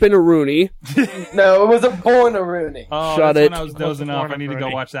did a spin-a-rooney. No, it was a Born-a-Rooney. Oh, Shut that's it. when I was dozing off. I need to go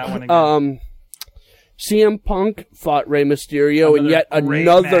watch that one again. CM Punk fought Rey Mysterio in yet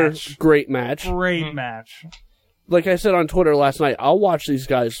another great match. Great match. Like I said on Twitter last night, I'll watch these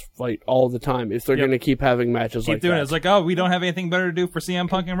guys fight all the time if they're going to keep having matches like that. Keep doing it. It's like, oh, we don't have anything better to do for CM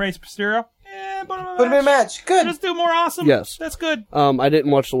Punk and Rey Mysterio? Put him in a match. Good. Just do more awesome. Yes. That's good. I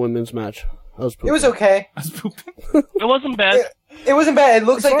didn't watch the women's match. I was pooping. It was okay. I was pooping. It wasn't bad. It wasn't bad. It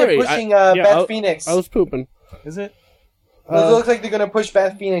looks like they're pushing Beth Phoenix. I was pooping. Is it? It looks like they're going to push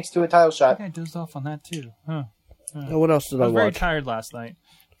Beth Phoenix to a title shot. I think I dozed off on that too. Huh. What else did I watch? I was very tired last night.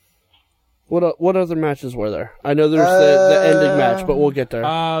 What other matches were there? I know there's the ending match, but we'll get there.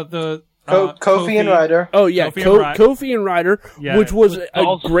 Kofi and Ryder. Oh yeah, Kofi and Ryder, which was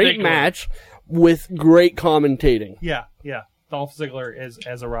a great match with great commentating. Yeah. Dolph Ziggler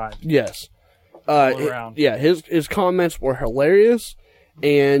has arrived. Yes. all around. Yeah, his comments were hilarious,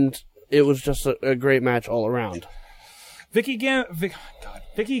 and it was just a great match all around. Vicky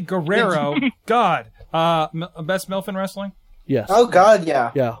Guerrero, God, best MILF in wrestling? Yes. Oh God,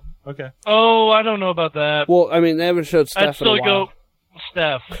 yeah. Yeah. Okay. Oh, I don't know about that. Well, I mean, they haven't showed Steph I'd still in a while. go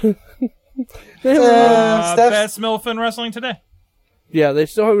Steph. Best MILF in wrestling today? Yeah, they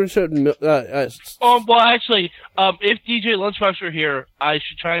still haven't showed... Well, actually, if DJ Lunchbox were here, I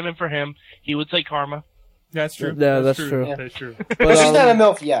should chime in for him. He would say Karma. That's true. Yeah, that's true. Yeah. That's true. But she's not a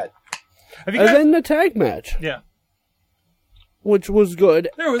MILF yet. Have you And guys... then the tag match, Yeah. which was good.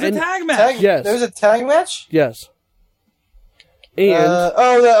 There was a And- tag match. Yes. There was a tag match? Yes. And...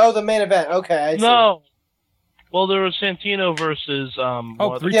 the main event. Okay, I see. No. Well, there was Santino versus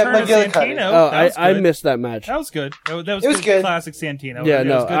Return of Santino. Oh, That was I good. missed that match. That was good. That was, It was good. Classic Santino. Yeah, It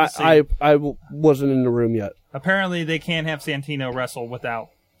no, was good to see. I wasn't in the room yet. Apparently, they can't have Santino wrestle without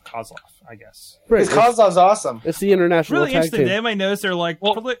Kozlov, I guess. Right, Because Kozlov's awesome. It's the international Really tag interesting. team. They might notice they're like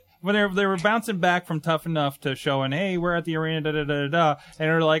when they were bouncing back from Tough Enough to showing, hey, we're at the arena, da da da da da, and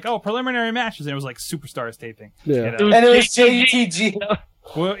they're like, oh, preliminary matches, and it was like Superstars taping. Yeah. You know? And it was JTG.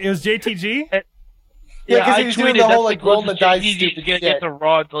 Well, it was JTG. Yeah, 'cause I he was doing tweeted the that's whole, like, roll the dice JTG stupid gonna shit. get the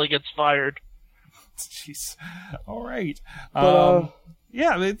Raw until he gets fired. Jeez. All right. But,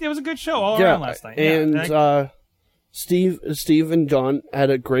 yeah, it was a good show all yeah, around last night. and Yeah, Steve and John had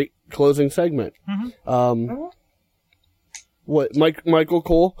a great closing segment. What Michael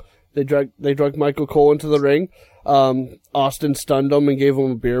Cole? They dragged Michael Cole into the ring. Austin stunned him and gave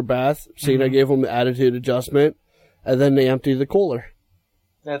him a beer bath. Cena gave him an attitude adjustment, and then they emptied the cooler.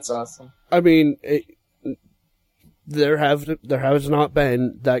 That's awesome. I mean, there has not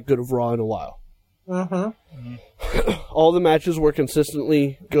been that good of Raw in a while. All the matches were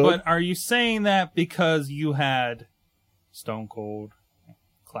consistently good. But are you saying that because you had Stone Cold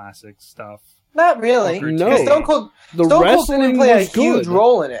classic stuff? Not really. No. Because Stone Cold wrestling didn't play a was huge good.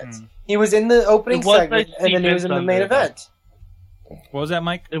 role in it. He was in the opening It was segment, nice to and then see he was in Vince the on main there, though. event. What was that,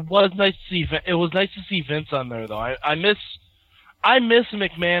 Mike? It was nice to see. It was nice to see Vince on there, though. I miss a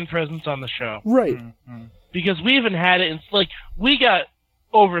McMahon presence on the show. Right. Because we even had it. It's like we got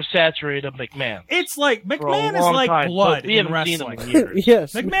oversaturated of McMahon. It's like For a McMahon is long like time, blood but we in haven't seen him wrestling. in years.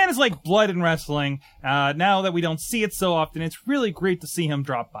 Yes. McMahon is like blood in wrestling. Now that we don't see it so often, it's really great to see him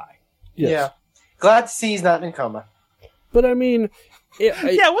drop by. Yes. Yeah. Glad to see he's not in a coma. But I mean,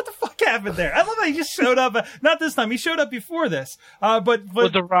 Yeah, what the fuck happened there? I love how he just showed up. Not this time. He showed up before this. But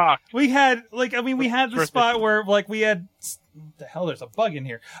With The Rock. we had we had the spot where we had. What the hell? There's a bug in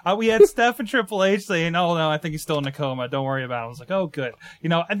here. We had Steph and Triple H saying, "Oh no, I think he's still in a coma. Don't worry about it." I was like, "Oh, good."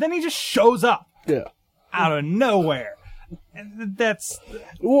 And then he just shows up yeah. out of nowhere. And that's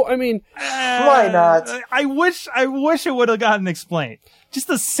Well, I mean, Why not? I wish it would have gotten explained just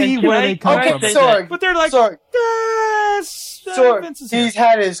to see And can where I- they come can I from. say Sorg. But they're like, Sorg. Sorg. Vince is here. He's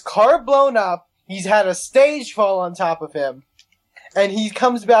had his car blown up. He's had a stage fall on top of him, and he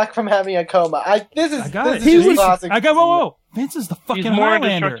comes back from having a coma. This is classic. Whoa. Vince is the fucking He's more Highlander.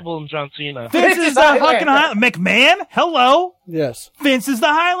 indestructible than John Cena. Vince is the fucking Highlander. McMahon? Hello? yes. Vince is the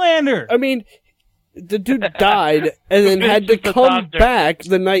Highlander. I mean, the dude died and then had to Vince is the come doctor. back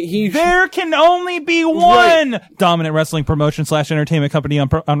the night he. There can only be one dominant wrestling promotion / entertainment company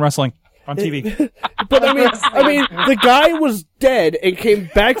on wrestling on TV. But I mean, the guy was dead and came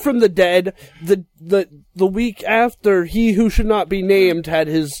back from the dead the week after He Who Should Not Be Named had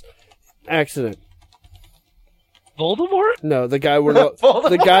his accident. Voldemort? No, the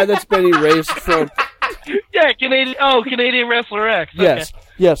guy that's been erased from. Yeah, Canadian Wrestler X. Okay.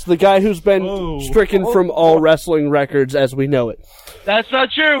 Yes, the guy who's been stricken from all wrestling records as we know it. That's not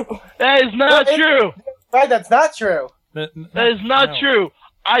true. That is not true. Right, that's not true. That is not true.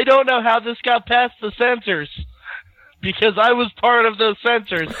 I don't know how this got past the censors. Because I was part of those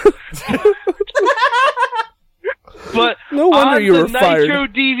censors. But No wonder on you the were fired. Nitro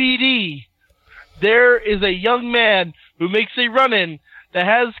DVD, there is a young man who makes a run-in that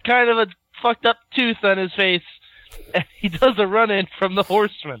has kind of a fucked up tooth on his face, and he does a run-in from the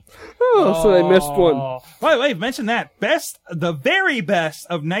Horseman. Oh, so they missed one. Wait, mention that. The very best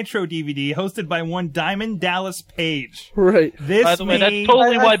of Nitro DVD, hosted by one Diamond Dallas Page. Right. This By the way, may, that's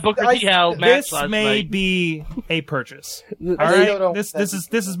totally why Booker T held match this last may night. be a purchase. All I right, don't- this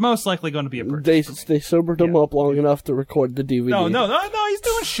is most likely going to be a purchase. They sobered him up long enough to record the DVD. No, he's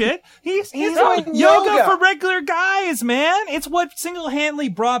doing shit. He's doing yoga yoga. for regular guys, man. It's what single-handedly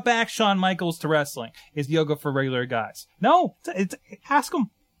brought back Shawn Michaels to wrestling, is yoga for regular guys. No, ask him.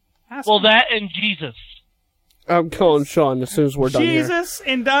 Well, that and Jesus. I'm calling Sean as soon as we're done here. Jesus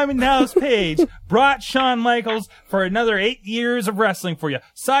and Diamond Dallas Page brought Shawn Michaels for another 8 years of wrestling for you.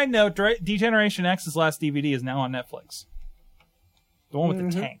 Side note, Degeneration X's last DVD is now on Netflix. The one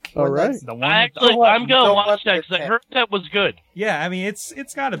with the tank. All right. The one I'm going to watch that because I heard that was good. Yeah, I mean,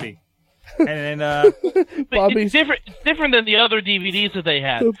 it's got to be. And Bobby, it's different than the other DVDs that they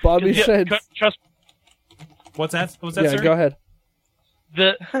had. Bobby said... Trust. What's that? What's that, Yeah, sir? go ahead.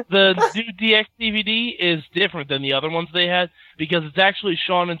 The new DX DVD is different than the other ones they had because it's actually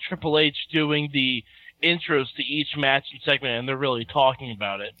Shawn and Triple H doing the intros to each match and segment, and they're really talking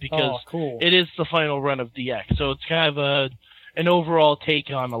about it because cool. it is the final run of DX. So it's kind of an overall take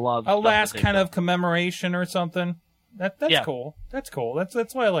on a lot of the stuff last that they've kind done. of commemoration or something. That's cool. That's cool. That's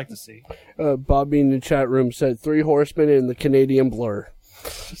what I like to see. Bobby in the chat room said 3 Horsemen and the Canadian Blur.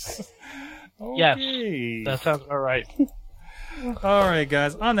 Yes, Okay. that sounds all right. All right,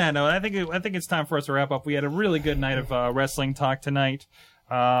 guys. On that note, I think it's time for us to wrap up. We had a really good night of wrestling talk tonight.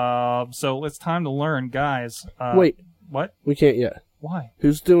 So it's time to learn, guys. Wait. What? We can't yet. Why?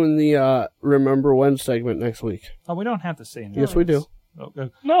 Who's doing the Remember When segment next week? Oh, we don't have to say. Yes, we do.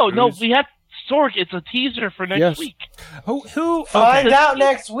 No, we have Sorg. It's a teaser for next week. Who? Find okay. out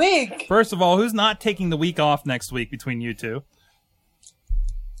next week. First of all, who's not taking the week off next week between you two?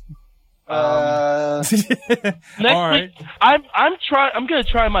 Next week, I'm gonna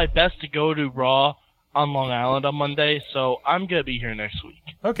try my best to go to Raw on Long Island on Monday, so I'm gonna be here next week.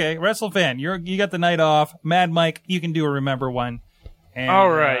 Okay, WrestleFan, you got the night off. Mad Mike, you can do a Remember One. And,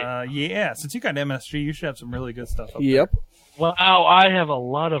 all right. Yeah, since you got MSG, you should have some really good stuff up Yep. Wow, I have a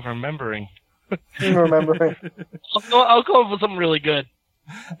lot of remembering. Remembering. I'll come up with something really good.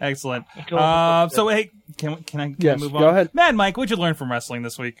 Excellent. Go So hey, can I Yes, move on? go ahead. Mad Mike, what'd you learn from wrestling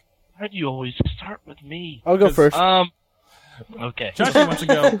this week? Why do you always start with me? I'll go first. Okay. Chachi wants to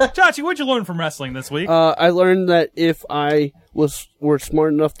go. Chachi, what'd you learn from wrestling this week? I learned that if I were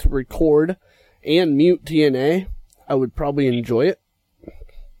smart enough to record and mute TNA, I would probably enjoy it.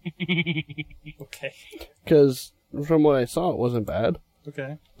 Okay. Because from what I saw, it wasn't bad.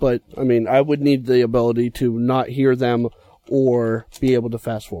 Okay. But, I mean, I would need the ability to not hear them or be able to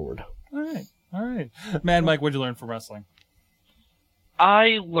fast forward. All right. Mad Mike, what'd you learn from wrestling?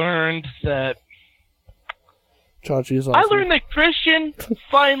 I learned that Chachi's awesome. I learned that Christian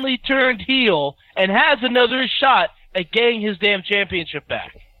finally turned heel and has another shot at getting his damn championship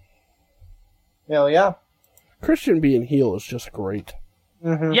back. Hell yeah. Christian being heel is just great.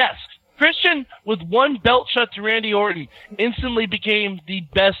 Mm-hmm. Yes. Christian, with one belt shot to Randy Orton, instantly became the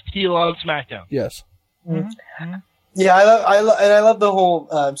best heel on SmackDown. Yes. Mm-hmm. Yeah, I love the whole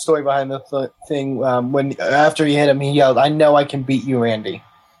story behind the thing. When after he hit him, he yelled, "I know I can beat you, Randy."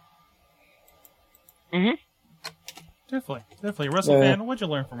 Mm-hmm. Definitely. WrestleFan, what'd you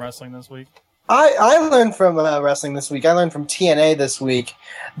learn from wrestling this week? I learned from wrestling this week. I learned from TNA this week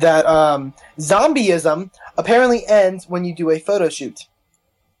that zombieism apparently ends when you do a photo shoot.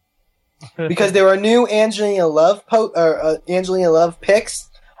 Because there are new Angelina Love pics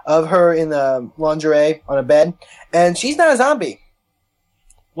of her in the lingerie on a bed, and she's not a zombie.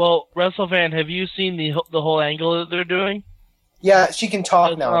 Well, WrestleFan, have you seen the whole angle that they're doing? Yeah, she can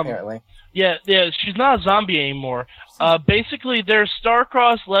talk now, apparently. Yeah, she's not a zombie anymore. Basically, they're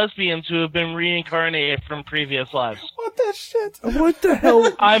star-crossed lesbians who have been reincarnated from previous lives. What the shit? What the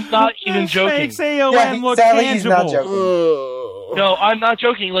hell? I'm not even joking. Makes AOM look tangible. He's not joking. No, I'm not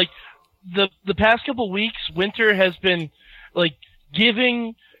joking. Like, the past couple weeks, Winter has been, like,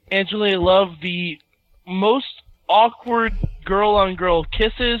 giving Angelina Love the most awkward girl-on-girl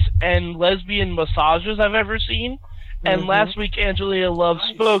kisses and lesbian massages I've ever seen. And last week, Angelina Love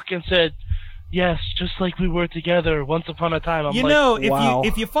spoke and said, "Yes, just like we were together once upon a time."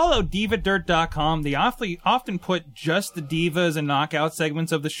 If you follow DivaDirt.com, they often put just the divas and knockout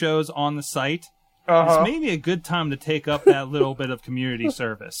segments of the shows on the site. It's maybe a good time to take up that little bit of community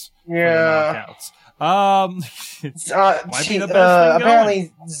service. Yeah. For the knockouts. Might be the best thing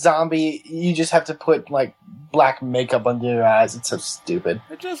apparently, zombie, you just have to put, like, black makeup under your eyes. It's so stupid.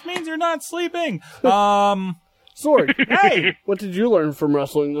 It just means you're not sleeping. Sorg, hey! What did you learn from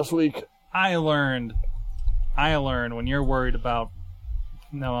wrestling this week? I learned when you're worried about...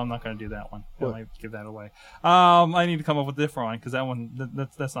 No, I'm not going to do that one. I might give that away. I need to come up with a different one, because that one,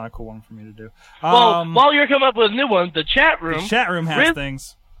 that's not a cool one for me to do. Well, while you're coming up with a new one, the chat room has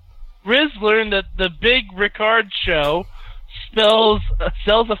things. Riz learned that the Big Ricard show sells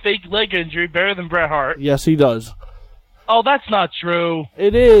a fake leg injury better than Bret Hart. Yes, he does. Oh, that's not true.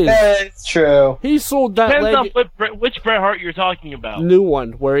 It is. It's true. He sold that Depends leg. on which Bret Hart you're talking about. New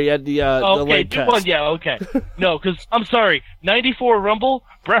one, where he had the leg new test. one, yeah, okay. No, because, I'm sorry, 94 Rumble,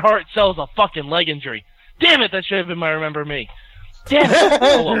 Bret Hart sells a fucking leg injury. Damn it, that should have been my Remember Me. Damn it.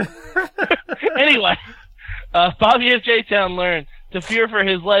 Oh, well. Anyway, Bobby of J-Town learned to fear for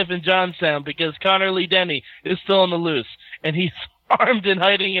his life in Johnstown because Connor Lee Denny is still on the loose, and he's armed and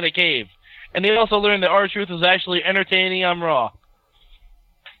hiding in a cave. And he also learned that R-Truth was actually entertaining on Raw.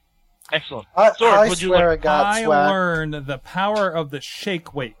 Excellent. Sorg, I would you swear like? to God, I Swag. learned the power of the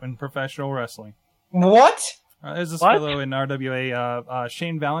shake weight in professional wrestling. What? There's this What? fellow in RWA,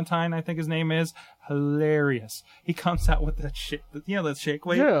 Shane Valentine, I think his name is. Hilarious. He comes out with that shake, that shake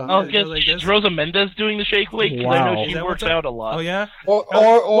weight. Yeah. Oh, It goes like is this. Rosa Mendez doing the shake weight? 'Cause I Wow. know Is she that works what's up? out a lot. Oh, yeah? Or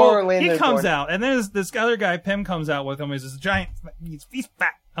Well, Orlando he comes Jordan. out, and then this other guy, Pim, comes out with him. He's this giant. He's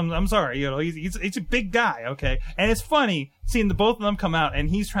fat. I'm sorry, he's a big guy, okay. And it's funny seeing the both of them come out, and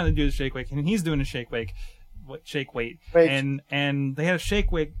he's trying to do the shake weight, and he's doing a shake weight, Wait. and they had a shake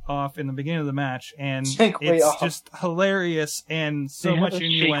weight off in the beginning of the match, and Shake weight it's off. just hilarious and so They much had a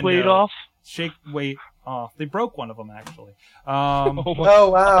innuendo. shake weight off? Shake weight off. They broke one of them actually. Oh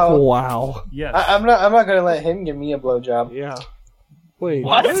wow. Wow. Yes. I'm not gonna let him give me a blowjob. Yeah. Wait.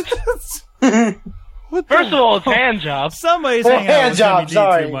 What? What First the- of all, it's hand job. Somebody's Oh, hanging out hand with job, Jimmy D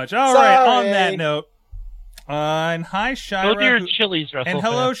sorry. too much. All right. On Sorry. that note, and hi Shira, Go to your who- Chili's wrestle. and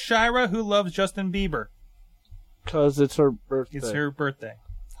hello fan. Shira, who loves Justin Bieber. 'Cause it's her birthday. It's her birthday.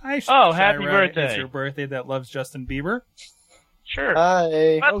 Hi, Oh, happy Shira. birthday. It's your birthday that loves Justin Bieber. Sure.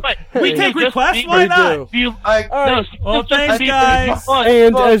 Hi. We take requests. Why We not? do. You, I- no, Well, thanks, Justin Bieber guys. is fun.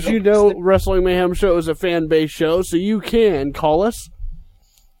 And as you know, Wrestling Mayhem Show is a fan-based show, so you can call us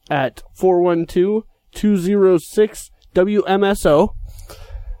at 412-206-WMSO.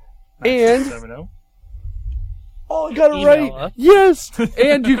 And 970. oh, I got it Email right. us. Yes.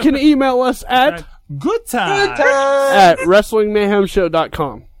 And you can email us at Good time. at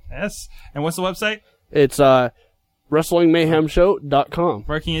WrestlingMayhemShow.com. Yes. And what's the website? It's WrestlingMayhemShow.com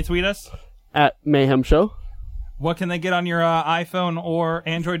Where can you tweet us? at Mayhem Show. What can they get on your iPhone or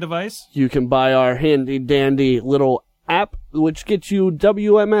Android device? You can buy our handy dandy little app, which gets you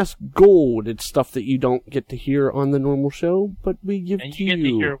WMS Gold. It's stuff that you don't get to hear on the normal show, but we give And to you get to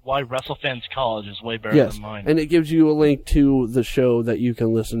you. hear why WrestleFans College is way better Yes, than mine. and it gives you a link to the show that you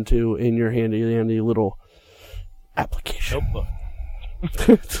can listen to in your handy dandy little application. Notebook.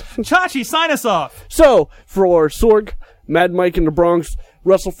 Chachi, sign us off. So, for Sorg, Mad Mike in the Bronx,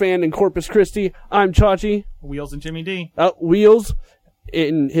 WrestleFan in Corpus Christi, I'm Chachi. Wheels and Jimmy D. Wheels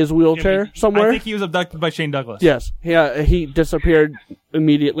in his wheelchair somewhere. I think he was abducted by Shane Douglas. Yes. Yeah, he disappeared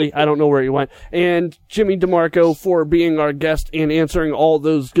immediately. I don't know where he went. And Jimmy DeMarco for being our guest and answering all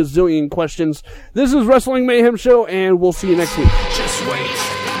those gazillion questions. This is Wrestling Mayhem Show, and we'll see you next week. Just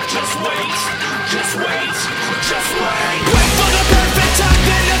wait.